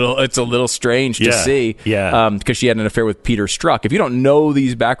 It's a little strange to see. Yeah. Because she had an affair with Peter Strzok. If you don't know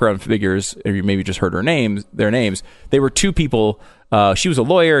these background figures, or you maybe just heard their names, they were two people. She was a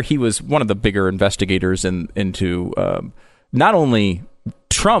lawyer. He was one of the bigger investigators into not only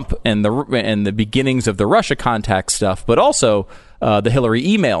Trump and the beginnings of the Russia contact stuff, but also the Hillary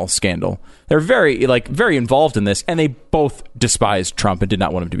email scandal. They're very involved in this, and they both despised Trump and did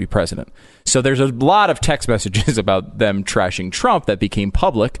not want him to be president. So there's a lot of text messages about them trashing Trump that became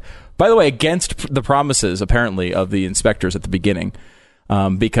public, by the way, against the promises, apparently, of the inspectors at the beginning,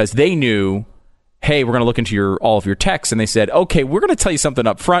 because they knew, hey, we're going to look into all of your texts, and they said, okay, we're going to tell you something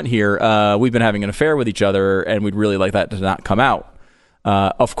up front here. We've been having an affair with each other, and we'd really like that to not come out.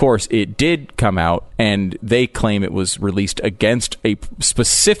 Of course, it did come out, and they claim it was released against a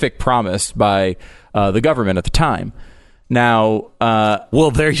specific promise by the government at the time. Now,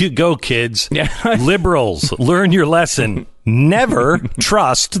 well, there you go, kids. Liberals, learn your lesson. Never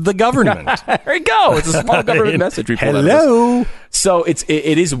trust the government. There you go. It's a small government message. Hello. So it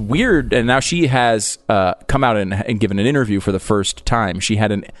is weird, and now she has come out and given an interview for the first time. She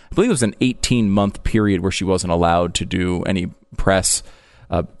had I believe it was an 18-month period where she wasn't allowed to do any press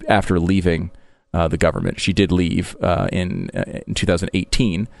after leaving the government. She did leave in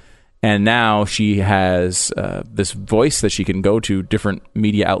 2018. And now she has this voice that she can go to different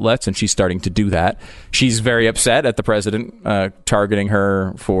media outlets, and she's starting to do that. She's very upset at the president targeting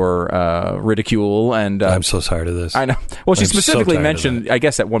her for ridicule. And I'm so tired of this. I know. Well, she specifically mentioned, I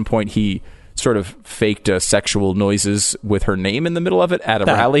guess at one point he sort of faked sexual noises with her name in the middle of it at a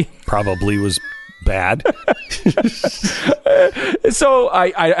rally. Probably was bad. So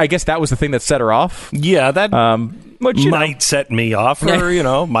I guess that was the thing that set her off. Yeah, that might set me off,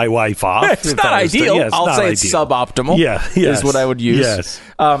 or my wife off. It's not ideal. I'll say it's suboptimal. Is what I would use. Yes.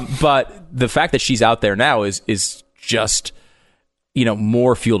 But the fact that she's out there now is just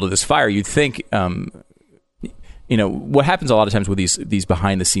more fuel to this fire. You'd think what happens a lot of times with these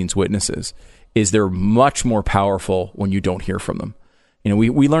behind the scenes witnesses is they're much more powerful when you don't hear from them.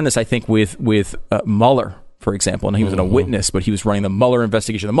 We learned this, I think, with Mueller, for example, and he wasn't a witness, but he was running the Mueller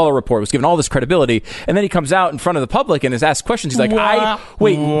investigation. The Mueller report was given all this credibility, and then he comes out in front of the public and is asked questions. He's like, Donald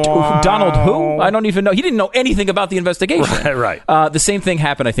who? I don't even know. He didn't know anything about the investigation. Right. The same thing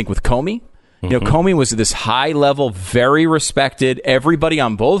happened, I think, with Comey. Comey was this high-level, very respected. Everybody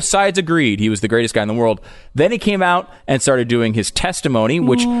on both sides agreed he was the greatest guy in the world. Then he came out and started doing his testimony,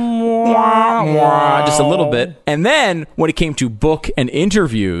 which just a little bit. And then when it came to book and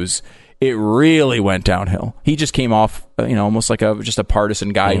interviews, it really went downhill. He just came off, almost like just a partisan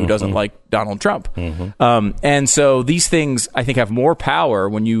guy who doesn't like Donald Trump. And so these things, I think, have more power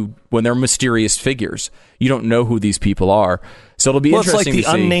when they're mysterious figures. You don't know who these people are. So it'll be interesting to see. It's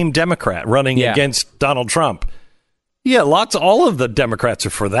like the unnamed Democrat running against Donald Trump. Yeah, all of the Democrats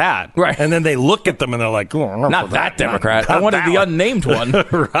are for that. Right. And then they look at them and they're like, not that Democrat. I wanted the unnamed one.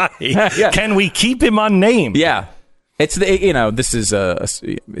 Right. Can we keep him unnamed? Yeah. It's this is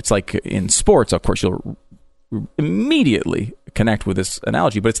it's like in sports, of course, you'll immediately connect with this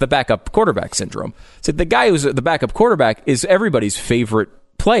analogy, but it's the backup quarterback syndrome. So the guy who's the backup quarterback is everybody's favorite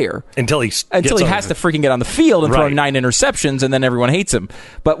player until he has to freaking get on the field and throw 9 interceptions, and then everyone hates him.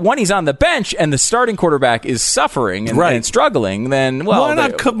 But when he's on the bench and the starting quarterback is suffering and struggling, then why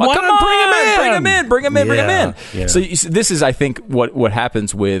not bring him in? Yeah. So this is, I think, what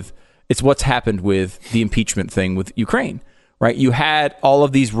happens with. It's what's happened with the impeachment thing with Ukraine, right? You had all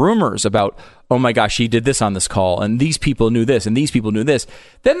of these rumors about, oh my gosh, he did this on this call, and these people knew this, and these people knew this.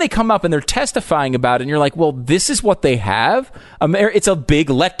 Then they come up and they're testifying about it, and you're like, well, this is what they have? It's a big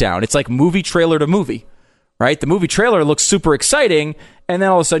letdown. It's like movie trailer to movie, right? The movie trailer looks super exciting, and then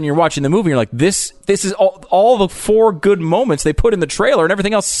all of a sudden you're watching the movie, and you're like, this is all the 4 good moments they put in the trailer, and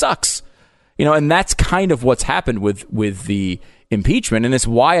everything else sucks. And that's kind of what's happened with the impeachment, and it's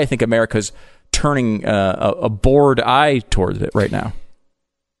why I think America's turning a bored eye towards it right now.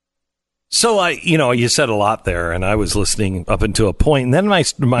 So you said a lot there, and I was listening up until a point, and then my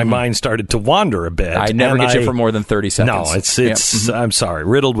mind started to wander a bit. I never get you for more than 30 seconds. No, it's I'm sorry,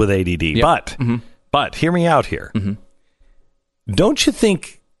 riddled with ADD. Yep. But hear me out here. Don't you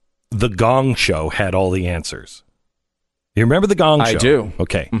think The Gong Show had all the answers. You remember The Gong Show? I do.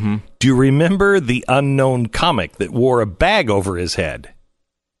 Okay. Mm-hmm. Do you remember the unknown comic that wore a bag over his head?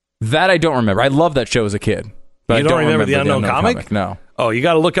 That I don't remember. I loved that show as a kid. But You don't remember the unknown comic? No. Oh, you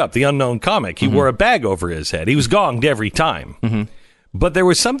got to look up the unknown comic. He wore a bag over his head. He was gonged every time. Mm-hmm. But there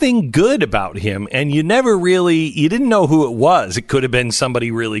was something good about him, and you didn't know who it was. It could have been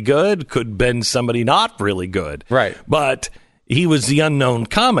somebody really good, could have been somebody not really good. Right. But he was the unknown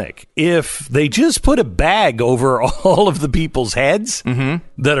comic. If they just put a bag over all of the people's heads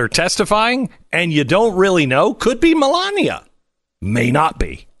that are testifying, and you don't really know, could be Melania. May not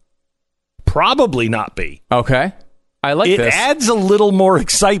be. Probably not be. Okay. I like this. It adds a little more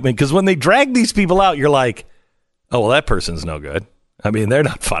excitement, because when they drag these people out, you're like, oh, well, that person's no good. I mean, they're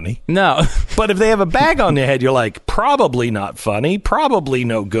not funny. No. But if they have a bag on their head, you're like, probably not funny, probably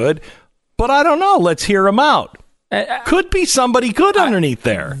no good, but I don't know. Let's hear them out. Could be somebody good underneath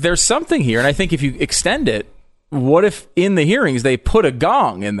there. There's something here, and I think if you extend it, what if in the hearings they put a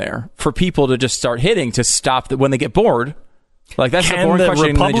gong in there for people to just start hitting to stop when they get bored? Like, that's the boring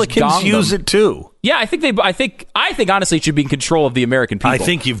question. Can the Republicans use it too? Yeah, I think honestly it should be in control of the American people. I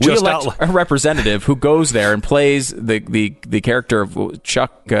think you've we just elect a representative who goes there and plays the character of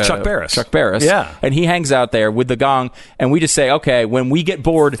Chuck Barris. Chuck Barris. Yeah, and he hangs out there with the gong, and we just say, okay, when we get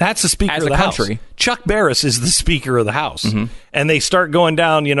bored, that's the speaker as of the country. House. Chuck Barris is the Speaker of the House, and they start going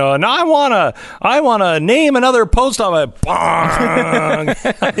down. And I wanna name another post office. Bong. And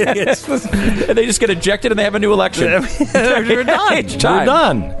they just get ejected, and they have a new election. We're done. We're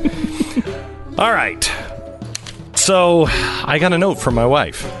done. All right. So I got a note from my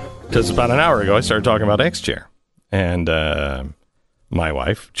wife, because about an hour ago I started talking about X-Chair. And my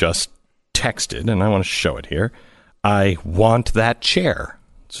wife just texted, and I want to show it here. I want that chair.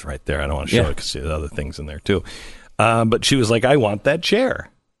 It's right there. I don't want to show it because there's other things in there too. But she was like, I want that chair.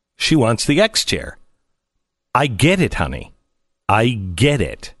 She wants the X-Chair. I get it, honey. I get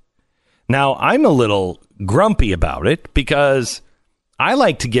it. Now, I'm a little grumpy about it because I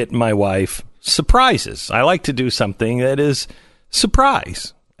like to get my wife surprises. I like to do something that is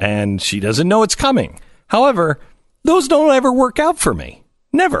surprise, and she doesn't know it's coming. However, those don't ever work out for me.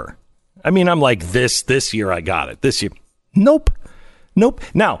 Never. I mean, I'm like, this year I got it. This year, nope.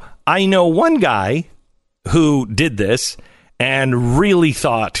 Now, I know one guy who did this and really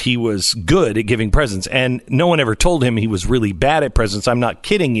thought he was good at giving presents, and no one ever told him he was really bad at presents. I'm not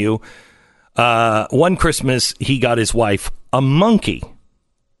kidding you. One Christmas, he got his wife a monkey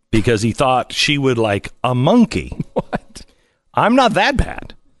because he thought she would like a monkey. What? I'm not that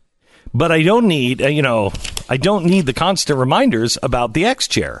bad, but I don't need, I don't need the constant reminders about the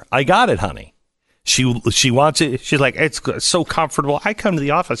X-Chair. I got it, honey. She wants it. She's like, it's so comfortable. I come to the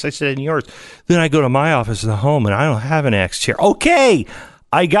office. I sit in yours. Then I go to my office at home, and I don't have an X-Chair. Okay,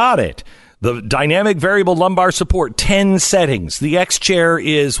 I got it. The dynamic variable lumbar support, 10 settings. The X-Chair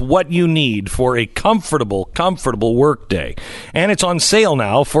is what you need for a comfortable work day. And it's on sale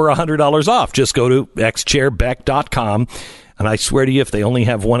now for $100 off. Just go to xchairbeck.com. And I swear to you, if they only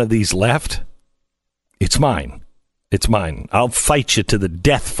have one of these left, it's mine. It's mine. I'll fight you to the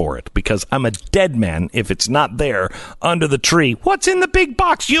death for it because I'm a dead man if it's not there under the tree. What's in the big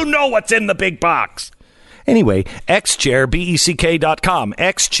box? You know what's in the big box. Anyway, xchair, BECK.com,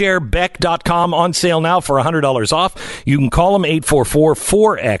 xchairbeck.com, on sale now for $100 off. You can call them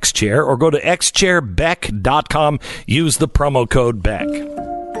 844-4XChair or go to xchairbeck.com. Use the promo code BECK.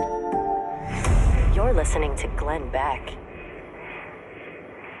 You're listening to Glenn Beck.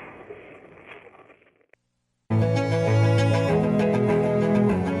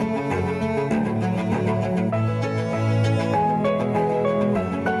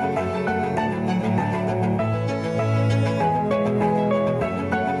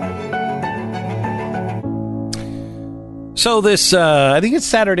 So this, I think it's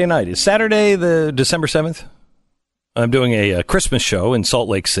Saturday night. It's Saturday, the December 7th. I'm doing a Christmas show in Salt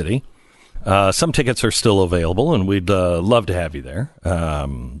Lake City. Some tickets are still available, and we'd love to have you there.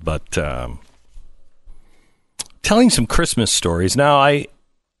 But telling some Christmas stories. Now, I'm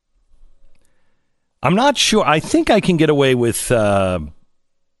not sure. I think I can get away with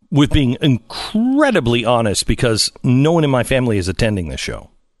being incredibly honest because no one in my family is attending this show.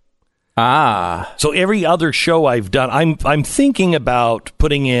 So every other show I've done, I'm thinking about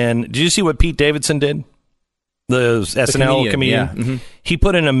putting in. Did you see what Pete Davidson did? The SNL comedian. Yeah. Mm-hmm. He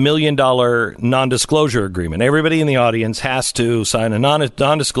put in $1 million non-disclosure agreement. Everybody in the audience has to sign a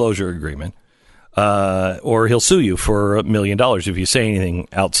non-disclosure agreement, or he'll sue you for $1 million if you say anything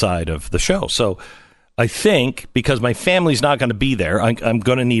outside of the show. So I think because my family's not going to be there, I'm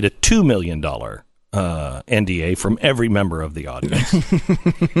going to need a $2 million NDA from every member of the audience.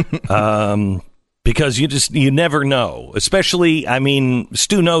 Because you never know. Especially, I mean,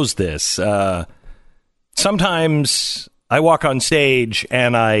 Stu knows this. Sometimes I walk on stage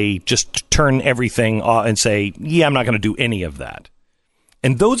and I just turn everything off and say, yeah, I'm not going to do any of that.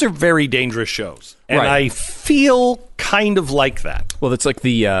 And those are very dangerous shows. And I feel kind of like that. Well, it's like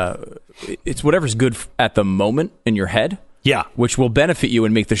it's whatever's good at the moment in your head. Yeah. Which will benefit you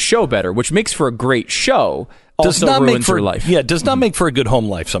and make the show better, which makes for a great show. Also ruins your life. Yeah, does not make for a good home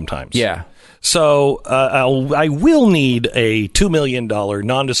life sometimes. Yeah. So I will need a $2 million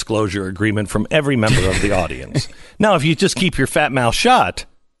non-disclosure agreement from every member of the audience. Now, if you just keep your fat mouth shut,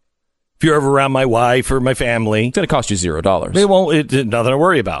 if you're ever around my wife or my family, it's going to cost you $0. It won't. It's nothing to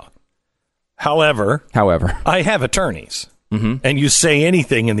worry about. However, I have attorneys, and you say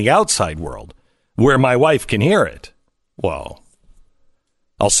anything in the outside world where my wife can hear it, well,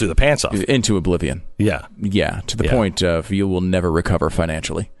 I'll sue the pants off. Into oblivion. Yeah. Yeah, to the point of you will never recover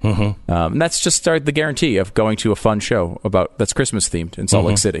financially. And that's just the guarantee of going to a fun show that's Christmas themed in Salt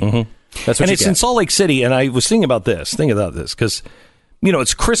Lake City. That's what it's in Salt Lake City, and I was thinking about this, because,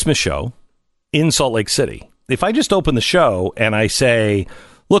 it's a Christmas show in Salt Lake City. If I just open the show and I say,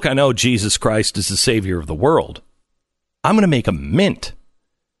 look, I know Jesus Christ is the Savior of the world, I'm going to make a mint.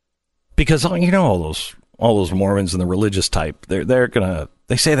 Because, all those Mormons and the religious type,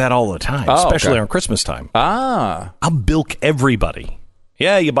 they say that all the time, especially on Christmas time. I'll bilk everybody.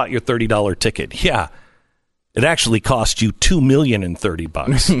 Yeah, you bought your $30 ticket. Yeah, it actually cost you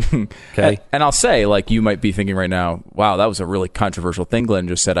 $2,030,000. Okay, and I'll say, you might be thinking right now, wow, that was a really controversial thing. Glenn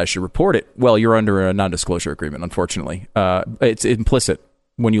just said I should report it. Well, you're under a non-disclosure agreement, unfortunately. It's implicit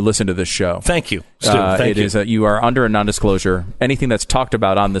when you listen to this show. Thank you, Stu. Thank you. You are under a non-disclosure. Anything that's talked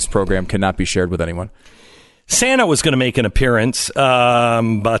about on this program cannot be shared with anyone. Santa was going to make an appearance,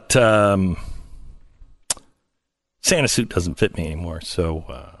 but Santa suit doesn't fit me anymore. So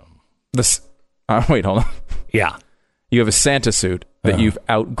wait, hold on. Yeah, you have a Santa suit that you've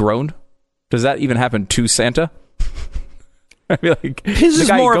outgrown. Does that even happen to Santa? I feel like his is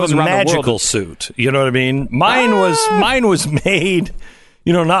more of a magical suit. You know what I mean? Mine was made,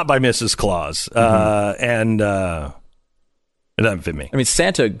 not by Mrs. Claus, and. It doesn't fit me. I mean,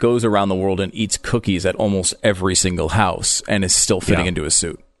 Santa goes around the world and eats cookies at almost every single house and is still fitting into his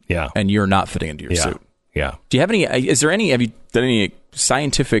suit. Yeah. And you're not fitting into your suit. Yeah. Do you have have you done any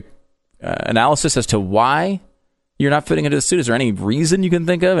scientific analysis as to why you're not fitting into the suit? Is there any reason you can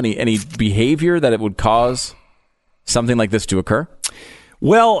think of? Any behavior that it would cause something like this to occur?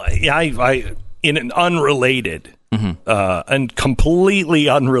 Well, I in an unrelated and completely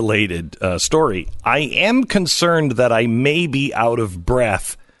unrelated story, I am concerned that I may be out of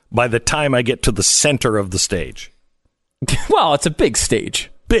breath by the time I get to the center of the stage. Well, it's a big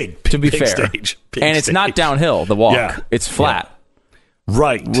stage. Big to be big fair. Stage. Big and it's stage. not downhill, the walk. Yeah. It's flat. Yeah.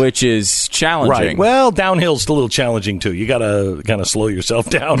 Right. Which is challenging. Right. Well, downhill's a little challenging, too. You got to kind of slow yourself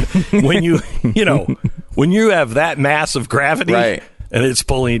down when when you have that mass of gravity and it's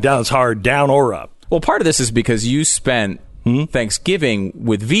pulling you down. It's hard, down or up. Well, part of this is because you spent Thanksgiving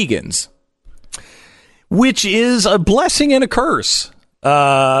with vegans. Which is a blessing and a curse.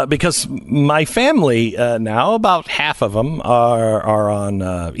 Because my family now, about half of them are on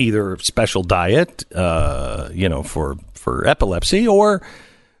either special diet, for epilepsy, or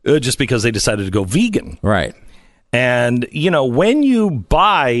just because they decided to go vegan. Right. And, when you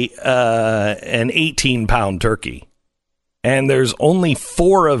buy an 18-pound turkey and there's only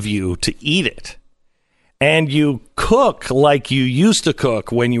 4 of you to eat it, and you cook like you used to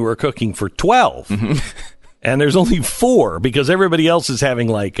cook when you were cooking for 12, and there's only 4 because everybody else is having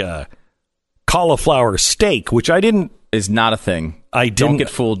a cauliflower steak, which is not a thing. Don't get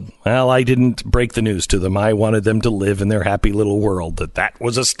fooled. Well, I didn't break the news to them. I wanted them to live in their happy little world that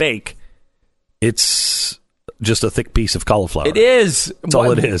was a steak. It's just a thick piece of cauliflower. It is. That's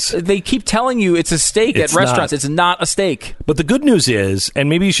all it is. They keep telling you it's a steak at restaurants. It's not a steak. But the good news is, and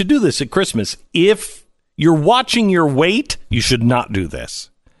maybe you should do this at Christmas, if you're watching your weight, you should not do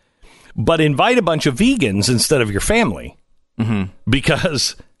this. But invite a bunch of vegans instead of your family.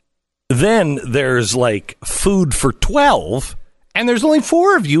 Because then there's food for 12 and there's only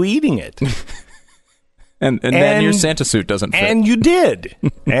 4 of you eating it. and then your Santa suit doesn't fit. And you did.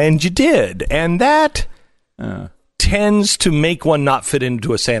 And that tends to make one not fit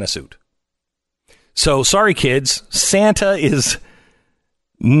into a Santa suit. So sorry, kids. Santa is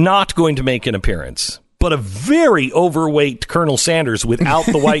not going to make an appearance. But a very overweight Colonel Sanders without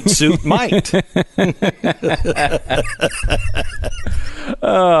the white suit might.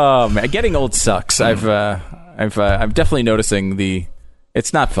 Oh man, getting old sucks. I'm definitely noticing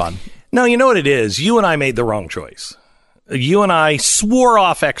it's not fun. No, you know what it is? You and I made the wrong choice. You and I swore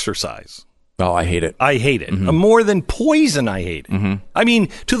off exercise. Oh, I hate it. I hate it. More than poison, I hate it. I mean,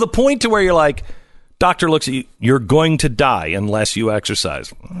 to the point to where you're like, doctor looks at you, you're going to die unless you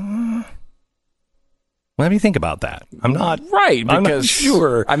exercise. Let me think about that. I'm not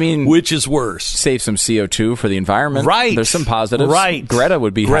sure. I mean, which is worse? Save some CO2 for the environment. Right. There's some positives. Right. Greta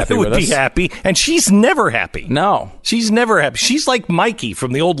would be happy with us. Greta would be happy, and she's never happy. No. She's never happy. She's like Mikey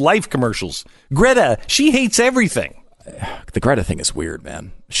from the old Life commercials. Greta, she hates everything. The Greta thing is weird,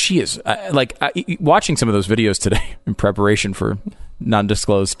 man. She is watching some of those videos today in preparation for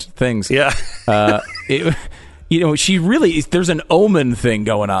non-disclosed things. Yeah. She really, there's an omen thing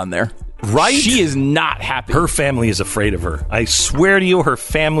going on there. Right? She is not happy. Her family is afraid of her. I swear to you, her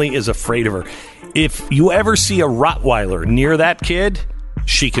family is afraid of her. If you ever see a Rottweiler near that kid,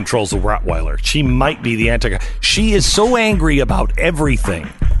 she controls the Rottweiler. She might be the Antichrist. She is so angry about everything.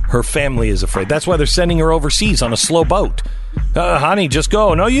 Her family is afraid. That's why they're sending her overseas on a slow boat. Honey, just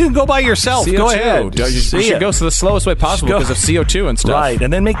go. No, you can go by yourself. CO2. Go ahead. You should go the slowest way possible because of CO2 and stuff. Right,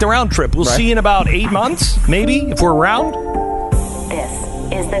 and then make the round trip. We'll see you in about 8 months, maybe, if we're around. This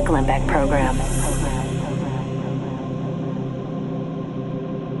is the Glenn Beck Program.